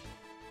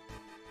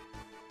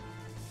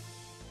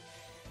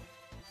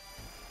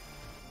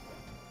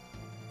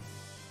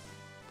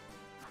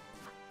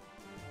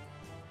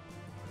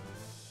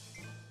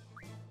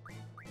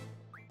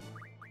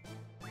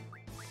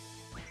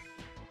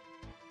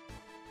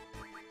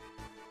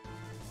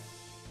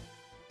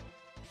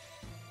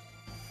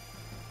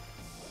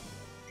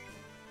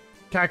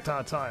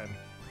 Cactar time.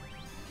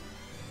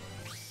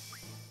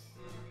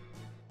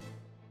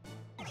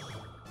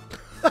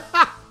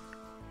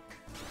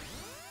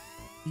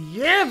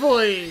 Yeah,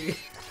 boy!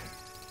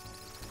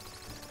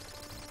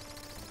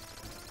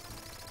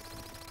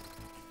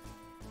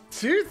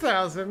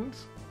 2,000?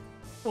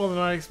 More than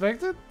I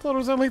expected. Thought it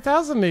was only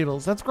 1,000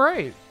 needles. That's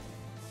great.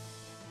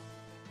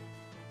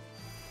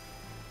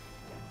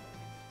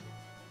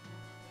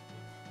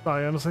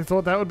 I honestly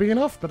thought that would be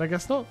enough, but I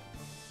guess not.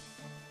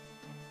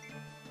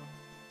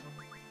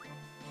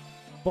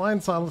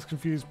 Blind silence,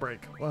 confused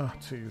break. Oh,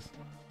 jeez.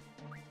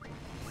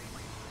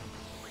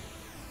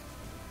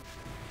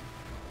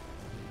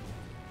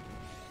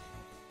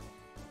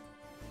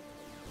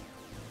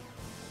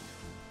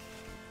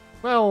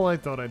 Well, I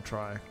thought I'd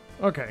try.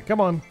 Okay,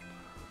 come on.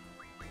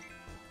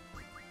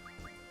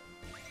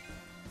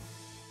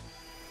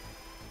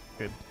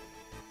 Good.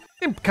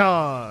 Imp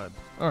card!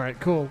 Alright,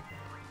 cool.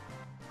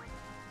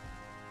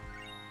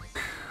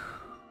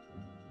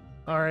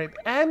 Alright,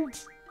 and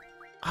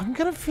I'm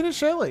gonna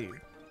finish early.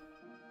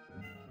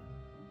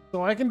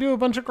 So I can do a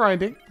bunch of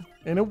grinding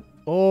in a...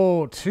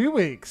 Oh, 2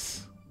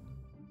 weeks.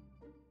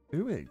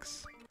 2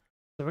 weeks.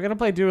 So we're going to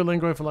play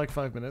Duolingo for like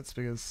 5 minutes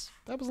because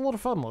that was a lot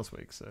of fun last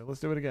week. So let's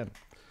do it again.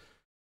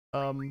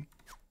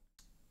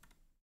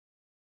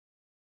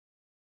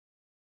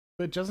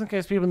 But just in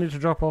case people need to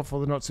drop off or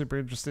they're not super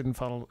interested in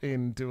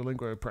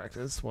Duolingo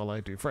practice while I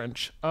do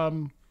French,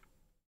 I'm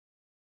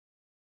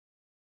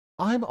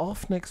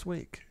off next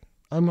week.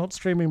 I'm not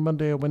streaming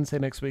Monday or Wednesday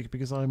next week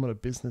because I'm on a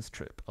business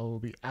trip. I will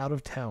be out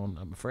of town,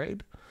 I'm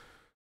afraid.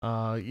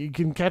 You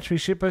can catch me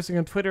shitposting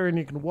on Twitter, and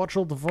you can watch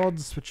all the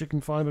VODs, which you can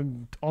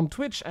find on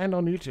Twitch and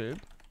on YouTube.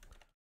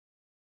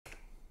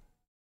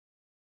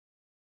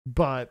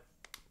 But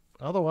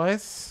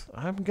otherwise,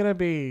 I'm going to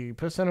be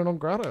persona non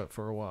grata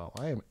for a while.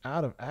 I am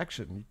out of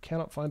action. You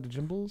cannot find the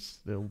Jimbles.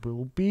 There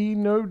will be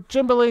no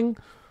Jimbling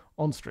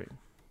on stream.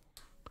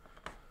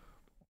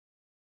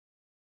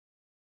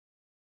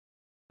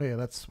 Oh yeah,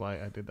 that's why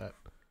I did that.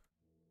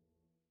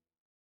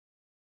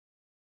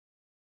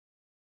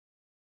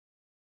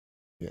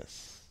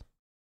 Yes.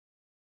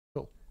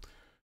 Cool.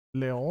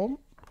 Léon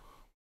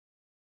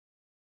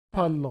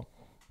parle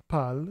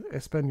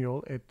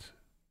espagnol et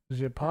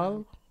je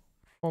parle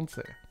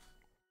français.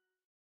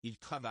 Il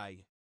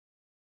travaille.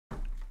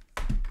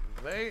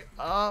 They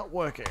are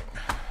working.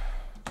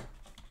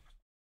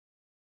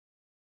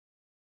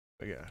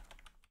 There we go.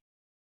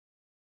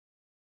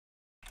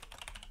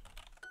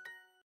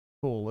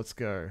 Cool, let's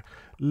go.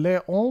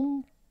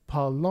 Léon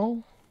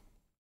parlant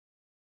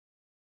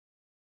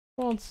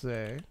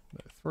français.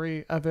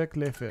 3 avec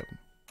les films.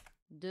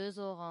 2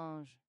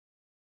 oranges.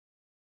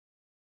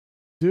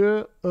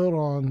 2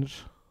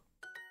 oranges.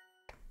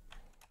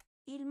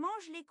 Il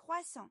mange les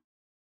croissants.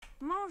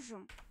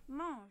 Mangeons,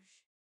 mange.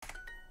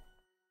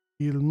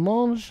 Il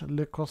mange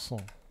les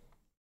croissants.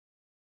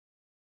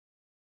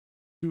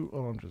 2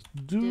 oranges.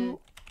 2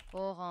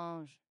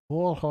 oranges.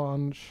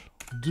 Orange.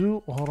 Du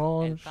Elle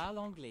orange. parle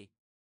anglais.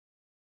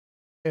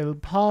 Elle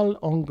parle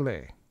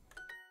anglais.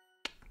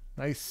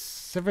 Nice.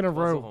 7 in a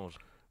Trois row. oranges.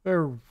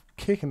 We're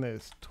kicking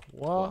this.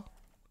 Trois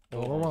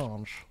Orange.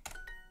 orange.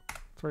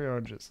 3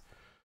 oranges.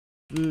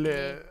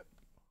 Le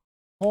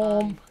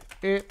homme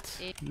et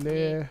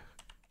les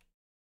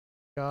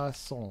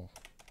garçons.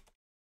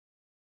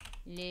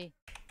 Les.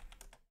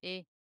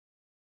 Et.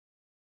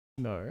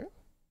 No.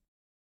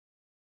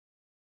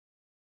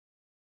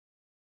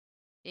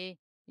 Et.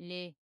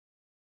 Les.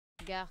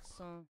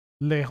 Garçons.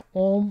 Les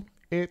hommes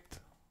et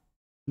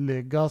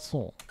les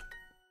garçons.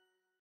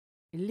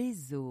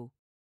 Les os.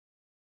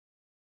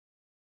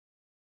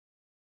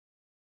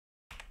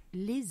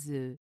 Les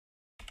œufs.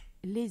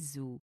 Les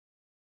os.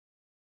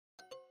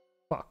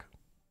 Fuck.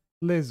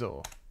 Les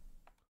os.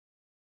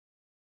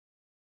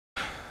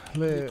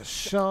 Les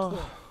chats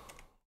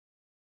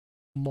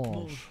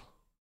mangent.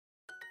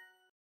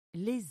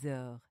 Les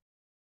heures.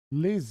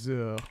 Les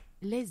heures.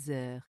 Les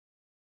heures.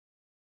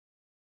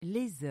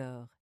 Les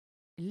heures.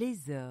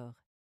 Les heures.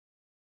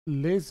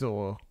 Les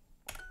heures.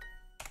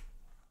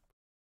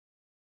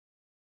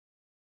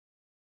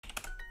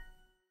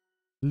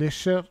 Les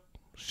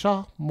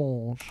chats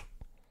mangent.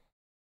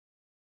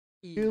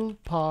 Ils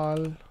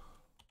parlent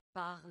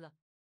Parle.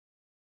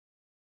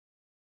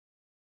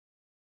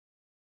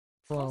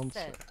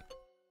 français.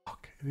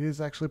 Fuck, it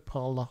is actually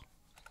parle.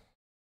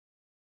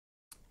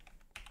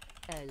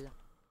 Elle.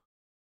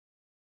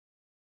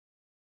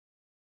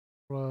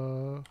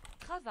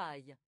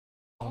 Travaille.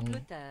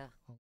 Angleterre.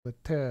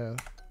 Angleterre.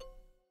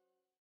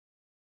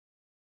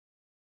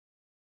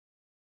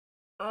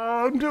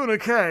 I'm doing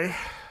okay.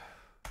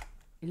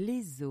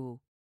 Les os.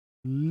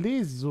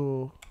 Les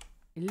os.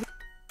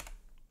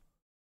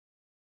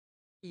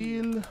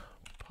 Ils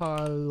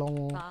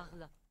parlent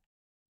Parle.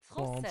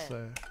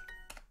 français.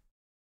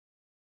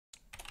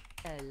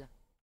 Elle.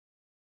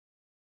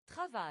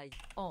 Travaille.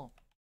 En.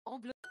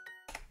 Angleterre.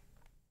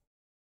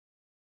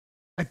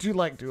 I do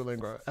like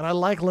Duolingo, and I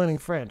like learning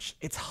French.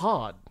 It's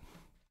hard,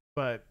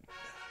 but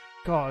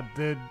God,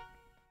 the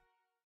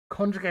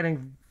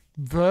conjugating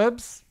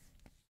verbs,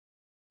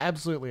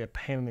 absolutely a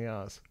pain in the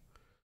ass.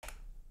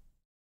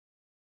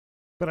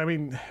 But I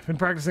mean, I've been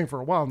practicing for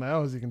a while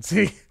now, as you can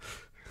see.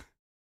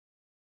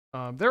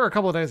 There were a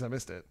couple of days I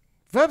missed it.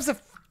 Verbs are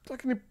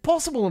fucking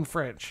impossible in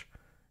French.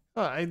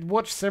 I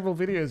watched several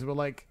videos that were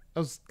like, I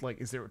was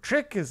like, is there a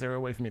trick? Is there a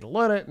way for me to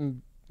learn it?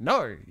 And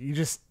no, you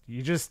just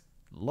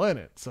learn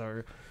it.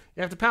 So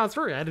you have to power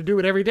through. I had to do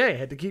it every day. I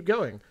had to keep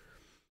going.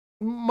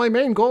 My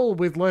main goal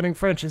with learning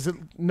French is to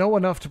know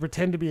enough to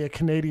pretend to be a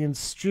Canadian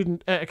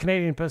student, a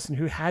Canadian person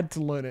who had to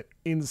learn it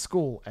in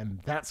school,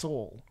 and that's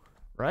all,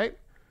 right?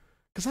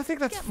 Because I think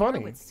that's Get more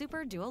funny. with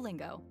Super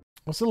Duolingo.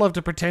 I also love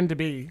to pretend to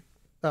be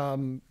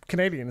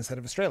Canadian instead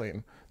of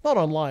Australian. Not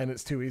online,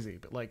 it's too easy,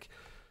 but like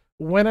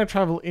when I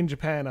travel in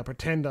Japan, I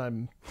pretend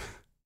I'm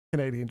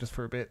Canadian just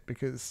for a bit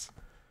because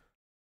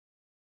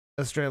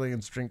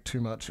Australians drink too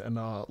much and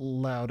are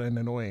loud and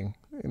annoying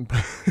in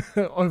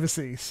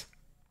overseas.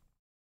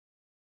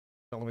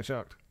 Don't be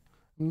shocked.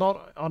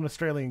 Not on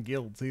Australian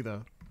guilds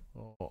either,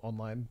 or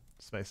online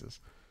spaces.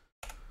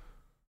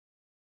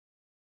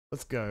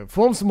 Let's go.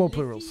 Form some more Les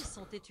filles plurals.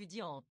 sont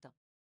étudiantes.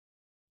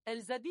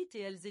 Elles habitent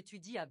et elles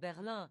étudient à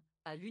Berlin,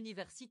 à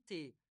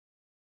l'université.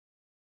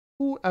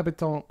 Où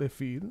habitent les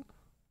filles?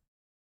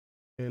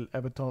 Elles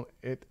habitent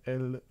et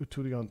elles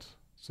étudiantes.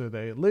 So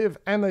they live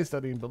and they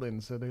study in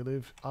Berlin. So they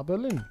live à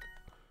Berlin.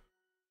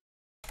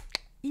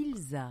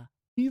 Ilsa.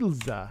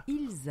 Ilsa.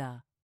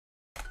 Ilsa.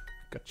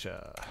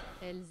 Gotcha.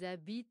 Elles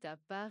habitent à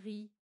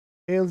Paris.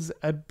 Elles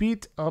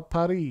habitent à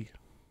Paris.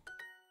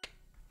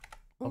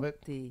 Love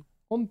it.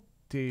 Honte.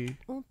 Honte.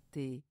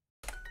 Honte.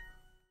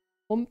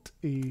 Honte.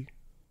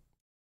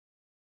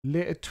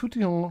 Les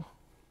étudiants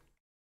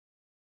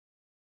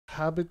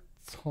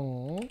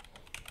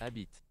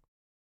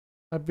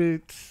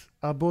habitent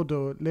à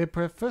Bordeaux. Les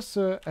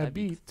professeurs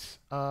habitent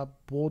à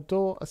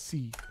Bordeaux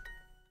aussi.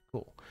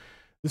 Cool.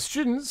 The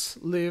students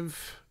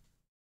live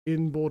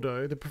in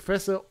Bordeaux. The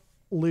professor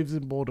lives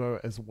in Bordeaux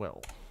as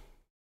well.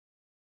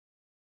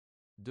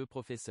 Deux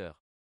professeurs.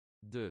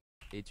 Deux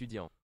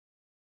étudiants.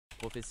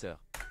 Professeur.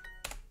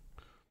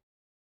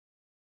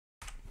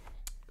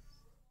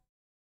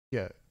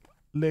 Yeah.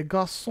 Les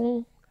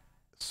garçons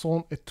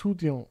sont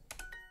étudiants.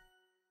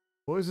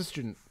 Boys are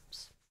students.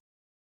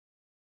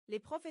 Les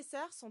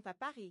professeurs sont à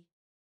Paris.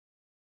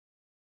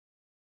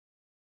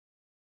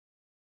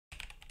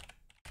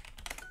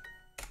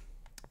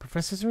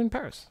 Professors are in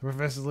Paris. The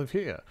professors live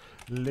here.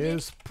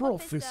 Les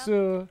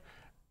professeurs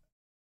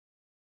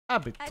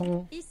habitent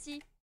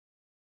Ici.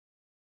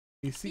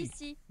 ici.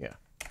 Ici. Yeah.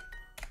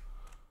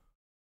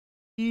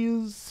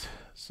 Is,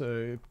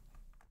 so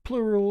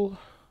plural.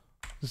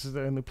 This is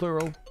the only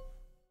plural.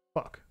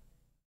 Fuck.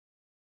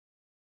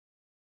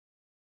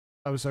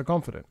 I was so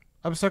confident.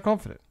 I was so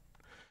confident.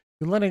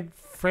 Been learning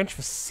French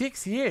for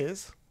 6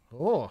 years.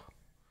 Oh.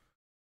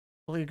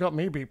 Well, you got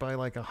me beat by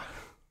like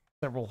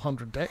several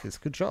hundred days.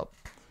 Good job.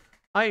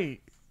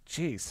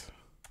 Jeez.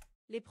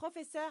 Les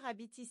professeurs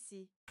habitent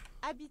ici.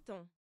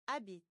 Habiton.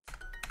 Habite.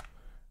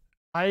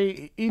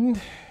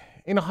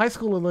 In high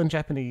school I learned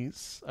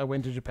Japanese. I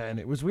went to Japan.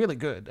 It was really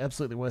good.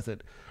 Absolutely worth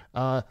it.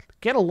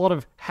 Get a lot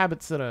of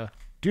habits that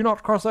do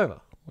not cross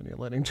over when you're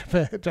learning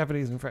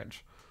Japanese and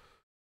French.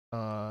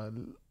 Les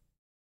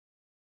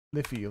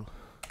filles.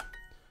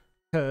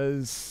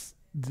 Because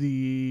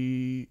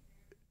the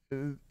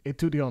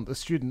étudiant, the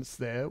students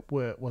there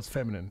was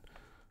feminine.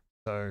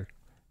 So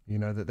you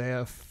know that they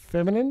are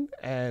feminine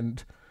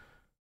and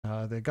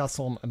they're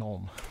garçons and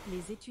hommes.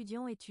 Les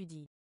étudiants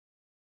étudient.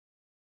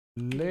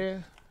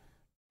 Les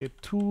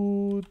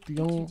étudiants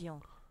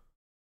Étudiants.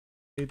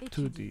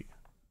 étudient.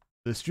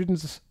 The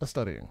students are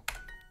studying.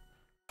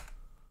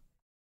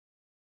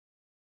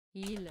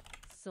 Ils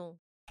sont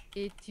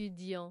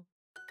étudiants.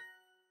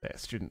 They're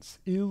students.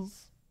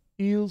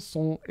 Ils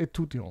sont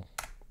étudiants.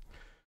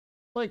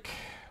 Like,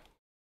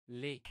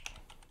 Les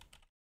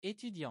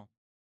étudiants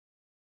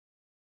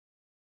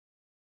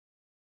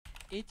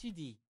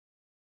étudient.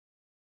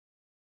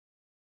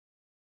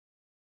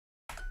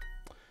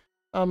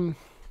 I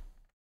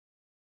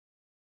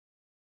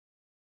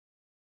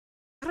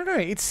don't know.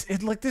 It's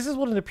like this is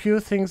one of the pure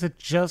things that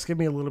just give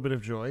me a little bit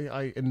of joy.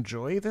 I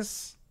enjoy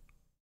this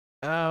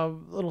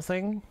little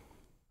thing,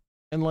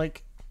 and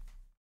like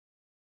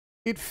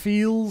it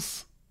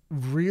feels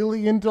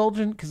really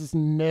indulgent because it's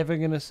never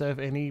going to serve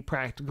any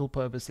practical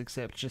purpose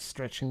except just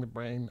stretching the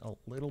brain a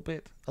little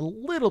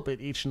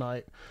bit each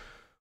night,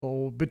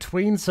 or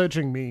between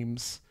searching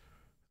memes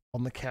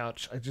on the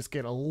couch. I just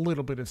get a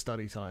little bit of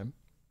study time,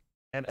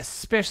 and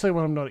especially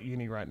when I'm not at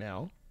uni right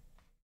now.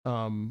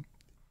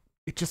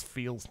 It just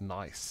feels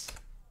nice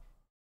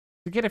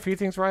to get a few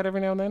things right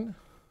every now and then.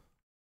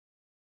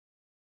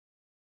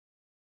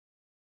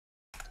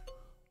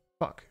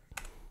 Fuck.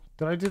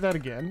 Did I do that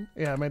again?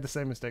 Yeah, I made the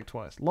same mistake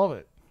twice. Love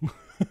it.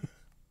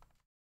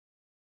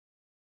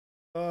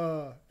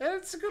 And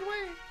it's a good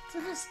way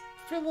to just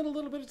fill in a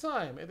little bit of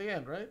time at the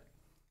end, right?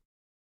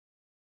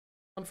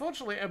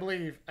 Unfortunately, I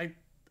believe, I'm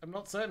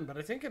not certain, but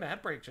I think an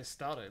ad break just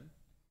started.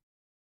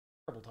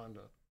 Terrible time to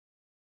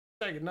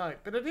say goodnight,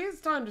 but it is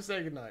time to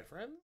say goodnight,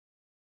 friends.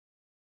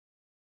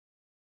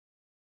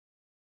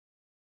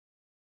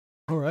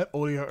 Alright,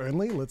 audio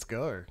only, let's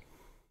go.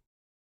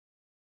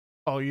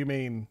 Oh, you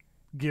mean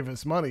give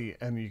us money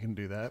and you can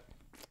do that?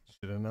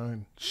 Should have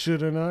known.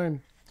 Should have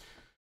known.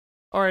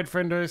 Alright,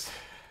 friendos.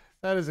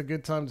 That is a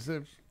good time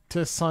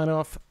to sign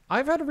off.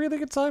 I've had a really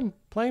good time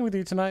playing with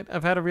you tonight.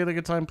 I've had a really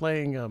good time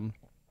playing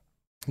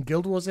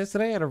Guild Wars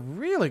yesterday. I had a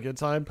really good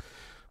time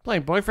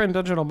playing Boyfriend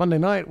Dungeon on Monday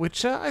night,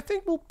 which I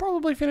think we'll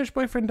probably finish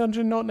Boyfriend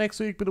Dungeon not next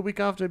week, but a week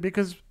after,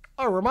 because,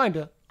 oh,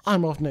 reminder,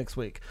 I'm off next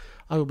week.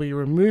 I will be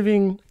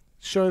removing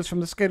shows from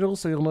the schedule,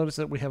 so you'll notice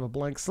that we have a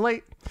blank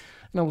slate,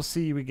 and I will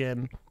see you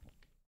again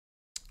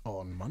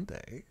on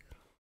Monday.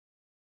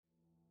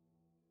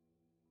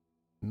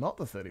 Not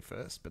the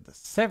 31st, but the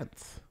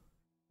 7th.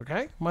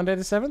 Okay? Monday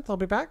the 7th, I'll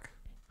be back.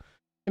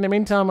 In the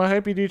meantime, I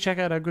hope you do check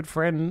out our good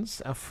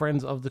friends, our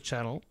friends of the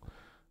channel.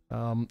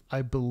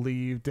 I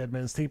believe Dead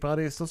Man's Tea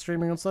Party is still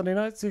streaming on Sunday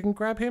nights, so you can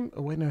grab him.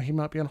 Oh, wait, no, he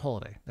might be on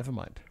holiday. Never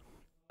mind.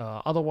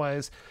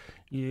 Otherwise,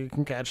 you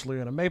can catch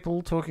Leona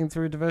Maple talking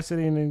through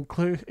diversity and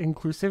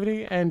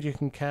inclusivity, and you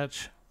can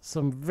catch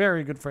some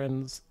very good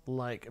friends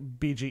like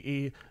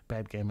BGE,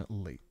 Bad Game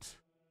Elite.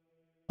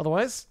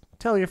 Otherwise,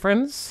 tell your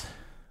friends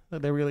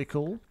that they're really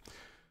cool.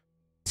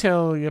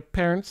 Tell your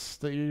parents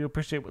that you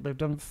appreciate what they've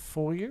done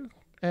for you,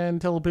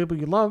 and tell the people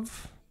you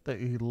love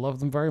that you love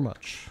them very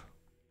much.